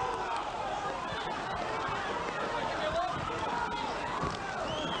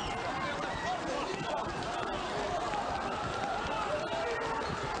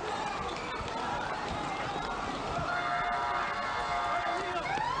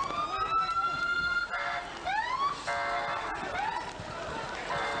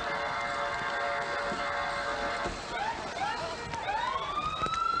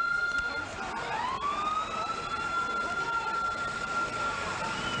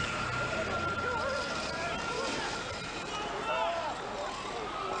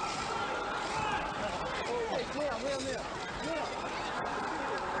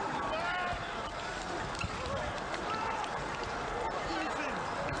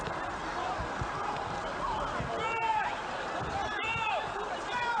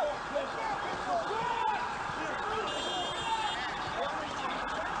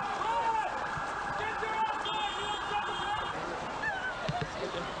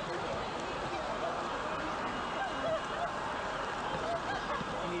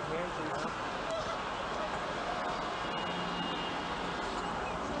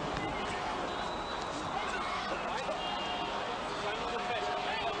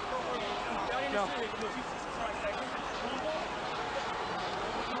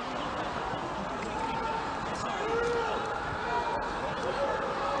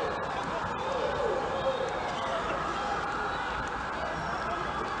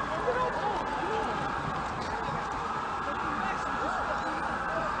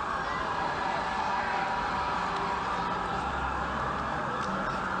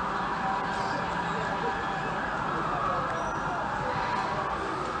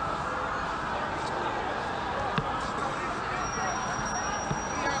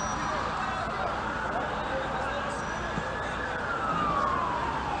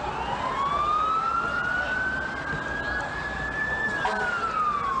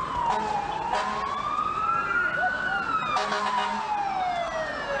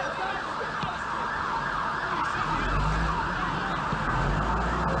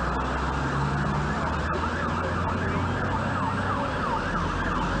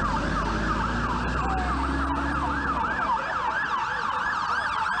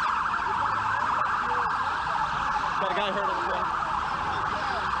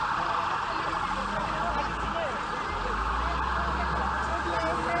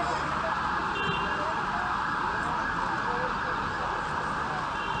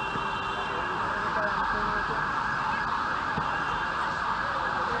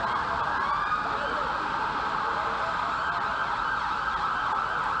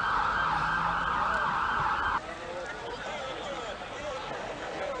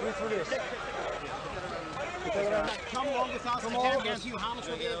 this. Come along with us. I can guess you how much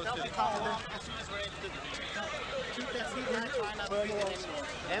will be the top as soon as we're able to keep that seat right, try not to breathe it anymore.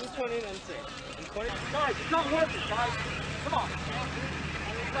 M20 and M6. Guys, it's not working, guys. Come on.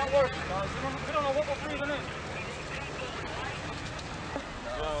 It's not working, guys. We don't know what we're breathing in.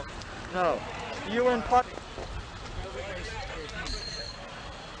 No. You were in part.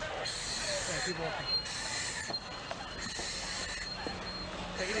 Keep walking.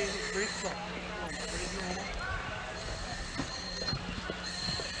 Take it easy. Breathe slow. Breathe normal.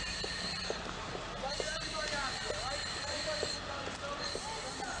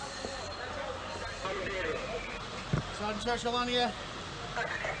 Sergeant Churchill on here.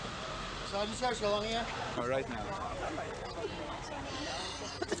 Sergeant Churchill on here. All right now.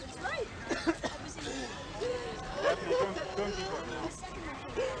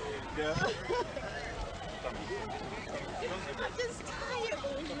 Yeah. I'm just tired.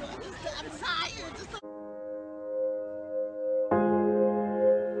 I'm tired.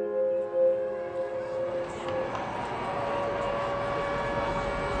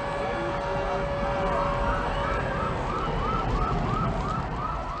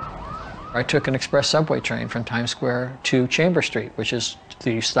 I took an express subway train from Times Square to Chambers Street, which is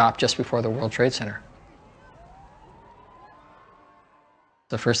the stop just before the World Trade Center.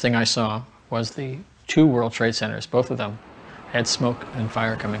 The first thing I saw was the two World Trade Centers. Both of them had smoke and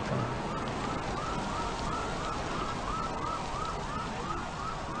fire coming from them.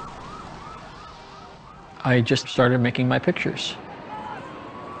 I just started making my pictures.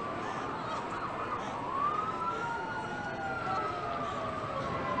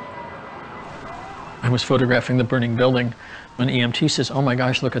 I was photographing the burning building when EMT says, "Oh my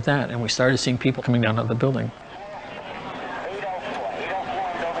gosh, look at that." And we started seeing people coming down out of the building. 804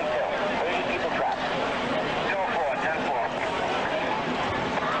 in building 2. 80 people trapped. 204,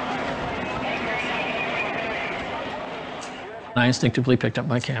 10-4. I instinctively picked up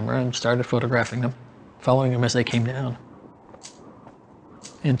my camera and started photographing them, following them as they came down,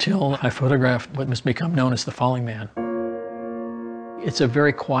 until I photographed what must become known as the falling man. It's a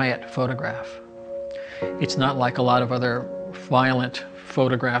very quiet photograph. It's not like a lot of other violent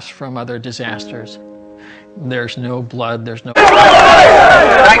photographs from other disasters. There's no blood, there's no...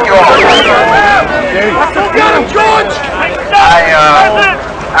 Thank you all. Get him, George!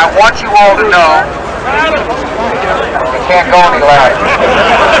 I want you all to know you can't go any louder.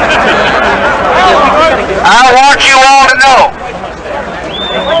 I want you all to know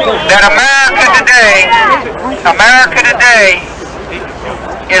that America today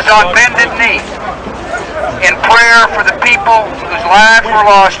is on bended knee in prayer for the people whose lives were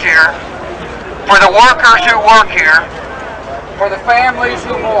lost here, for the workers who work here, for the families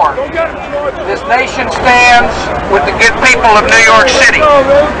who mourn. This nation stands with the good people of New York City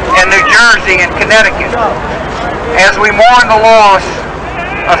and New Jersey and Connecticut as we mourn the loss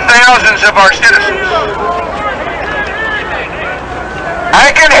of thousands of our citizens. I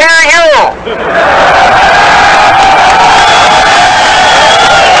can hear you!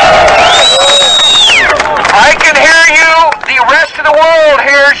 I can hear you, the rest of the world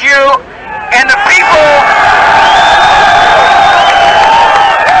hears you, and the people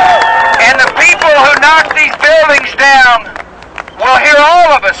who knock these buildings down will hear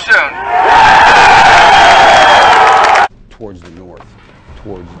all of us soon. Towards the north,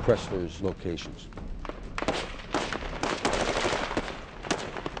 towards Pressler's locations.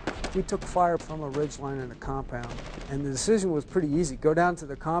 We took fire from a ridgeline in a compound, and the decision was pretty easy. Go down to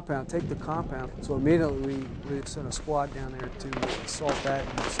the compound, take the compound. So immediately we sent a squad down there to assault that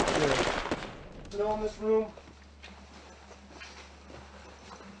and secure it. In this room,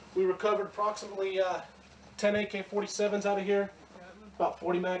 we recovered approximately 10 AK-47s out of here, about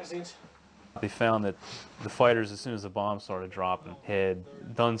 40 magazines. They found that the fighters, as soon as the bomb started dropping, had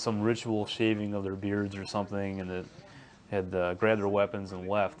done some ritual shaving of their beards or something, and that had grabbed their weapons and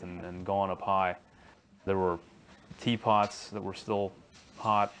left and gone up high. There were teapots that were still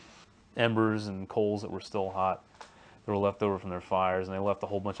hot, embers and coals that were still hot that were left over from their fires, and they left a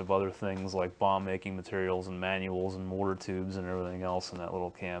whole bunch of other things like bomb-making materials and manuals and mortar tubes and everything else in that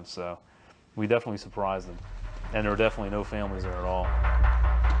little camp. So we definitely surprised them, and there were definitely no families there at all.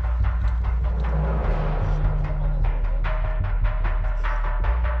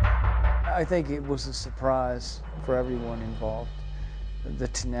 I think it was a surprise for everyone involved. The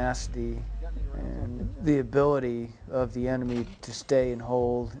tenacity and the ability of the enemy to stay and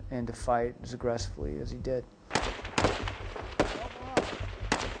hold and to fight as aggressively as he did.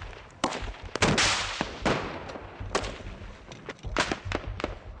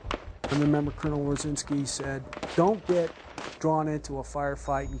 I remember Colonel Wiercinski said, "Don't get drawn into a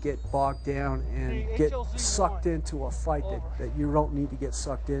firefight and get bogged down and get sucked into a fight that you don't need to get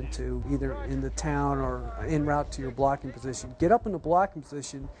sucked into, either in the town or en route to your blocking position. Get up in the blocking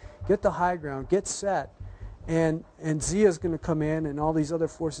position, get the high ground, get set, and Zia's going to come in, and all these other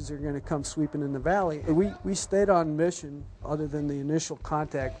forces are going to come sweeping in the valley. We stayed on mission other than the initial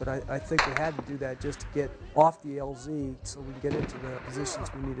contact, but I think we had to do that just to get off the LZ so we can get into the positions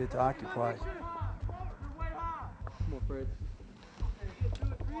we needed to occupy. Come on, Fred.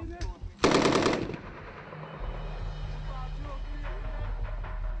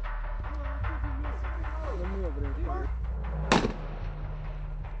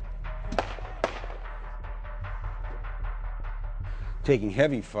 Taking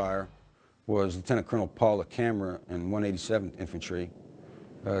heavy fire was Lieutenant Colonel Paul LaCamera and 187th Infantry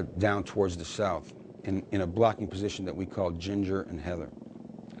down towards the south in a blocking position that we called Ginger and Heather.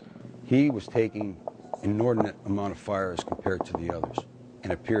 He was taking inordinate amount of fire as compared to the others,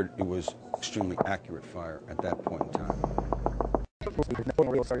 and it was extremely accurate fire at that point in time.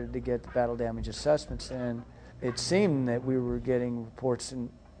 We started to get the battle damage assessments in. It seemed that we were getting reports in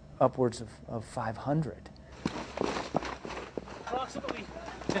upwards of 500.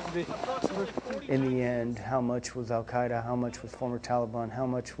 In the end, how much was Al-Qaeda, how much was former Taliban, how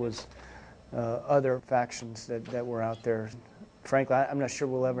much was other factions that were out there? Frankly, I'm not sure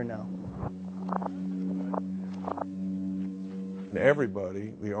we'll ever know.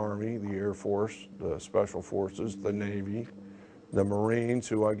 Everybody, the Army, the Air Force, the Special Forces, the Navy, the Marines,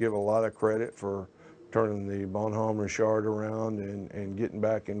 who I give a lot of credit for turning the Bonhomme Richard around and getting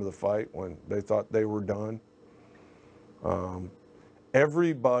back into the fight when they thought they were done.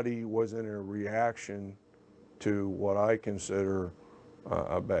 Everybody was in a reaction to what I consider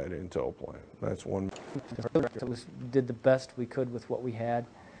a bad intel plan. That's one. We did the best we could with what we had,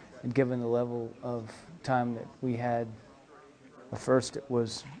 and given the level of time that we had, first it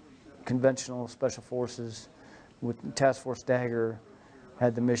was conventional special forces with Task Force Dagger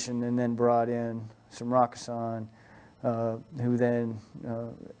had the mission, and then brought in some Raksan, who then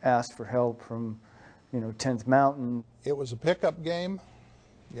asked for help from 10th Mountain. It was a pickup game.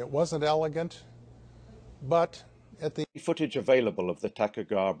 It wasn't elegant, but at the footage available of the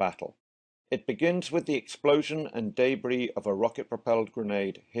Takur battle. It begins with the explosion and debris of a rocket-propelled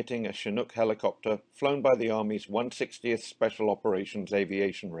grenade hitting a Chinook helicopter flown by the Army's 160th Special Operations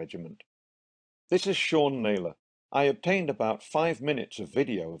Aviation Regiment. This is Sean Naylor. I obtained about 5 minutes of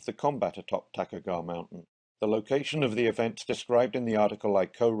video of the combat atop Takur Mountain, the location of the events described in the article I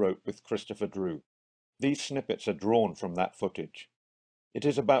co-wrote with Christopher Drew. These snippets are drawn from that footage. It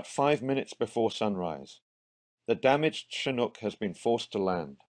is about 5 minutes before sunrise. The damaged Chinook has been forced to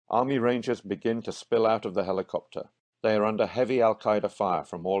land. Army Rangers begin to spill out of the helicopter. They are under heavy Al-Qaeda fire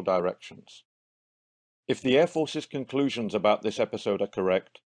from all directions. If the Air Force's conclusions about this episode are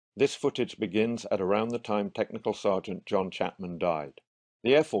correct, this footage begins at around the time Technical Sergeant John Chapman died.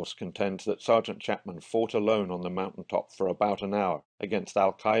 The Air Force contends that Sergeant Chapman fought alone on the mountaintop for about an hour against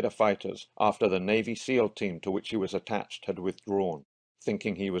Al-Qaeda fighters after the Navy SEAL team to which he was attached had withdrawn,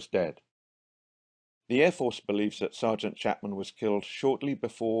 thinking he was dead. The Air Force believes that Sergeant Chapman was killed shortly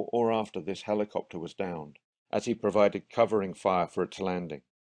before or after this helicopter was downed, as he provided covering fire for its landing.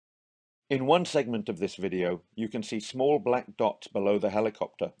 In one segment of this video, you can see small black dots below the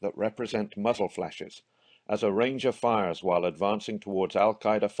helicopter that represent muzzle flashes, as a Ranger fires while advancing towards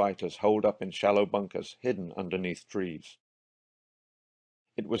Al-Qaeda fighters holed up in shallow bunkers hidden underneath trees.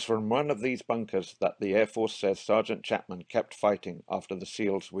 It was from one of these bunkers that the Air Force says Sergeant Chapman kept fighting after the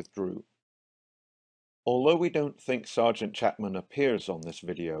SEALs withdrew. Although we don't think Sergeant Chapman appears on this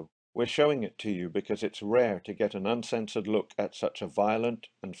video, we're showing it to you because it's rare to get an uncensored look at such a violent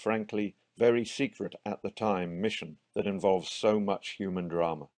and frankly very secret at the time mission that involves so much human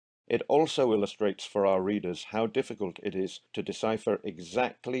drama. It also illustrates for our readers how difficult it is to decipher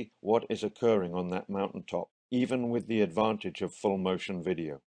exactly what is occurring on that mountaintop, even with the advantage of full motion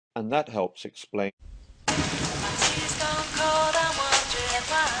video. And that helps explain.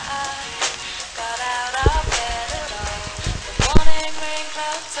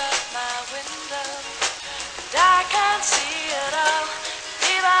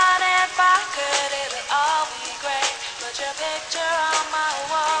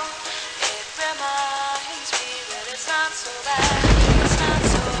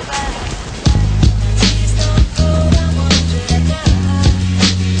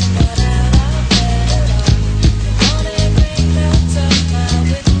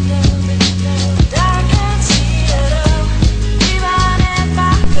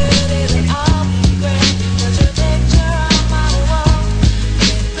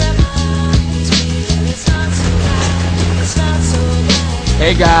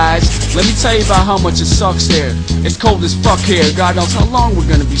 Hey guys, let me tell you about how much it sucks here. It's cold as fuck here. God knows how long we're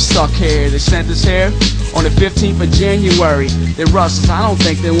gonna be stuck here. They sent us here on the 15th of January. They rushed us. I don't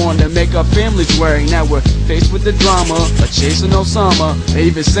think they wanted to make our families worry. Now we're faced with the drama of chasing Osama. They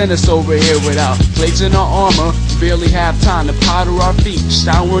even sent us over here without plates in our armor. Barely have time to powder our feet,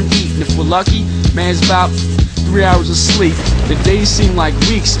 shower and eat. And if we're lucky, man's about 3 hours of sleep. The days seem like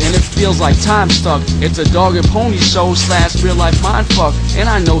weeks and it feels like time stuck. It's a dog and pony show / real life mindfuck. And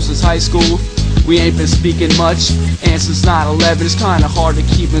I know since high school we ain't been speaking much, and since 9/11 it's kinda hard to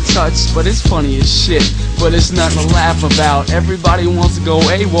keep in touch. But it's funny as shit, but it's nothing to laugh about. Everybody wants to go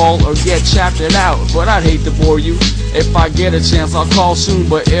AWOL or get chaptered out, but I'd hate to bore you. If I get a chance I'll call soon,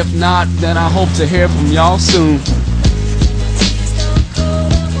 but if not, then I hope to hear from y'all soon.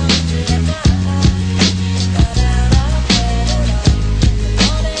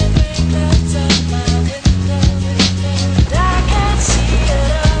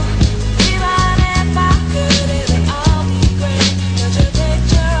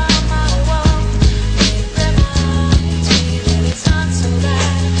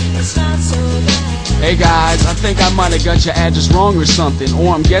 Hey guys, I think I might have got your address wrong or something,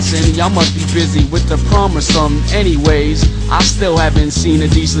 or I'm guessing y'all must be busy with the prom or something. Anyways, I still haven't seen a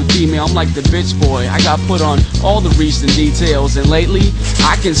decent female. I'm like the bitch boy. I got put on all the recent details, and lately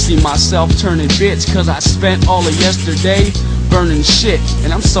I can see myself turning bitch, cause I spent all of yesterday burning shit.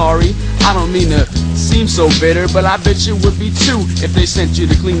 And I'm sorry, I don't mean to seem so bitter, but I bet you would be too if they sent you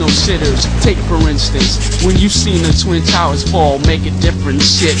to clean those shitters. Take for instance, when you seen the Twin Towers fall, make it different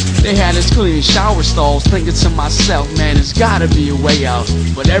shit. They had us cleaning shower stalls, thinking to myself, man, there's gotta be a way out.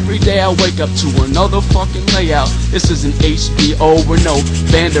 But every day I wake up to another fucking layout. This isn't HBO, we're no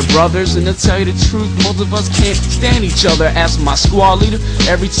band of brothers, and to tell you the truth, most of us can't stand each other. Ask my squad leader,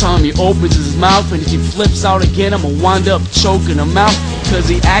 every time he opens his mouth, and if he flips out again, I'ma wind up choking him out. Cause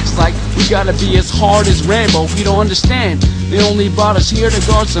he acts like we gotta be as hard as Rambo. He don't understand, they only brought us here to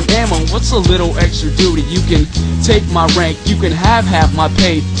guard some ammo. What's a little extra duty? You can take my rank, you can have half my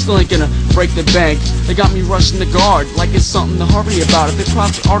pay, still ain't gonna break the bank. They got me rushing the guard like it's something to hurry about. If they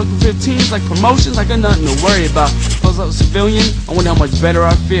cross Article 15, it's like promotions, I got nothing to worry about. If I was a civilian, I wonder how much better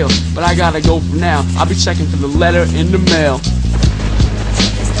I feel. But I gotta go for now, I'll be checking for the letter in the mail.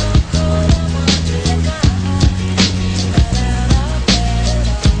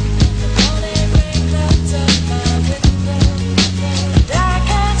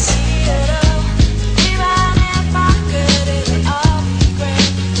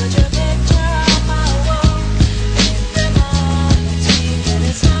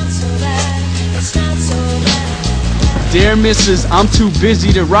 Dear Mrs., I'm too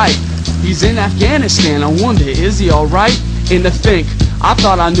busy to write. He's in Afghanistan, I wonder, is he alright? And to think, I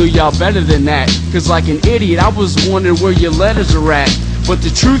thought I knew y'all better than that. Cause like an idiot, I was wondering where your letters are at. But the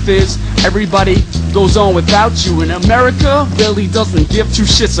truth is, everybody goes on without you. And America really doesn't give two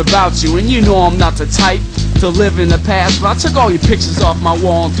shits about you. And you know I'm not the type to live in the past, but I took all your pictures off my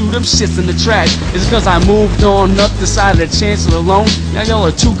wall and threw them shits in the trash. It's cause I moved on up, decided to chance it alone. Now y'all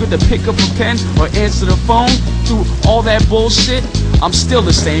are too good to pick up a pen or answer the phone. Through all that bullshit, I'm still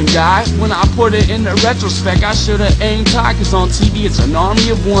the same guy. When I put it in the retrospect, I should've aimed high, cause on TV it's an army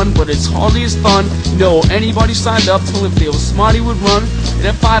of one, but it's hardly as fun. You know, anybody signed up till if they were smart he would run. And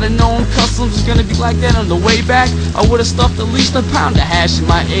if I'd have known customs was gonna be like that on the way back, I would've stuffed at least a pound of hash in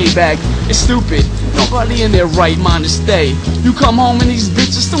my A-bag. It's stupid, nobody in their right mind to stay. You come home and these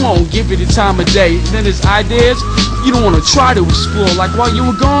bitches still won't give you the time of day. And then there's ideas you don't wanna try to explore, like while you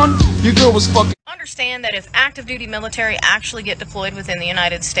were gone, your girl was fucking. Understand that if active duty military actually get deployed within the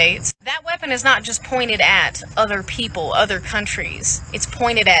United States, that weapon is not just pointed at other people, other countries. It's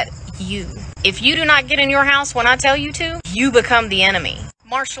pointed at you. If you do not get in your house when I tell you to, you become the enemy.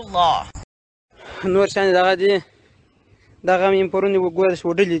 Martial law.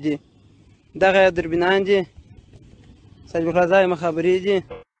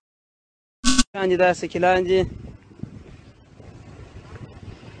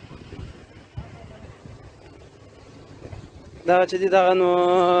 دا چې دا نو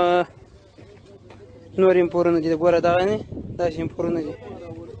نوریم پورونه دي ګوره دا نه دا شیم پورونه دي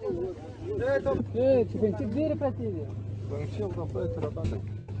چې پنځه ډیره پاتې دي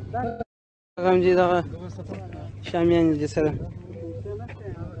غم دي دا شامیان دي سره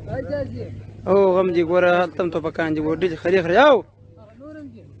او غم دي ګوره تم ته پکان دي ګوره دي خري خري او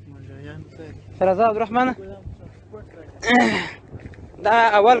سره عبد الرحمن دا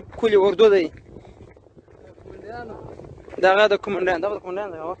اول کلی اردو دی دا د کومندان دا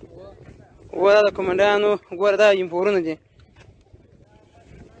کومندان دا و دا کومندانو ګور دا یمپورونه دي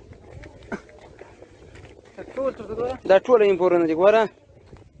دا ټول یمپورونه دي ګوره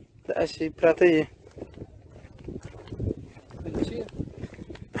داسې پراته دي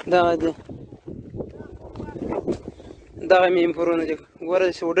دغه دي دغه مې امپورونه دي ګوره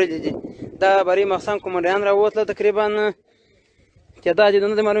داسې وډلې دي دا بري مخصم کومندیان راووتله تقریبا تعداد یې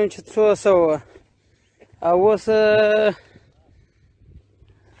نه دی معلوم چې څو سوه وه او اوس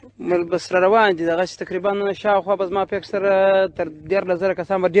بس را روان دي دغسې تقریبا شاوخوا به زما فکر سره تر 11000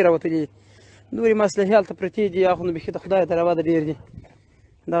 کسان به ډېر راوتلي نورې مسلحې هلته پرتې دي هغه نو بیخي د خدای ته روا ده ډېر دي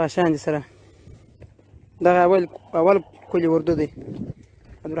دغه شان دي سره دغه اول کلي اردو دی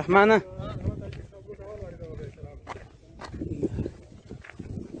عبدالرحمنه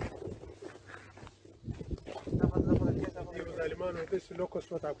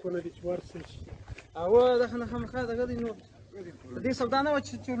او دغه نه خامخا دغه دی نو د دې سودا نه وه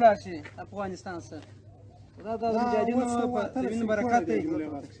چې ولاړ شي افغانستان سره دا د مجاهدینو په وینو برکت دی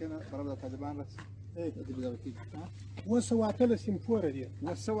وسو اتلس امپور دي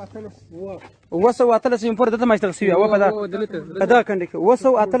وسو اتلس امپور دته ماشتغل شوی او په دا کنده کې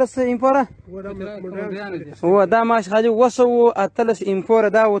وسو اتلس امپور و دا ماش خالي وسو اتلس امپور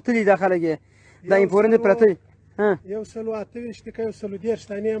دا وتلی داخله دا امپور نه پرته یو سلو اتویشت کې یو سلو دیرش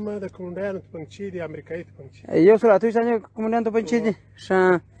تانې ما د کومندیانو ته پنګچې دي امریکایي ته پنګچې یو سلو اتویشت تانې کومندیانو ته پنګچې دي ښه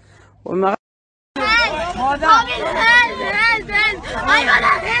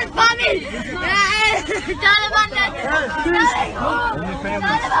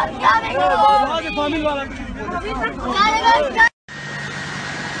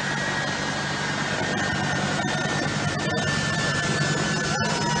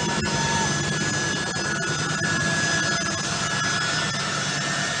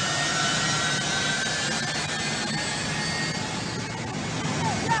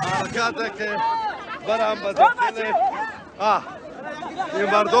حرکاته که برم به داخل این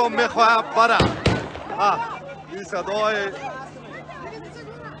مردم میخواهم برم این صدای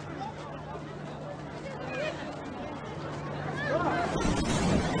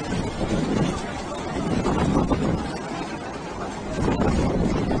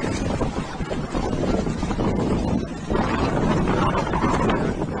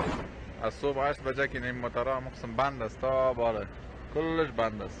از صبح 8 بجه که این موترها مقسم بند است تا بالا کلش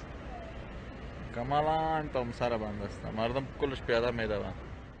بند است کاملا تا سر بند است مردم کلش پیاده میدوند.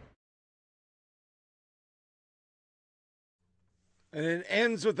 And it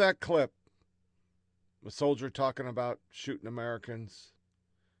ends with that clip. A soldier talking about shooting Americans,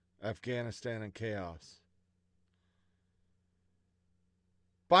 Afghanistan and chaos.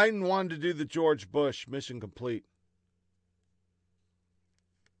 Biden wanted to do the George Bush mission complete.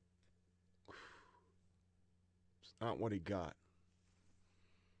 It's not what he got.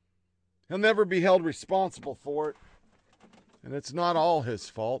 He'll never be held responsible for it. And it's not all his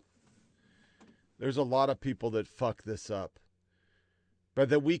fault. There's a lot of people that fuck this up. But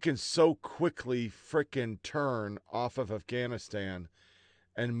that we can so quickly frickin' turn off of Afghanistan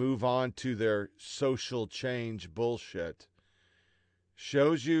and move on to their social change bullshit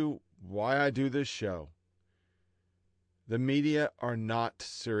shows you why I do this show. The media are not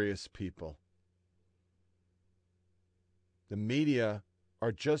serious people. The media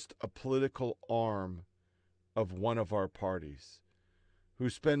are just a political arm of one of our parties who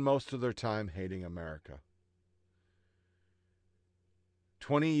spend most of their time hating America.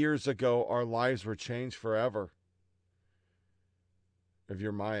 20 years ago, our lives were changed forever. If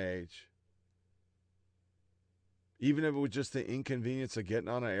you're my age. Even if it was just the inconvenience of getting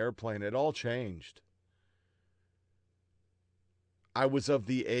on an airplane, it all changed. I was of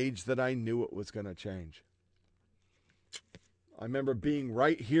the age that I knew it was going to change. I remember being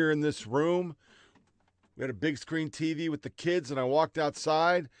right here in this room. We had a big screen TV with the kids, and I walked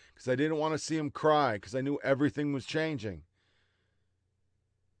outside because I didn't want to see them cry because I knew everything was changing.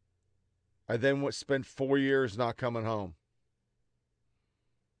 I then spent 4 years not coming home.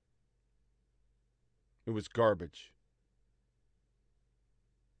 It was garbage.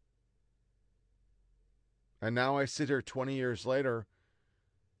 And now I sit here 20 years later,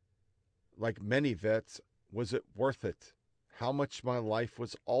 like many vets, was it worth it? How much my life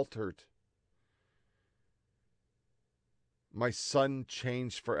was altered. My son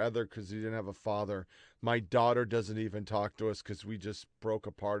changed forever because he didn't have a father. My daughter doesn't even talk to us because we just broke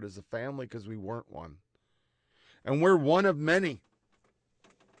apart as a family because we weren't one. And we're one of many.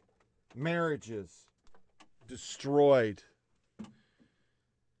 Marriages destroyed.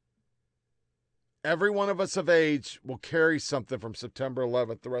 Every one of us of age will carry something from September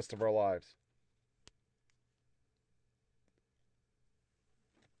 11th the rest of our lives.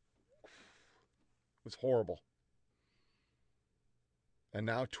 It was horrible. And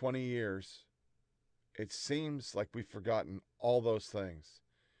now 20 years, it seems like we've forgotten all those things.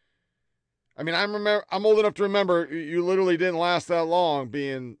 I mean, I'm old enough to remember you literally didn't last that long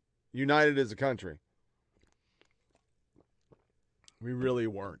being united as a country. We really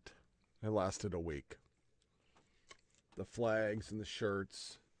weren't. It lasted a week. The flags and the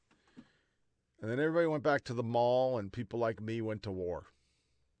shirts. And then everybody went back to the mall, and people like me went to war.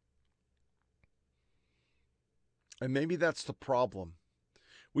 And maybe that's the problem.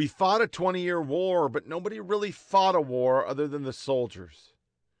 We fought a 20-year war, but nobody really fought a war other than the soldiers,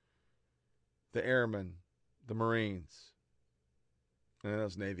 the airmen, the Marines, and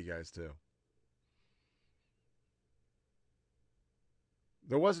those Navy guys too.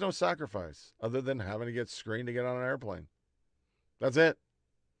 There was no sacrifice other than having to get screened to get on an airplane. That's it.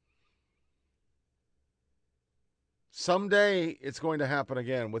 Someday it's going to happen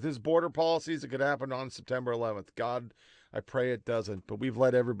again. With his border policies, it could happen on September 11th. God, I pray it doesn't, but we've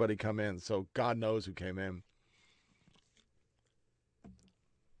let everybody come in, so God knows who came in.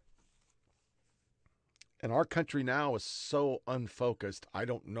 And our country now is so unfocused, I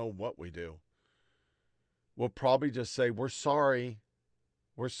don't know what we do. We'll probably just say, we're sorry.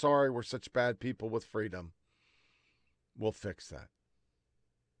 We're sorry we're such bad people with freedom. We'll fix that.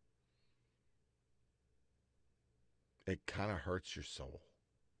 It kind of hurts your soul.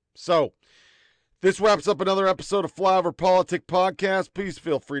 So, this wraps up another episode of Flyover Politic Podcast. Please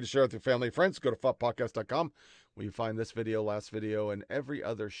feel free to share with your family and friends. Go to FUPPodcast.com where you find this video, last video, and every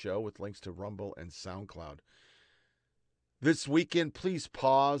other show with links to Rumble and SoundCloud. This weekend, please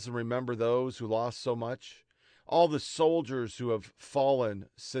pause and remember those who lost so much. All the soldiers who have fallen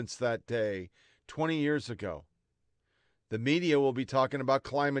since that day, 20 years ago. The media will be talking about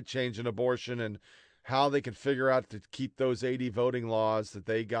climate change and abortion and how they can figure out to keep those 80 voting laws that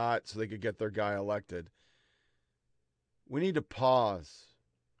they got so they could get their guy elected. We need to pause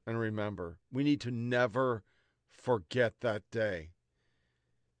and remember. We need to never forget that day.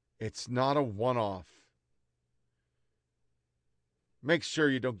 It's not a one-off. Make sure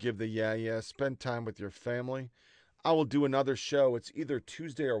you don't give the yeah. Spend time with your family. I will do another show. It's either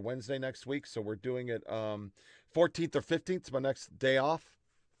Tuesday or Wednesday next week, so we're doing it 14th or 15th. It's my next day off.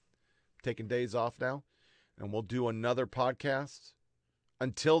 Taking days off now, and we'll do another podcast.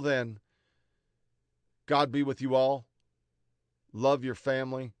 Until then, God be with you all. Love your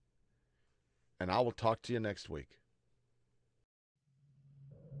family, and I will talk to you next week.